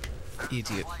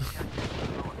 Idiot.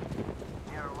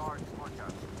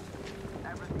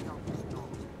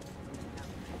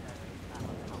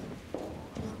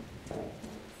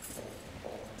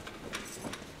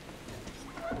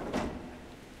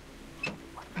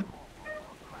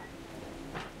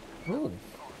 Ooh.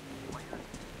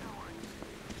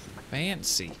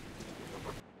 Fancy.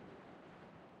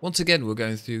 Once again, we're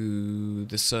going through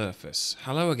the surface.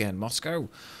 Hello again, Moscow.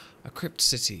 A crypt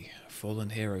city, a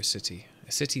fallen hero city.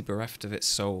 A city bereft of its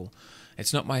soul.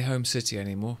 It's not my home city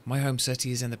anymore. My home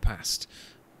city is in the past.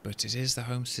 But it is the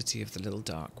home city of the Little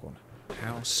Dark One.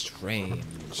 How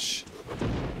strange.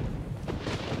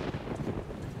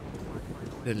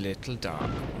 The Little Dark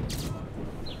One.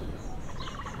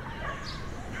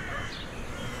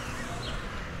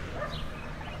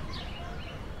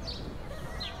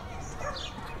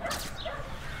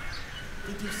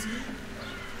 Did you see?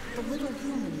 The little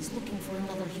human is looking for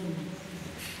another human.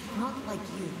 Not like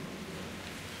you.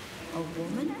 A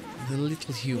woman? The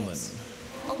little human. Yes.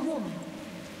 A woman.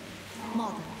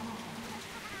 Mother.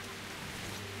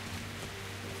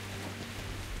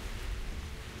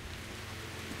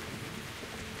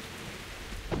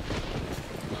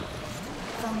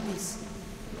 Found this,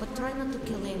 but try not to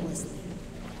kill aimlessly.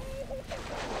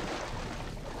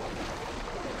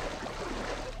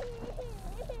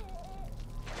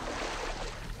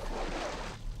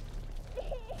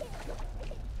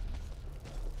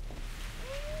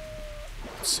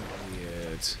 So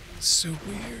weird. So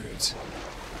weird. Strange.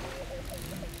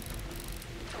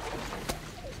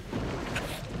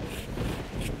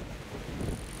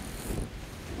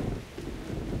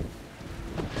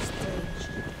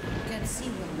 Can't see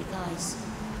well with eyes.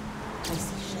 I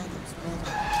see shadows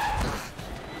better.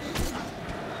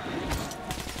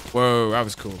 Whoa, that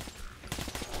was cool.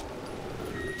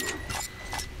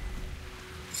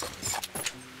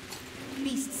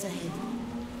 Beasts ahead.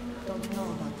 Don't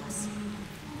know about us.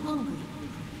 Hungry.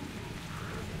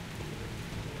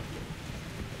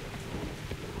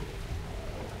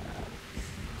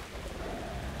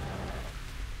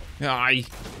 Aye.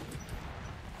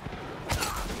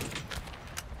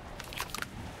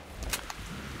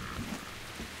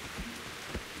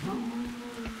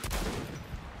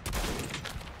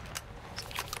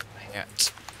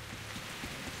 Yet.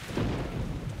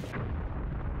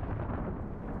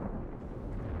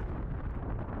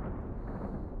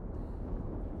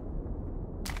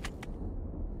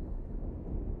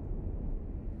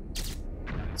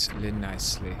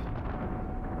 Nicely.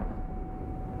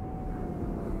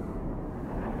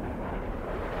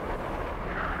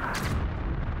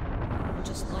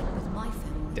 Just like with my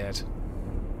family. Dead.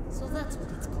 So that's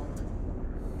what it's called.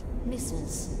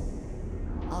 Missiles.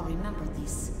 I'll remember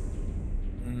this.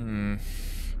 Hmm.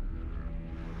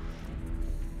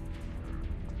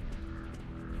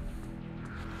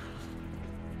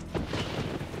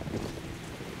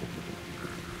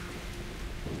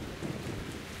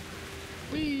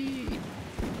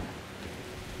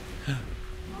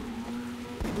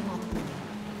 Do not worry.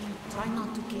 Try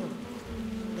not to kill.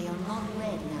 They are not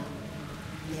red now.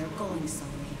 They are going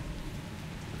somewhere.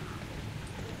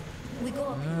 We go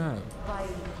up here by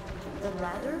the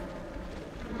ladder.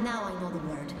 Now I know the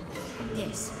word.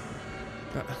 Yes.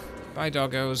 Bye,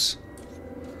 doggos.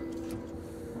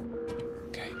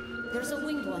 There's a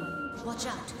winged one. Watch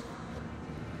out.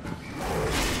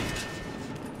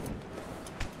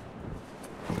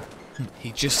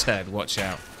 He just said, watch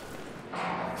out.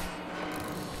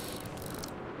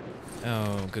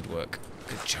 Oh, good work.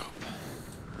 Good job.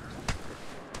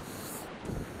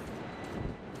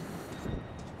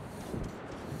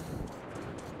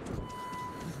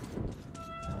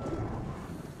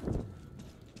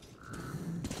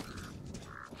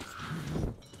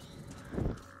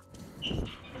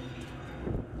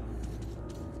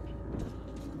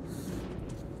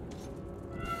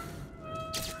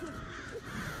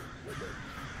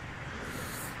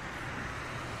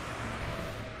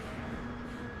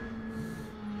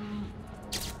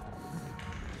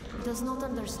 He does not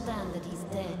understand that he's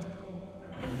dead.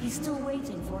 He's still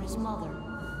waiting for his mother.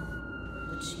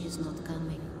 But she is not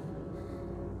coming.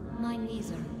 Mine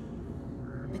neither.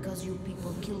 Because you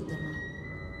people killed them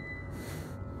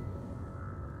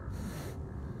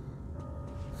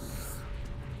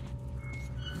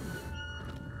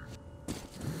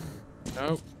all.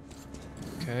 Oh.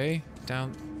 Okay.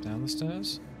 Down the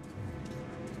stairs.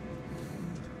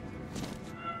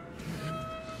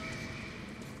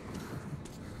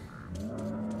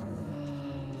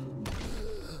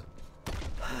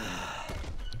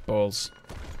 Balls.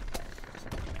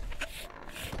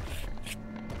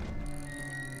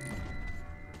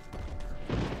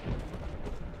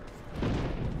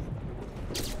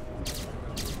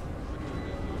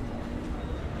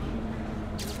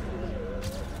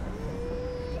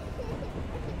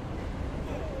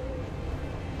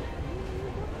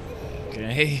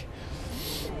 Okay.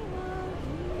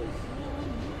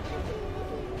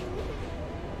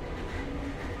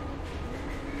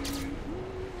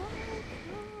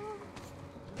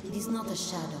 is not a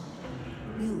shadow.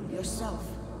 You, yourself.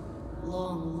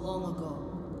 Long, long ago.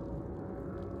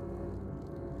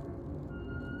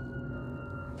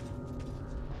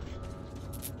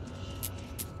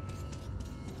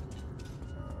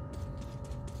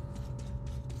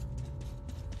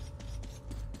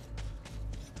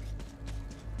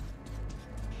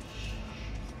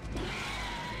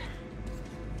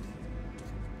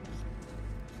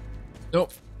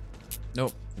 Nope.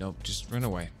 Nope. Nope. Just run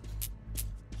away.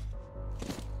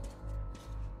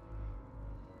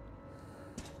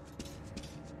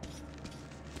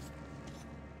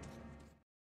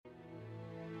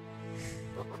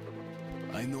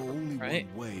 I know only one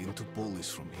way into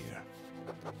Polis from here.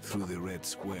 Through the Red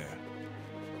Square.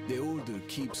 The Order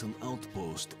keeps an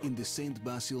outpost in the St.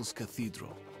 Basil's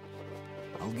Cathedral.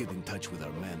 I'll get in touch with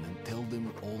our men and tell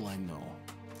them all I know.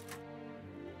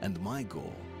 And my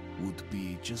goal would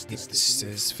be just to this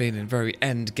is feeling very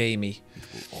end-gamey.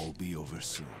 It will all be over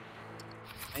soon.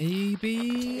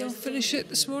 Maybe I'll finish it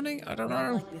this morning? I don't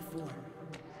know.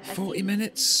 40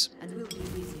 minutes? And we'll be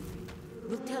with you.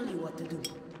 We'll tell you what to do.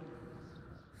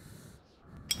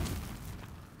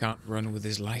 Can't run with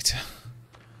his lighter.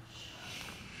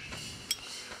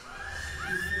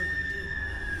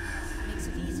 Makes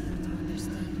it easier to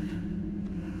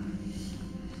understand.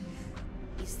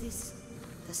 Is this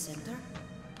the center?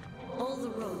 All the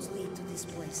roads lead to this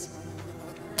place.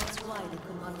 That's why they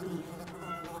could not leave.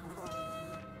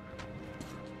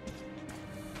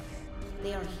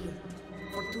 They are here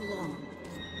for too long.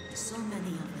 So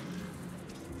many of them.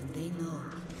 And they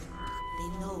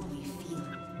know we feel.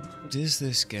 What is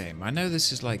this game? I know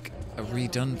this is like a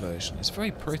redone version. It's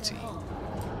very pretty.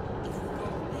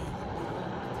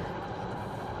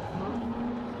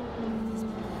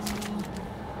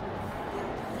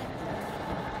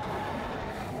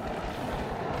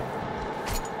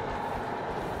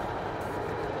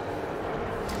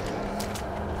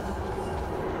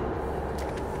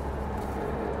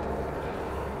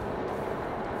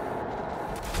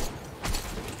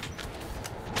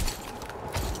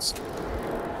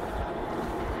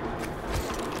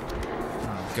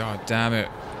 God damn it.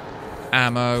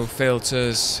 Ammo,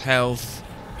 filters, health.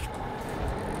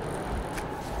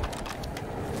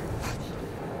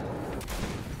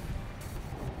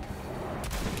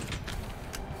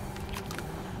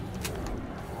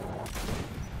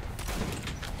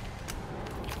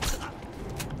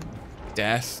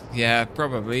 Death. Yeah,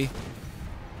 probably.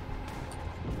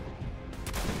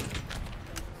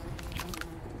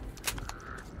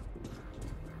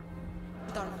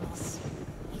 Darkness.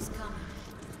 He's coming.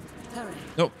 Hurry.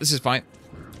 Nope, this is fine.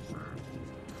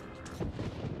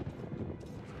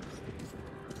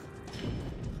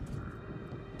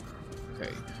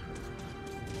 Okay.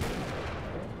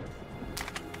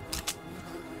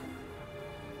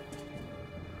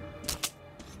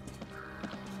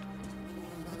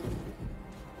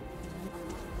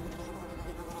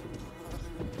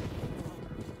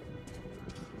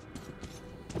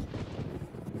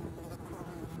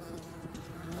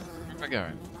 Where am I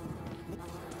going?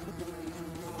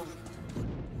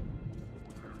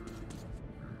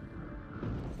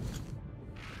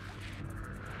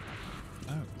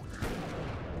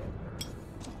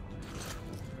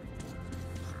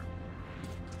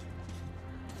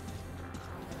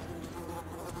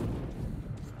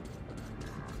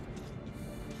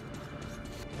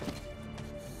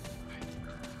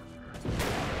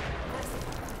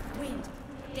 Wind.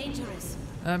 Dangerous.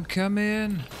 I'm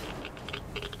coming.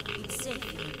 It's safe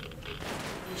here.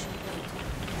 You should wait.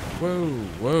 Whoa,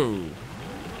 whoa.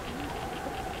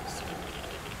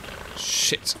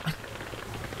 Shit.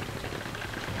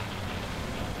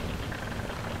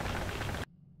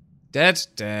 Dead,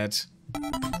 dead.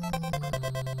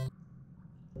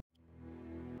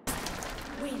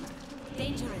 Wind.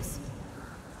 Dangerous.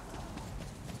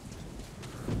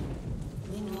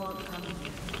 Wind won't come here.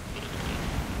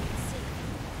 It's safe.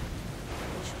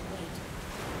 You should wait.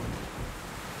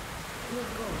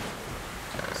 We'll go.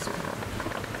 Soon.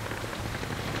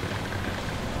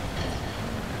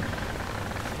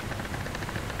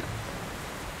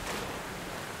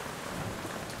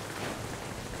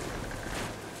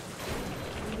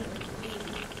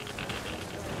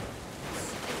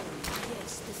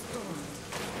 Yes, the storm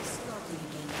is starting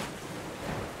again.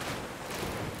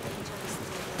 Danger is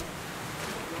still there.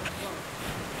 Don't go.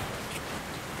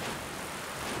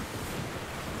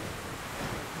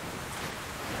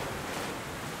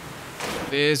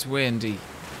 It is windy. We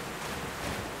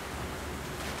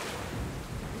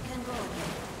can go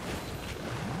again.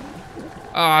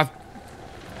 Ah,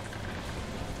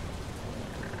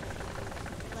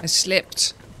 I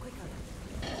slipped.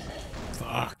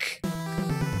 Fuck.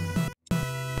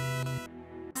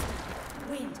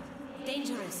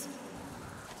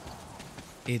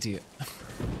 Idiot.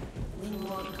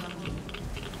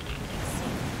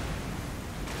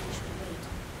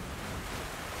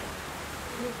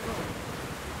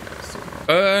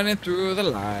 Burning through the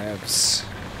lives.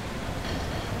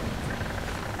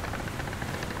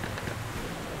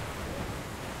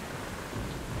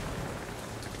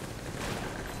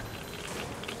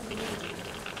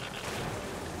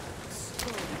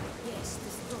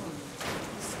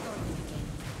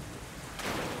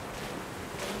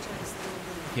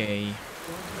 Okay.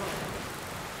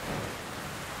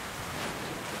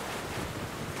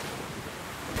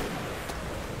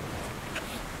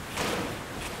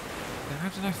 How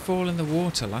did I fall in the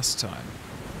water last time?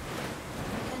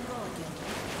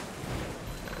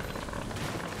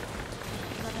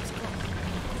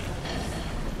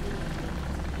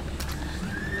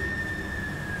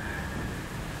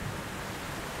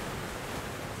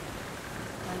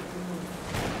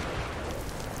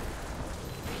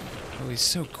 Oh, he's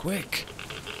so quick.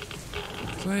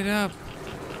 Wait up.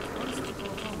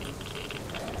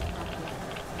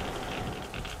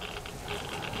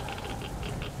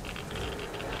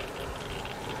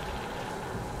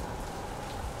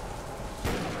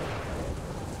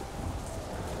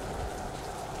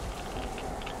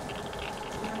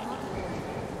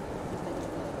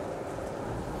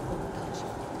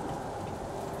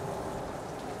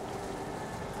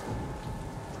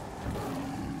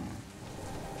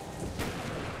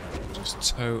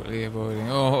 Just totally avoiding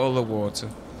all the water.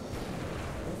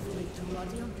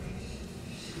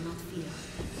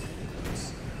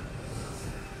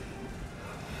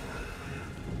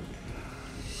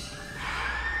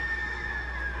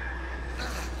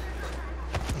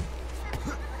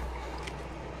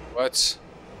 What?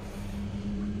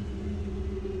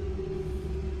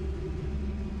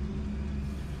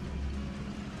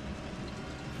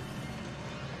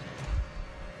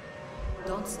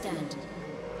 Don't stand.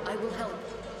 I will help.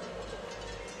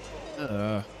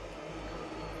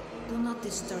 Do not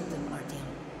disturb them,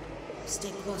 Artyom.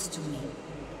 Stay close to me.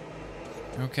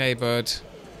 Okay, bud.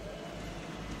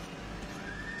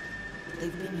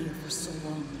 They've been here for so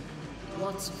long.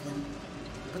 Lots of them.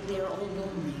 But they are all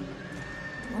lonely.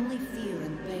 Only fear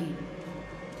and pain.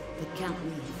 They can't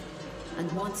leave.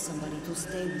 And want somebody to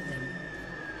stay with them.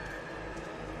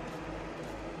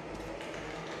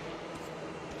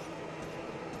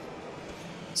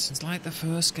 Since like the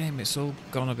first game, it's all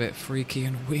gone a bit freaky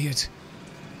and weird.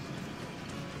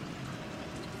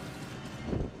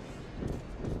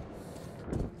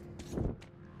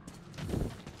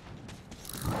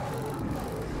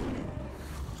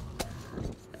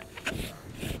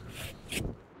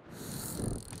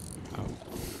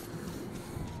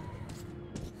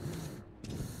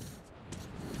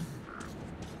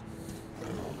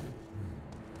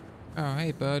 Oh,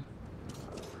 hey, bud.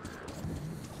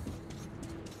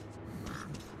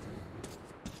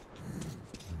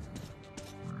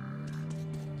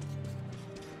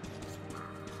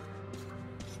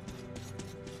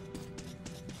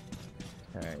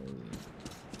 Okay.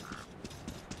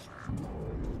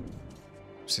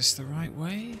 Is this the right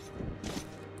way?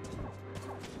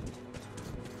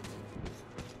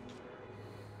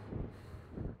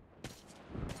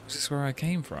 Is this where I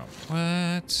came from?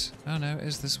 What? Oh no, it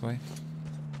is this way.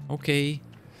 Okay.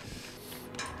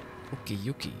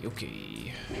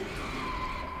 Okay.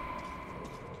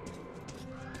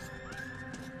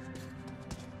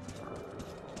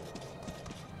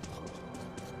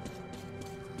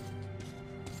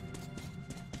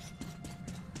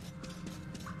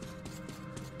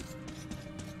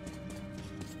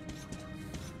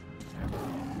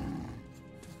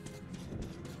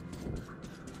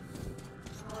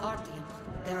 Artyom,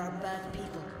 there are bad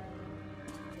people.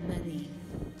 Many.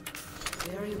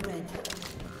 Very red.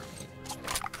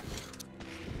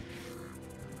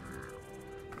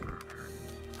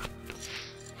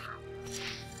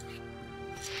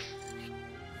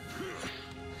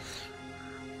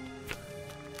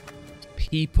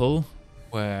 People?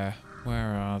 Where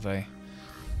are they?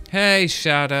 Hey,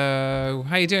 Shadow.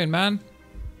 How you doing, man?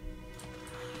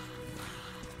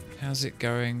 How's it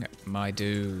going, my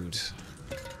dude?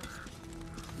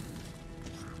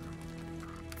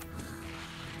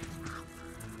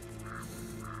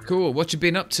 Cool, what you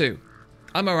been up to?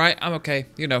 I'm alright, I'm okay.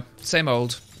 You know, same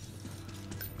old.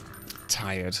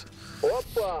 Tired.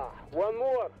 Oppa! One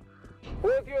more!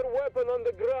 Put your weapon on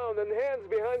the ground and hands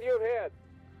behind your head.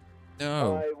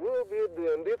 No. I will be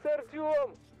doing this,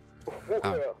 Artyom.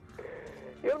 Well,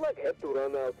 your luck had to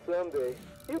run out someday.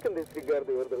 You can disregard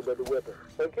the order by the weapon,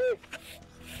 okay?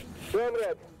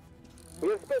 Comrade, we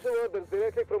have special orders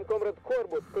directly from Comrade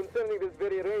Korbut concerning this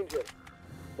very ranger.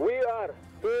 We are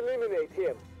to eliminate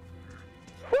him.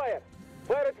 Fire!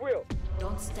 Fire at will!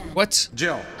 Don't stand. What?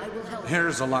 Jill, I will help.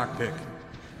 here's a lockpick.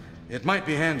 It might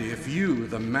be handy if you,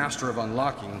 the master of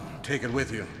unlocking, take it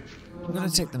with you. I'm gonna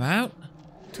take them out.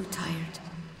 Too tired.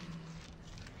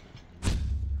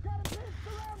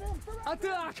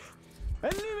 Attack!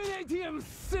 Eliminate him,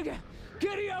 Siga!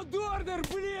 Carry out the order,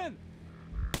 brilliant!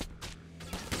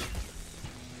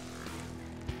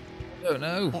 Oh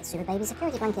no. It's Super Baby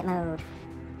security blanket mode.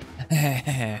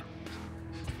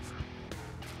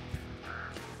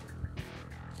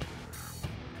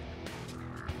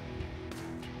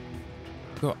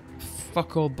 Got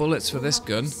fuck all bullets for this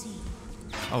gun.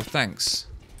 Oh, thanks.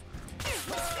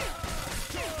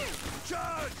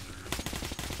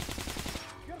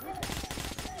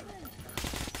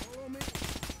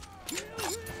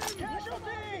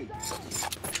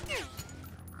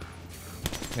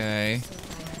 Okay.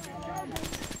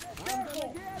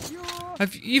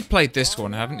 You've played this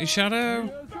one, haven't you, Shadow?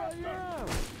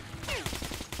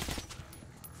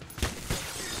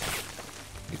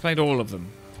 You played all of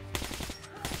them.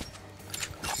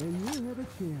 And you had a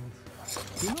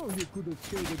chance. You know you could have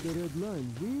stayed at the red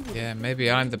line. Yeah,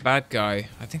 maybe I'm the bad guy.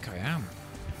 I think I am.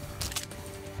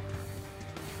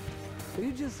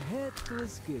 You just had to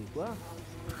escape, huh?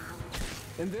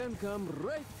 And then come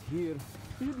right here.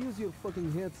 You should use your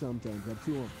fucking head sometimes,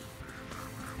 Artyom.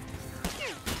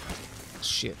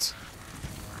 Shit.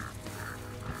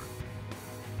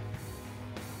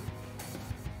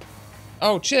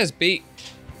 Oh, cheers, Beat.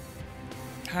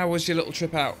 How was your little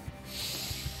trip out?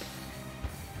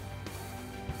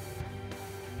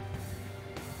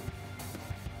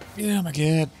 Yeah, my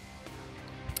god.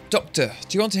 Doctor,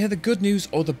 do you want to hear the good news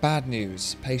or the bad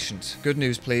news? Patient. Good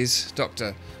news, please.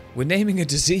 Doctor, we're naming a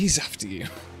disease after you.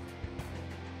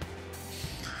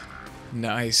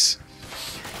 Nice.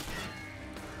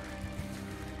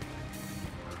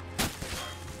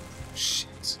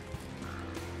 Shit.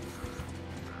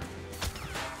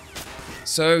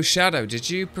 So, Shadow, did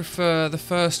you prefer the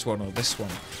first one or this one?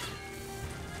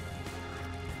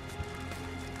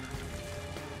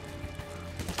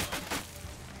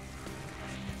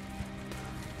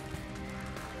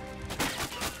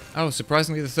 Oh,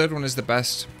 surprisingly, the third one is the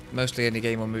best. Mostly any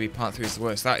game or movie, part 3 is the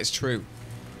worst. That is true.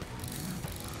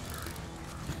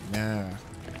 Yeah.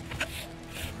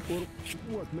 Or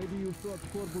what? Maybe you thought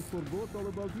Corvus forgot all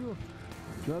about you?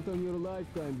 Not on your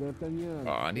lifetime, D'Artagnan.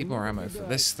 Oh, I need more ammo for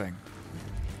this thing.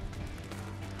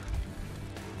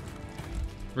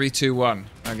 3, 2, 1.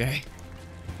 Okay.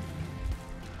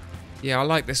 Yeah, I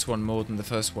like this one more than the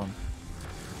first one.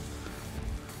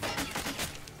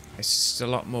 It's just a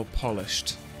lot more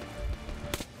polished.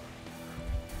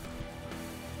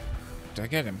 Did I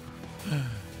get him?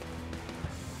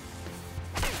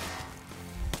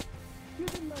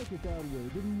 Didn't like it our way.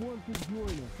 Didn't want to join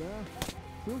us, huh?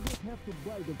 We'll just have to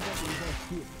buy the fucking best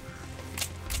shit.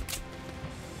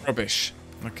 Rubbish.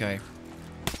 Okay.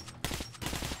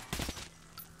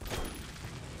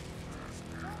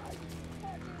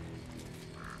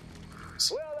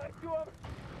 Well, Artyom,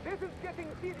 this is getting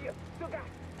serious.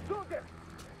 Soldier,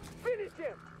 finish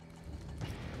him!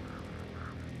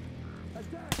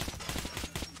 Attack!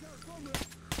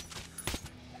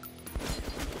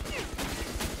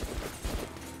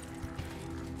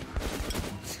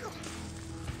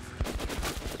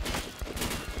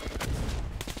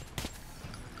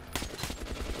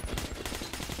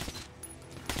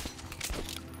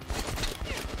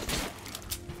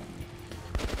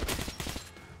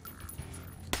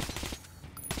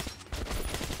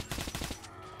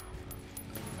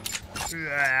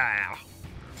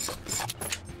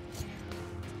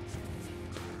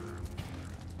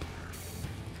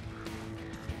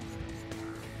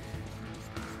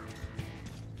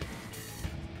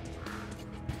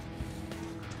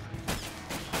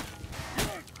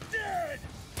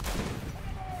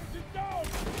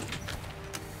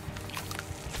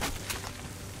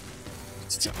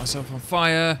 Set myself on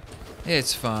fire.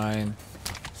 It's fine.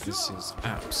 This is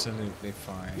absolutely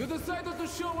fine. You decided to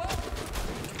show up?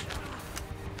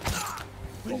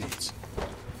 What?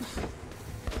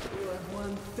 You are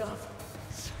one tough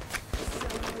son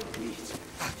of a bitch.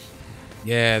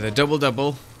 Yeah, the double.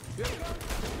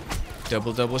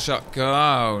 Double shotgun.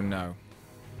 Oh no.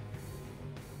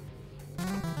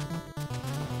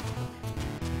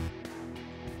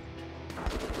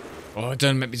 Oh,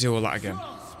 don't make me do all that again.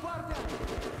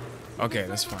 Okay,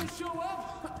 that's fine.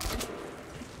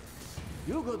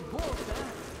 You got both, huh?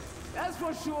 That's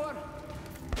for sure.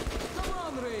 Come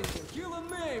on, Ranger. Kill and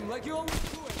maim like you always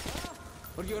do it, huh?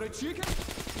 Or you're a chicken?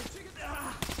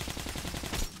 Ah.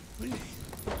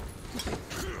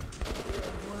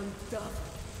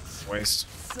 Waste.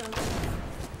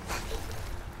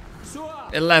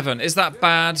 11. Is that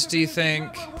bad, do you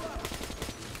think?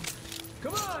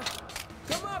 Come on!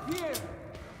 Come up here!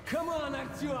 Come on,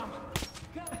 Artyom!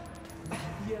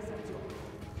 Yes, Artyom.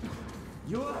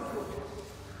 You are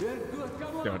good. You're good.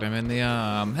 Come on. Got him in the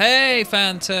arm. Hey,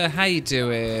 Fanta, how you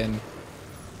doing?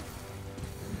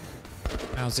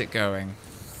 How's it going?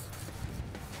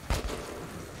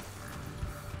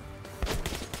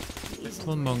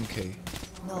 Little monkey.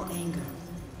 No anger.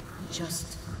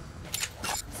 Just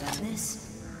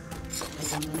sadness.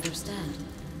 I don't understand.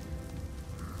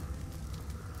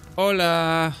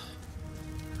 Hola.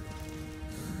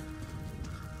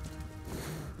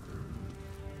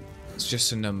 It's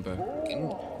just a number.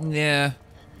 Yeah.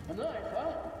 A knife,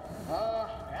 huh?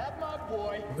 At my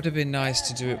boy. It would have been nice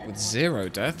to do it with 0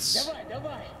 deaths. Давай,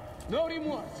 давай. No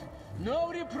remorse.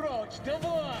 No reproach.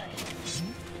 Давай.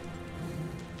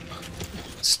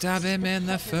 Stab him in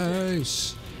the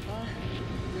face.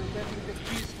 You're letting the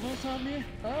beast loose on me,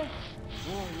 huh?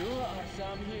 Oh, you are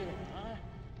some hero,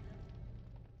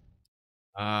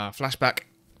 huh? Flashback.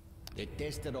 The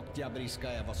test at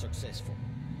Oktyabrskaya was successful.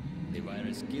 The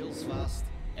virus kills fast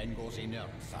and goes inert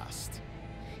fast.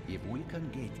 If we can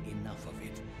get enough of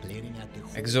it, clearing out the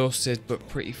whole... Exhausted, but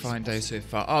pretty fine day so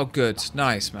far. Oh, good.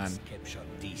 Nice, man.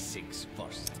 D6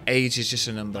 first. Age is just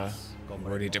a number.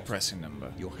 Already depressing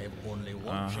number. You have only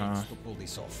one chance to pull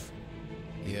this off.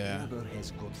 Yeah. The Order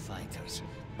has good fighters,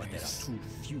 but there are too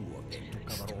few of them to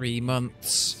cover all. 3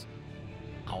 months.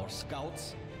 Our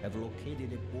scouts have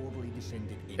located a poorly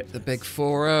defended Hit the big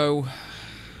 4-0.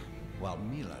 While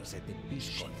Miller's at the peace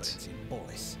conference in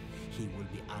Polis, he will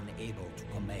be unable to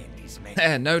command his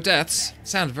men. No deaths.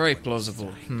 Sounds very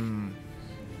plausible.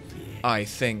 I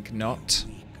think not.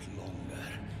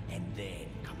 And then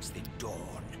comes the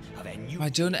dawn of a new... Have I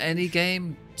done any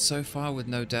game so far with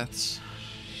no deaths?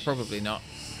 Probably not.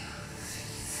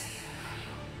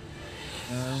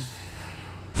 No.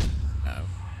 No.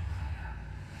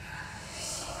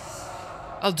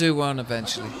 I'll do one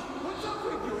eventually.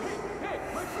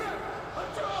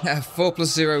 4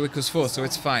 plus 0 equals 4, so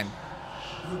it's fine.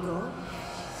 You go.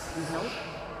 You help.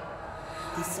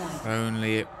 Decide. If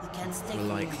only it You can't stay were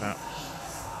like forever.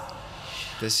 that.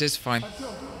 This is fine. Artyom,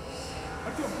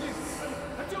 please.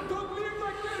 Artyom, don't leave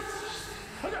like this.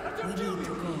 Artyom, We kill need me.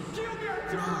 to go. Kill me,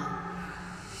 Artyom. Now.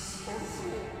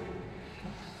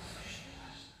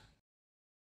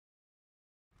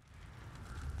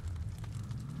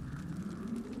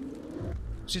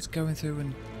 Just going through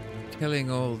and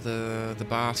killing all the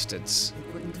bastards. You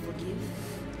couldn't forgive?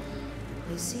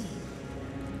 I see.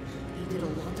 He did a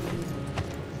lot of evil.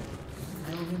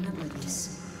 I'll remember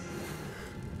this.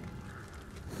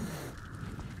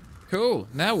 Cool.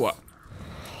 Now what?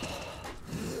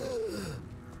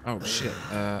 Oh shit.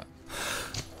 No.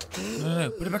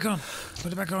 Put it back on.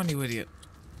 Put it back on, you idiot.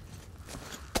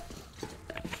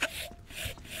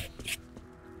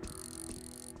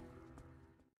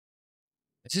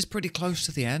 Is this pretty close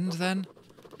to the end then?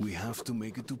 We have to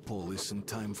make it to Polis in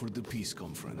time for the peace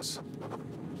conference.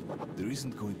 There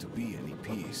isn't going to be any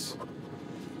peace.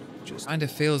 Just Kinda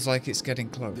feels like it's getting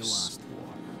the close. last war.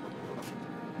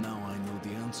 Now I know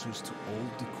the answers to all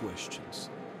the questions.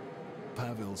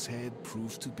 Pavel's head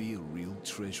proved to be a real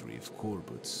treasury of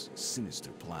Korbut's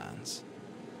sinister plans.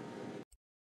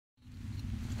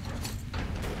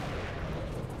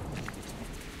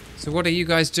 So what are you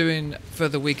guys doing for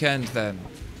the weekend then?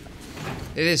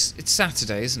 It's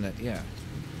Saturday, isn't it? Yeah.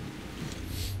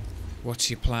 What's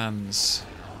your plans?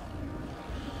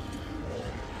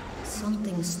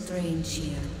 Something strange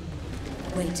here.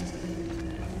 Wait.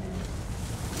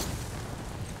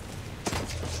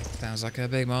 Sounds like a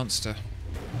big monster.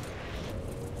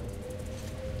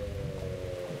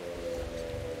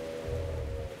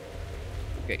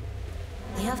 Okay.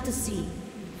 I have to see.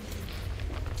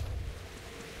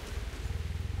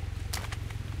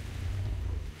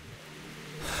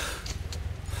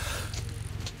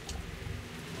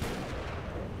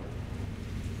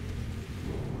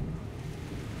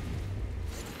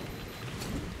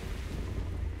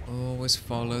 Always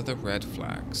follow the red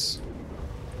flags.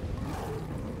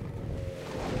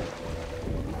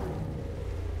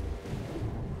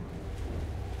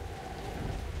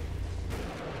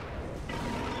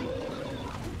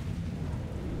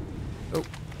 Oh.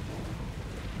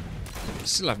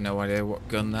 Still have no idea what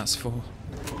gun that's for.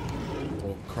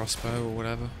 Or crossbow or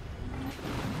whatever.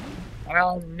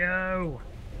 Oh no!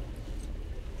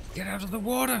 Get out of the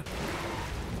water!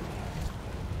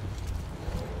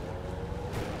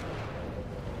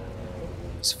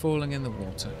 It's falling in the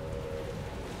water.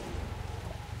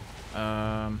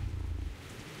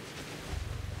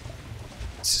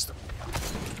 It's just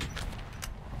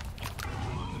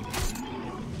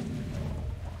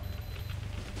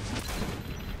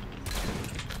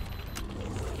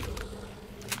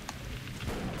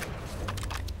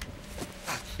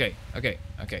Okay, okay,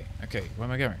 okay, okay. Where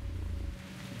am I going?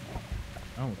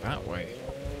 Oh, that way.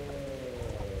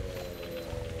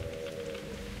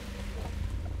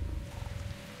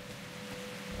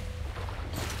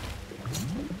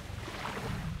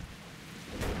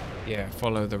 Yeah,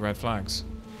 follow the red flags.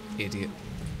 Idiot.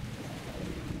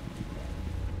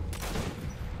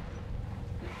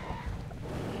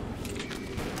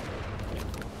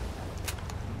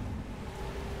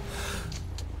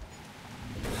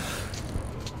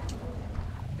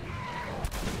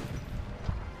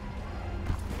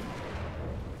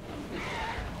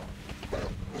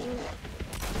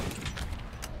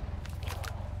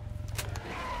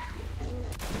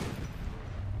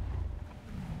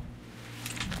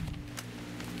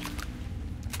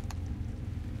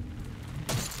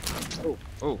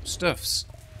 Oh, stuffs.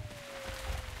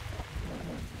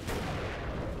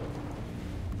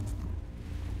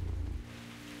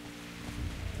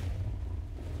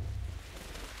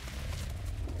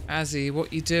 Azzy,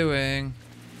 what you doing?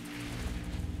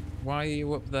 Why are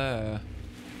you up there?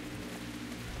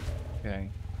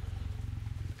 Okay.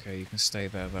 Okay, you can stay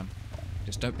there then.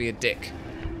 Just don't be a dick.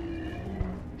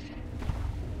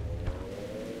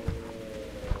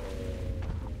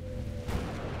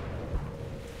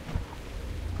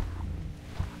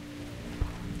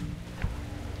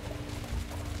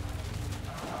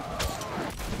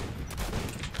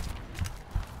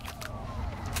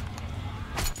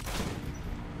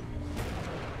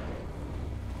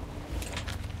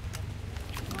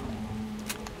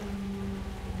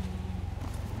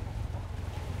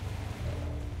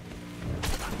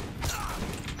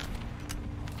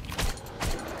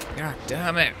 God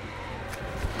damn it.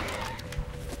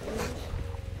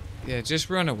 Yeah, just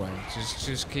run away.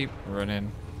 Just keep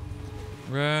running.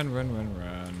 Run, run, run,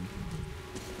 run.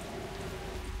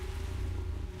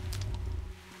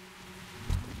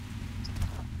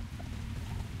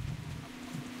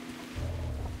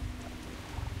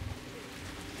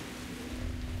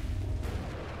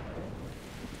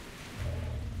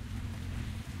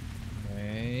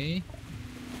 Okay.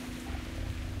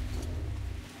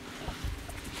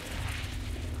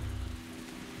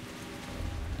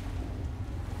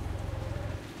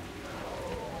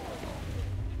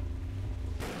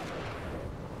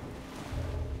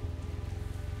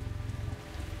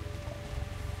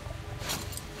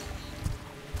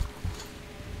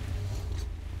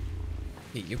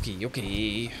 Yuki,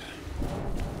 Yuki.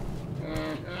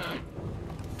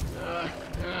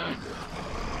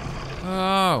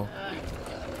 Oh.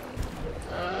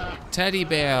 Teddy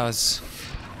bears.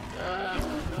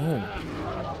 Oh.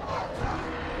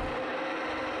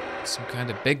 Some kind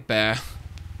of big bear.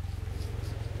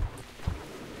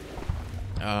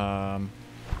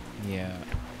 Yeah.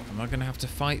 Am I gonna have to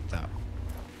fight that?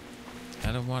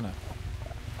 I don't wanna.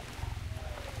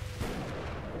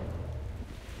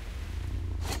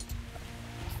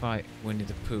 Fight Winnie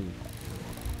the Pooh.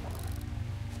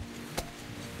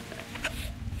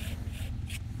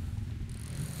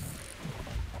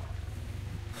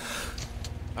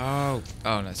 Oh,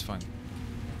 no, it's fine.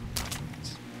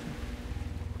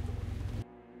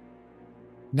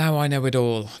 Now I know it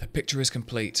all. The picture is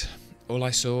complete. All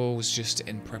I saw was just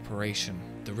in preparation.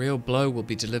 The real blow will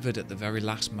be delivered at the very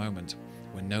last moment,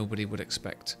 when nobody would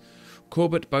expect.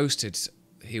 Corbett boasted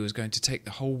he was going to take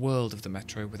the whole world of the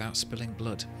Metro without spilling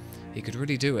blood. He could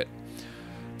really do it.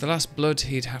 The last blood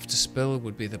he'd have to spill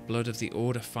would be the blood of the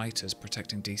Order fighters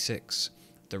protecting D6.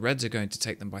 The Reds are going to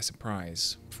take them by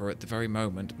surprise, for at the very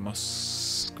moment,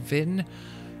 Moskvin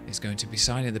is going to be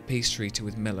signing the peace treaty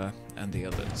with Miller and the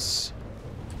others.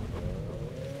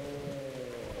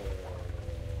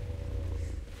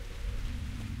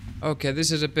 Okay,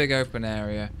 this is a big open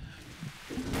area.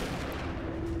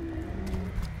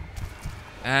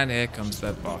 And here comes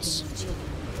the boss.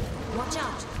 Watch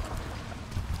out!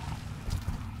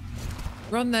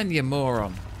 Run then, you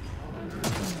moron.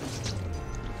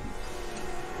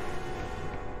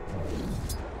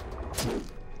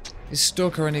 Is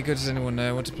Stalker any good? Does anyone know?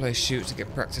 I want to play Shoot to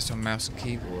get practice on mouse and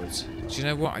keyboards. Do you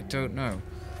know what? I don't know.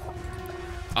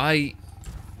 I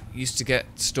used to get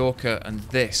Stalker and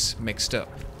this mixed up.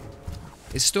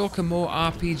 Is Stalker more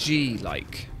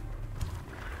RPG-like?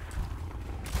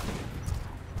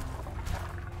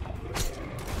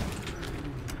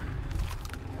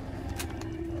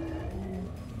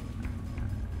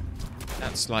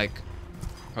 That's like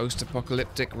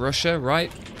post-apocalyptic Russia,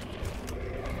 right?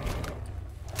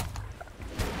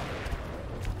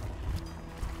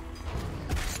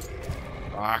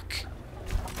 Fuck.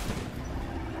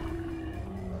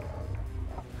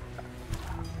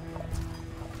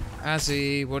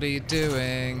 Azzy, what are you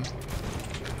doing?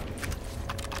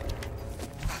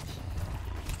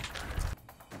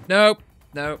 Nope.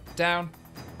 Nope. Down.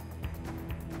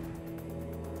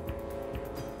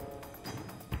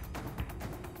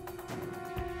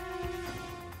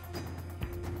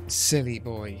 Silly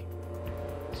boy.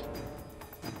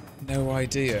 No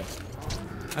idea.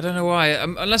 I don't know why,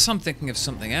 unless I'm thinking of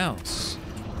something else.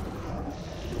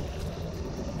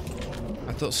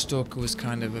 I thought Stalker was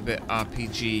kind of a bit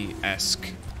RPG-esque.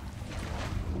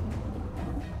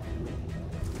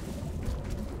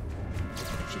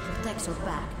 She protects her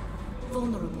back.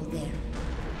 Vulnerable there.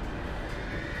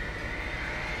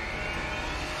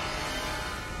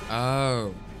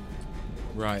 Oh.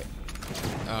 Right.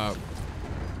 Oh.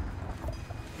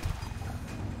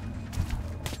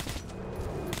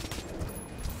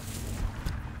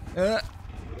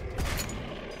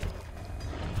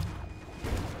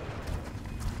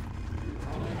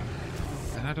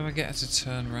 How do I get her to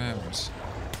turn round?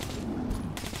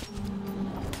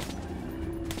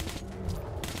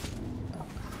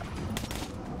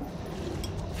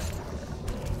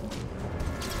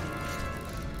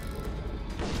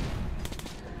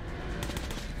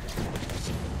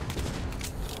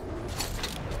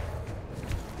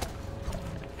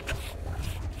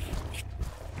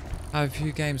 I have a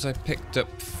few games I picked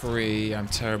up free. I'm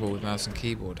terrible with mouse and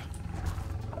keyboard.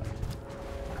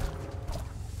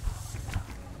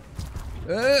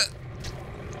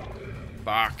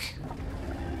 Back.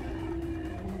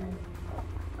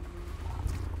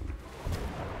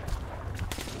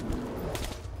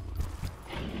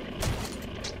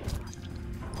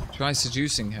 Try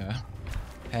seducing her.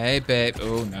 Hey, babe.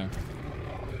 Oh, no.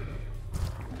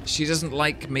 She doesn't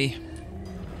like me.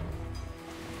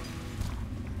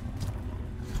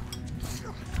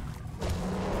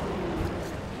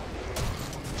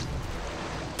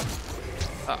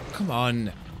 Oh, come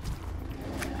on.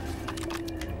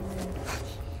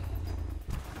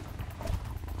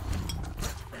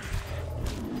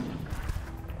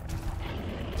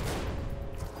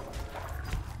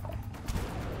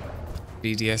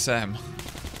 BDSM.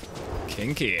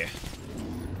 Kinky.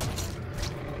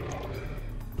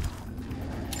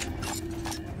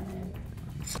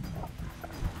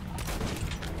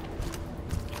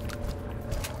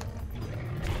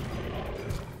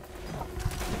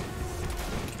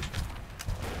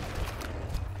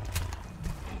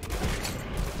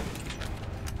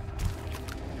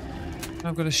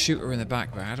 I've got a shooter in the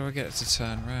back, but how do I get it to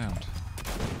turn around?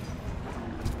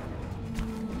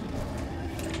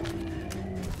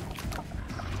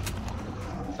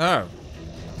 Oh.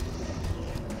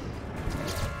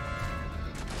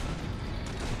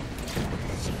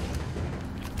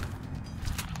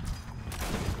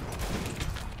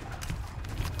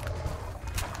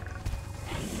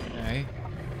 Okay.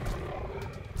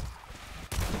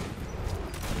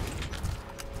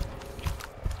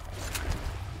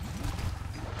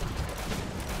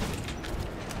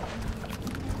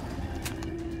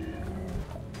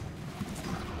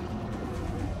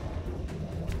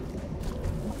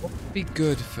 Be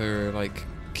good for like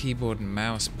keyboard and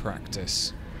mouse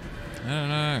practice. I don't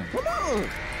know. Come on!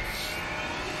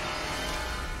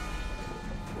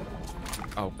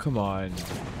 Oh, come on.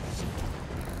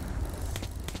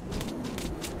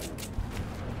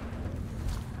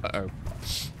 Uh-oh.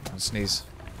 I'll sneeze.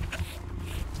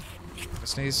 I'll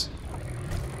sneeze.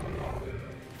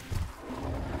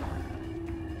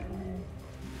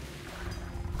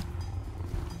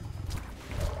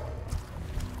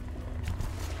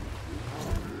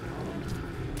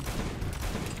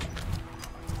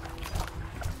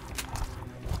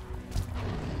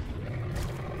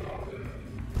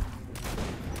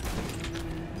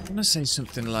 I'm gonna say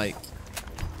something like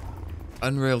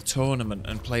Unreal Tournament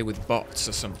and play with bots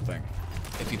or something,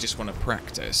 if you just want to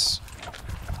practice.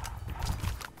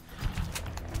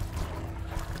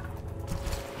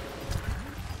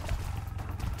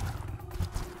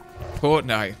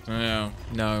 Fortnite? No,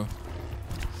 no.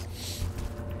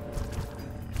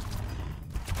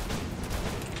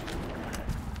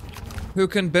 Who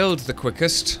can build the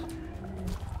quickest?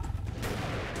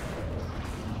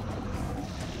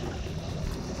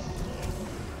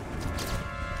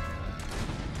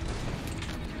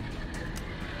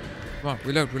 Come on,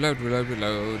 reload, reload, reload,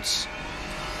 reloads.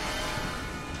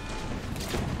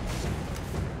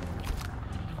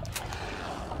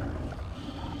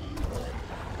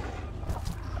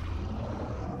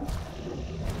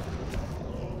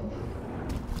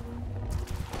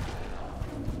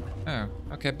 Oh,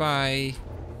 okay, bye.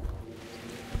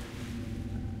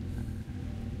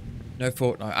 No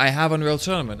Fortnite. I have Unreal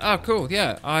Tournament. Oh, cool,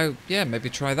 yeah. Yeah, maybe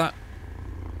try that.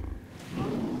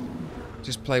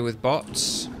 Just play with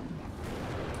bots.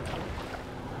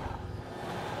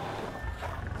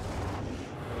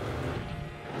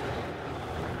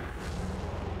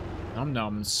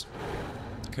 Nom noms.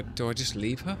 Do I just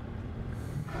leave her?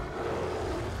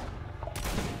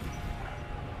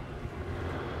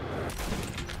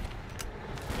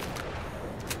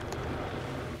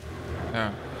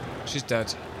 Oh, she's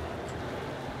dead.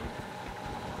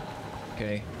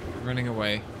 Okay, running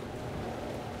away.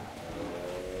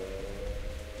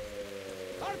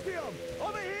 Artyom,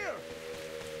 over here!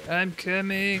 I'm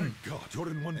coming. Thank God, you're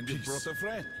in one piece. You brought a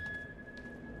friend.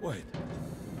 Wait,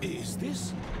 is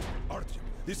this Artyom?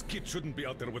 This kid shouldn't be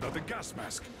out there without a gas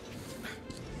mask.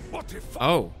 What the fuck?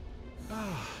 Oh.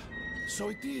 Ah, so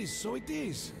it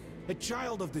is. A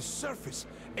child of the surface.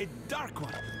 A dark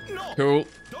one. No! Cool.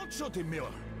 Don't shoot him,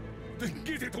 Miller. Then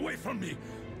get it away from me.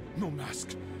 No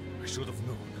mask. I should have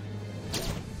known.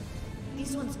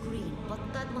 This one's green, but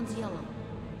that one's yellow.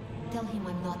 Tell him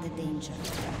I'm not a danger.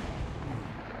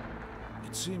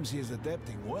 It seems he is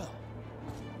adapting well.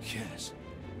 Yes.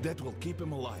 That will keep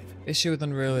him alive. Issue with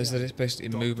Unreal is that it's basically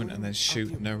movement and then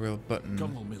shoot, no real button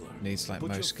needs like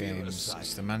most games.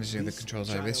 It's the managing of the controls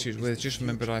I have issues with. Just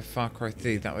remembered I have Far Cry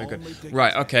 3, that way good.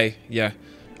 Right, okay, yeah.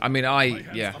 I mean, I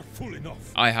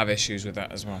have issues with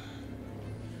that as well.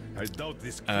 I doubt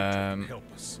this kid can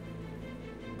help us.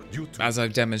 As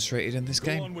I've demonstrated in this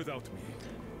game.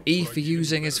 E for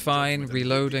using is fine,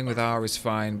 reloading with R is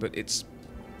fine, but it's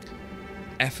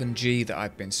F and G that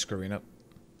I've been screwing up.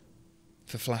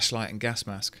 For flashlight and gas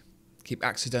mask. Keep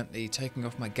accidentally taking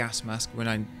off my gas mask when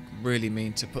I really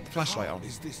mean to put the flashlight on.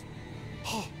 Is this?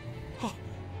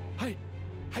 I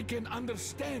can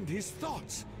understand his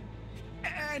thoughts.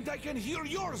 And I can hear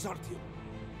yours, Artyom.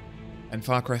 And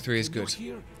Far Cry 3 is good.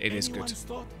 It is good.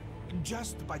 Thought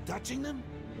just by touching them?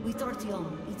 With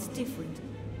Artyom, it's different.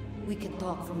 We can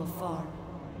talk from afar.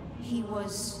 He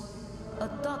was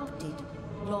adopted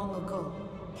long ago.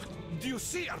 Do you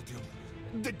see, Artyom?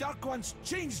 The Dark Ones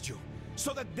changed you,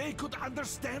 so that they could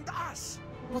understand us.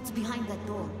 What's behind that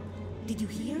door? Did you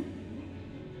hear?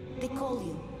 They call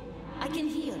you. I can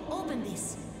hear. Open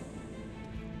this.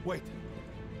 Wait.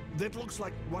 That looks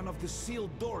like one of the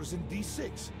sealed doors in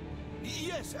D6.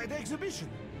 Yes, at the exhibition.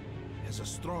 Has a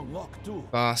strong lock, too.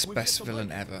 Boss, best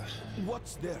villain ever.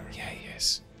 What's there? Yeah, he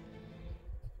is.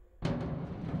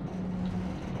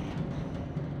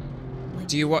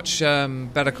 Do you watch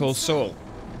Better Call Saul?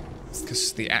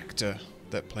 Because the actor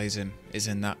that plays him is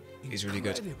in that. He's really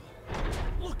good.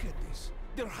 Look at this.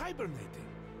 They're hibernating.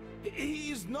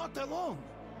 He is not alone.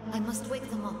 I must wake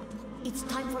them up. It's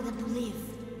time for them to leave.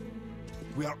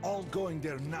 We are all going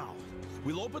there now.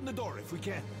 We'll open the door if we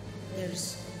can.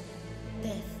 There's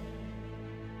death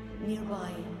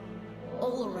nearby,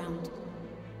 all around.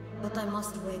 But I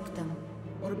must wake them,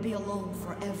 or be alone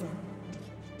forever.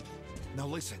 Now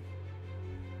listen.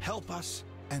 Help us,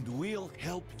 and we'll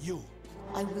help you.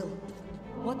 I will.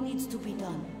 What needs to be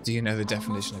done? Do you know the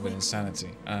definition of an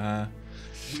insanity?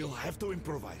 We'll have to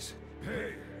improvise.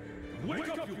 Hey, wake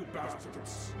up, you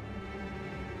bastards!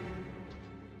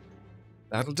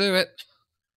 That'll do it.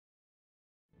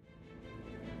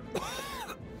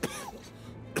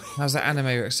 How's that anime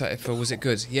you're excited for? Was it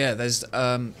good? Yeah, there's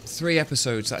 3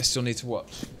 episodes that I still need to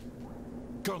watch.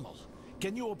 Colonel,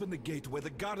 can you open the gate where the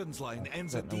Gardens line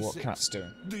ends at D6? I don't know what Cat's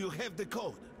doing. Do you have the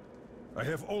code? I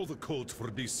have all the codes for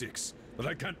D6, but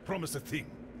I can't promise a thing.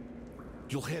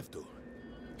 You'll have to.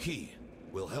 He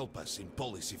will help us in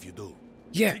Polis if you do.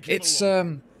 Yeah,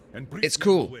 it's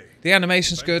cool. The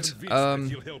animation's good.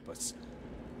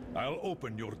 I'll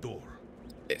open your door.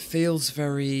 It feels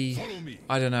very,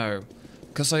 I don't know,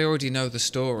 because I already know the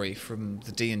story from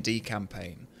the D&D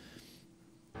campaign.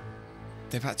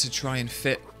 They've had to try and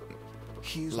fit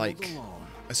like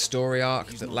a story arc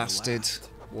that lasted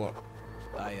what,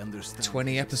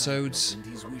 20 episodes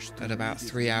at about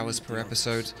 3 hours per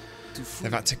episode.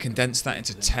 They've had to condense that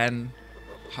into 10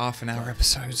 half-an-hour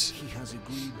episodes.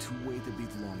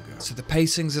 So the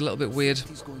pacing's a little bit weird.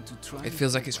 It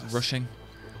feels like it's rushing.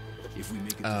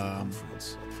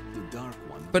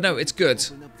 But no, it's good.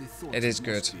 It is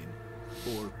good.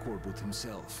 Or Korbut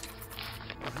himself.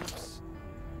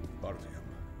 Artyom,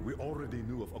 we already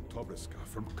knew of Oktoberska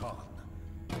from Khan.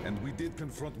 And we did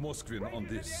confront Moskvin on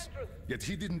this. Yet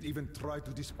he didn't even try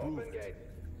to disprove it.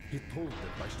 He told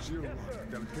that by sheer luck,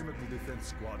 their chemical defense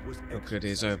squad was Look at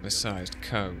his oversized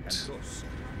coat. And thus,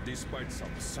 despite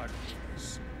some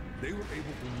sacrifice, they were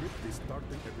able to nip the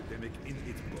starting epidemic in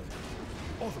its bud.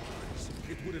 Otherwise,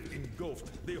 it would have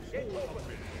engulfed the whole of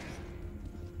it.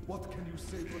 What can you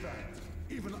say to that?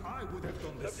 Even I would have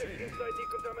done the same.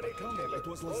 Colonel, it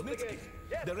was Lesnitsky,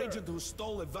 the agent who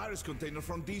stole a virus container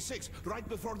from D6 right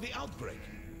before the outbreak.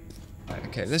 Right,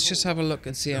 okay, let's just have a look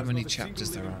and see how many chapters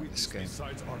there are in this game,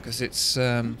 because it's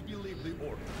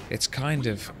kind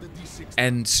of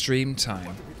end stream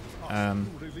time.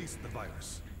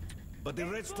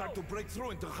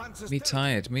 Me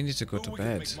tired. Me need to go to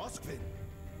bed.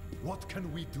 What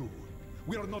can we do?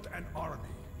 We are not an army.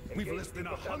 We've less than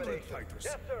 100 fighters.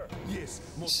 Yes,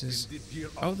 this is...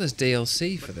 Oh, there's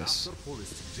DLC for this. Police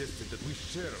suggested that we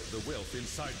share the wealth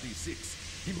inside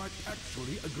D6. He might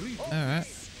actually agree to Alright.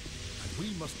 And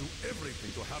we must do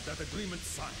everything to have that agreement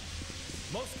signed.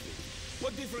 Mostly.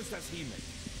 What difference does he make?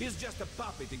 He's just a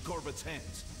puppet in Corbett's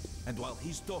hands. And while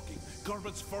he's talking,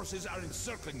 Corbett's forces are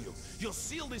encircling you. You'll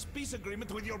seal this peace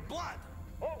agreement with your blood.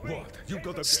 What? You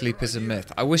got a Sleep is a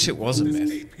myth. I wish it was a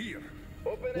myth. Here.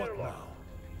 What now?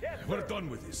 We're done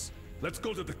with this. Let's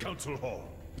go to the council hall.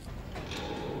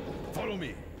 Follow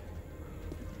me.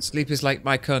 Sleep is like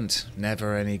my cunt.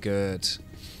 Never any good.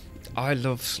 I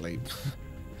love sleep.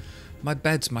 My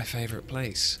bed's my favourite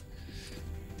place.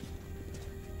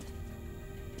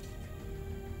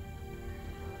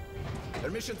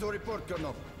 Permission to report,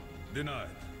 Colonel. Denied.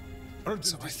 Urgent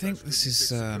So I think this is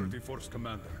Security Force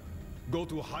Commander. Go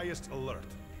to highest alert.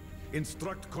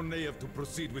 Instruct Koneyev to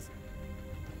proceed with...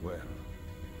 Well,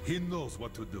 he knows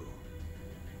what to do.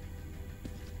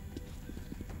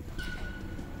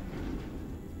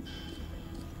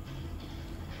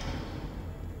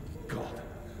 God,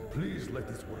 please let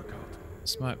this work out.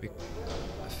 This might be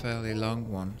a fairly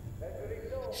long one.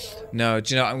 No,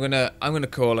 do you know I'm gonna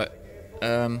call it.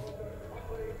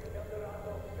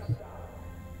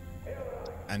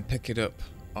 And pick it up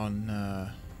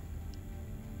on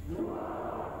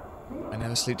I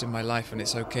never slept in my life and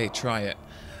it's okay, try it.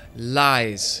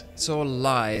 Lies. It's all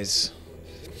lies.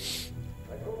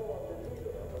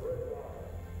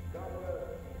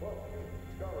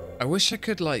 I wish I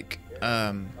could like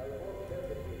I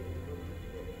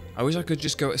wish I could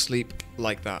just go to sleep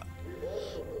like that.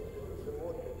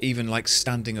 Even like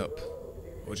standing up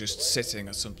or just sitting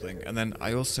or something. And then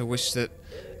I also wish that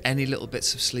any little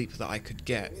bits of sleep that I could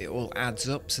get, it all adds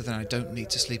up so then I don't need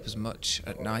to sleep as much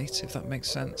at night, if that makes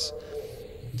sense.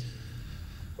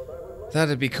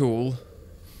 That'd be cool.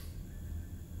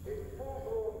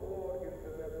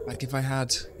 Like if I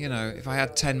had, you know, if I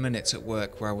had 10 minutes at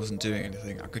work where I wasn't doing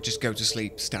anything, I could just go to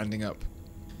sleep standing up.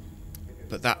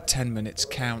 But that 10 minutes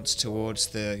counts towards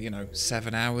the, you know,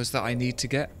 7 hours that I need to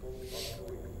get.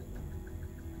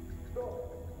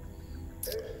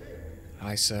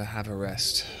 I, sir, have a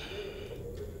rest.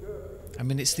 I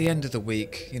mean, it's the end of the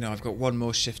week. You know, I've got one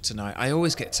more shift tonight. I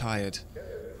always get tired.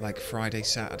 Like Friday,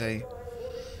 Saturday.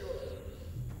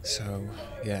 So,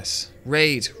 yes.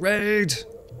 Raid! Raid!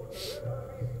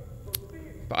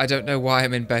 But I don't know why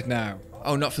I'm in bed now.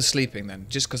 Oh, not for sleeping then.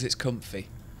 Just because it's comfy.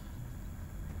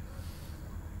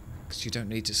 Because you don't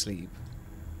need to sleep.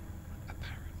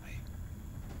 Apparently.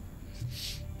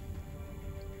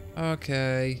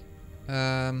 Okay.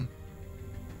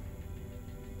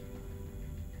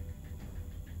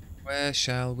 Where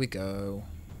shall we go?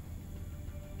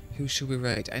 Who shall we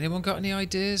raid? Anyone got any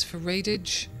ideas for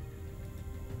raidage?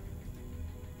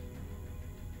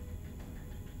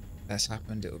 That's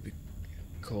happened, it would be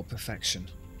called perfection.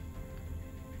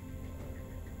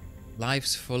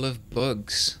 Life's full of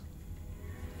bugs.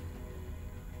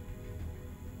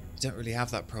 We don't really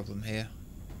have that problem here.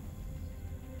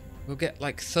 We'll get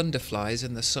like thunderflies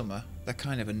in the summer. They're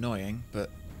kind of annoying, but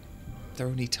they're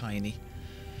only tiny.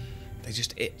 They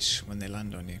just itch when they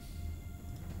land on you.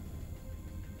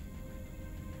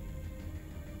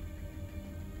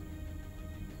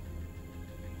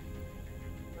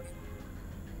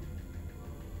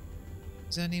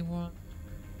 Is anyone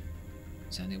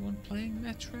playing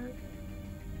Metro?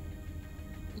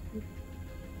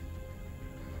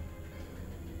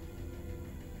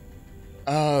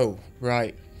 Oh,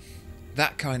 right.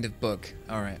 That kind of bug.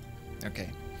 Alright.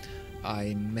 Okay.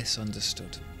 I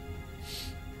misunderstood.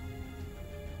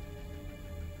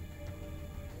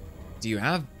 Do you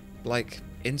have, like,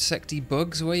 insecty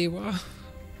bugs where you are?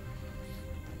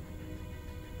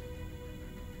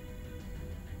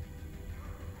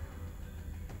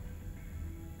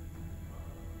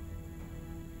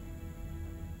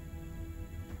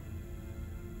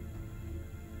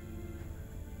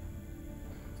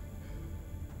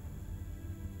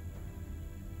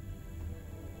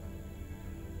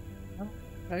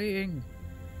 Playing.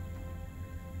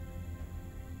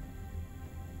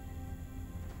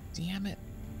 Damn it.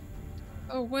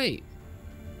 Oh, wait.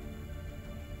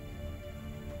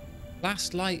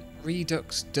 Last Light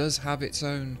Redux does have its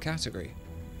own category.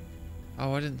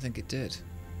 Oh, I didn't think it did.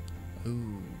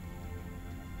 Ooh.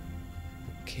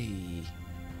 Okay.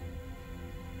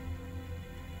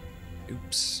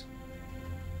 Oops.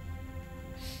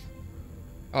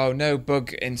 Oh, no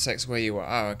bug insects where you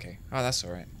are. Oh, okay. Oh, that's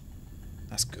alright.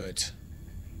 That's good.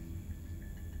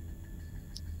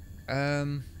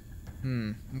 Okay.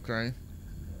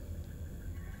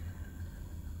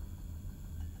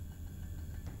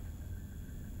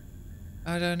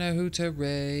 I don't know who to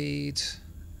raid.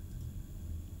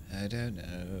 I don't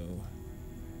know.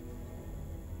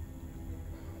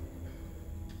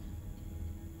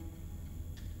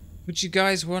 Would you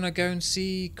guys want to go and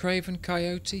see Craven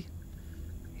Coyote?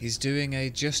 He's doing a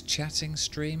just chatting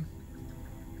stream.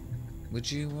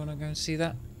 Would you want to go and see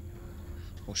that?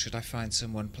 Or should I find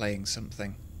someone playing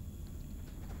something?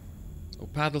 Or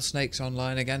Paddle Snake's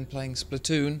online again playing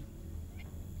Splatoon.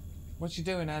 What you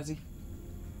doing, Azzy?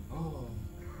 Oh.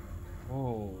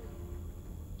 Oh.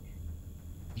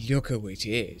 Look who it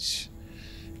is.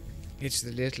 It's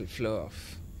the little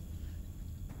fluff.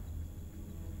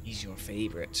 He's your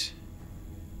favourite.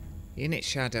 Isn't it,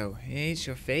 Shadow? He's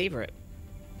your favourite.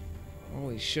 Oh,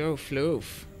 he's so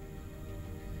fluff.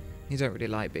 You don't really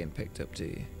like being picked up, do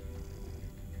you?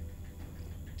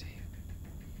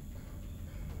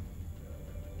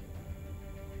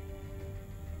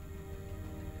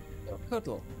 Oh,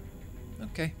 cuddle.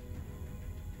 Okay.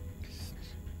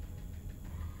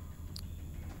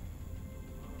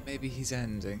 Maybe he's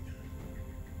ending.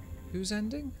 Who's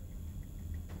ending?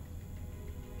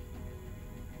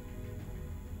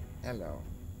 Hello.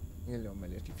 Hello, my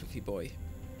little fluffy boy.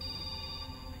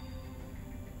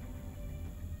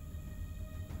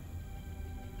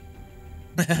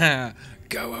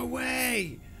 Go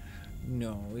away!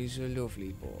 No, he's a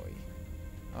lovely boy.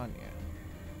 Aren't you?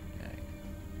 Okay.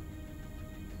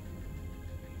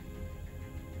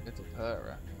 Little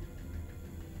purrer.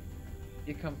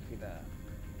 You're comfy there.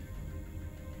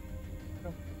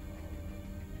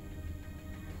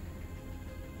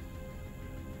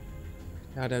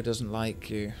 Shadow doesn't like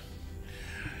you.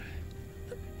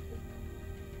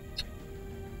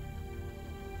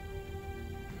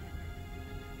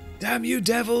 Damn you,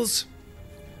 devils!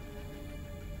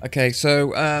 Okay,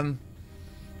 so,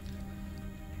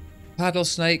 Paddle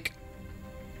Snake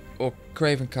or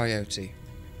Craven Coyote?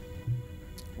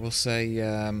 We'll say,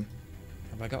 have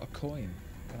I got a coin?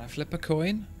 Can I flip a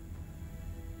coin?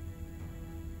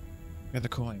 Get the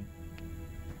coin.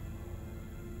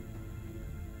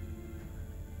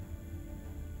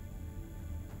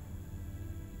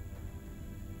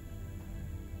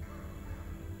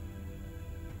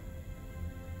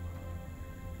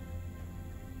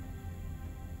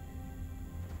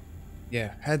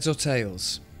 Yeah, heads or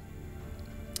tails?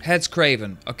 Heads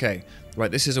Craven. Okay, right,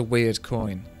 this is a weird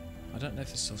coin. I don't know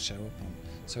if this will show up on.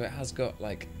 So it has got,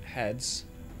 like, heads.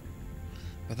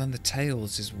 But then the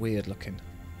tails is weird looking.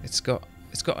 It's got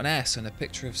an S and a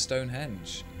picture of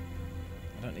Stonehenge.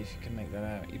 I don't know if you can make that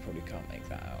out. You probably can't make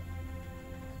that out.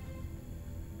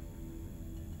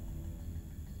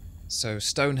 So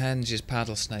Stonehenge is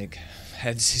Paddle Snake.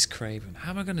 Heads is Craven.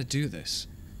 How am I going to do this?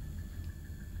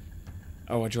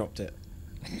 Oh, I dropped it.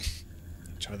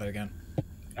 Try that again.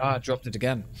 Ah, I dropped it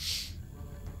again.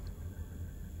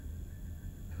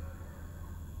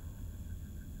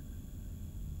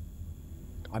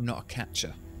 I'm not a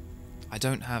catcher. I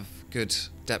don't have good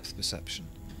depth perception.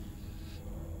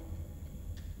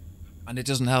 And it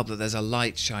doesn't help that there's a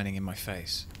light shining in my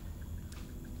face.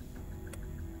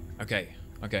 Okay,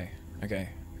 okay, okay.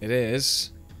 It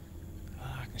is...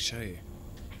 Oh, I can show you.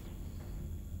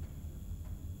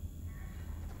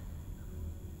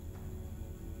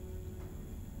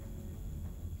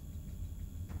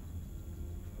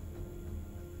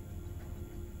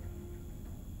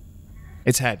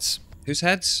 It's heads. Who's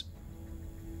heads?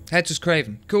 Heads was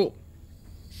Craven. Cool.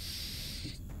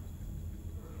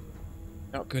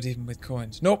 Not good even with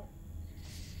coins. Nope.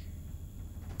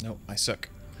 Nope, I suck.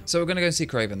 So we're going to go and see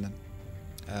Craven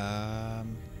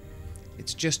then.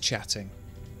 It's just chatting.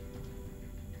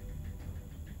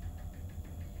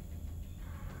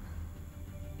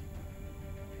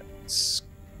 Let's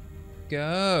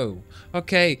go.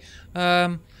 Okay.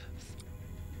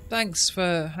 Thanks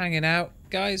for hanging out,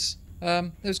 guys.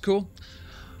 It was cool.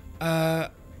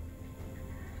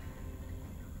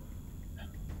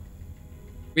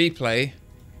 Replay.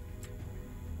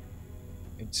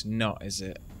 It's not, is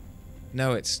it?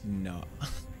 No, it's not.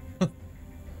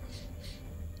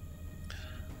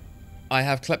 I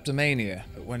have kleptomania,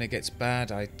 but when it gets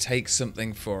bad, I take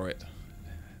something for it.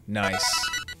 Nice.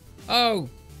 Oh!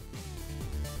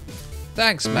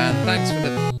 Thanks, man. Thanks for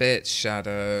the bits,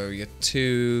 Shadow. You're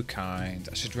too kind.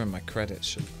 I should run my credits,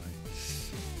 shouldn't I?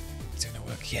 It's gonna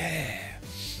work. Yeah!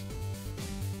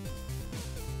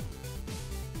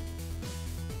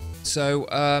 So,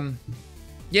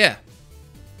 yeah.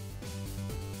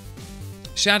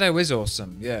 Shadow is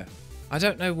awesome, yeah. I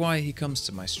don't know why he comes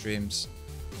to my streams,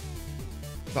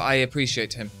 but I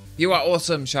appreciate him. You are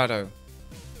awesome, Shadow.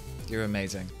 You're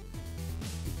amazing.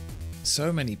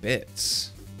 So many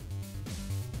bits.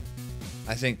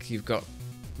 I think you've got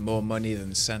more money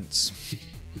than sense.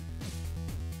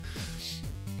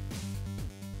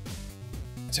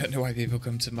 I don't know why people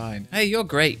come to mine. Hey, you're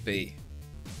great, B.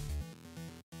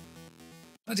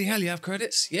 Bloody hell, you have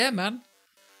credits? Yeah, man.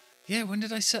 Yeah, when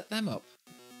did I set them up?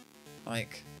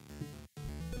 Like,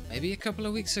 maybe a couple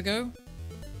of weeks ago?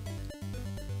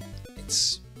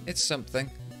 It's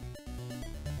something.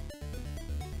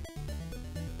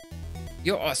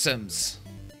 You're awesomes.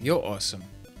 You're awesome.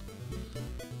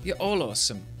 You're all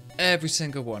awesome. Every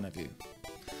single one of you.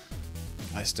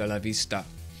 Hasta la vista.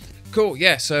 Cool,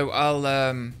 yeah, so I'll,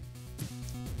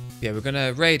 yeah, we're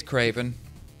gonna raid Craven.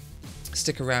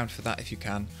 Stick around for that if you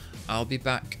can. I'll be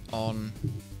back on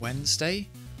Wednesday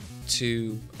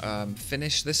to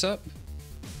finish this up.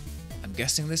 I'm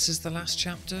guessing this is the last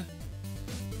chapter.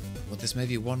 Well, there's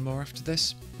maybe one more after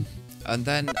this. And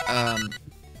then,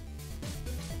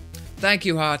 thank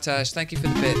you, Hartash. Thank you for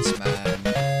the bits,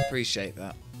 man. Appreciate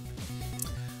that.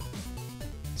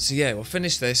 So yeah, we'll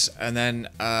finish this, and then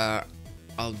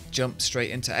I'll jump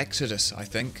straight into Exodus, I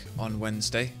think, on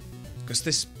Wednesday. Because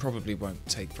this probably won't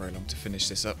take very long to finish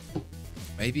this up.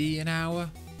 Maybe an hour?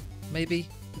 Maybe?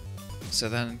 So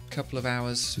then a couple of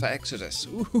hours for Exodus.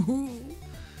 Ooh,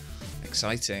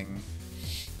 exciting.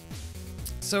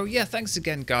 So yeah, thanks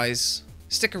again, guys.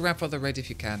 Stick around for the raid if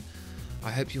you can.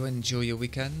 I hope you enjoy your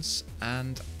weekends,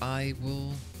 and I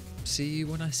will see you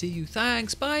when I see you.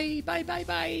 Thanks, bye, bye, bye,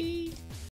 bye.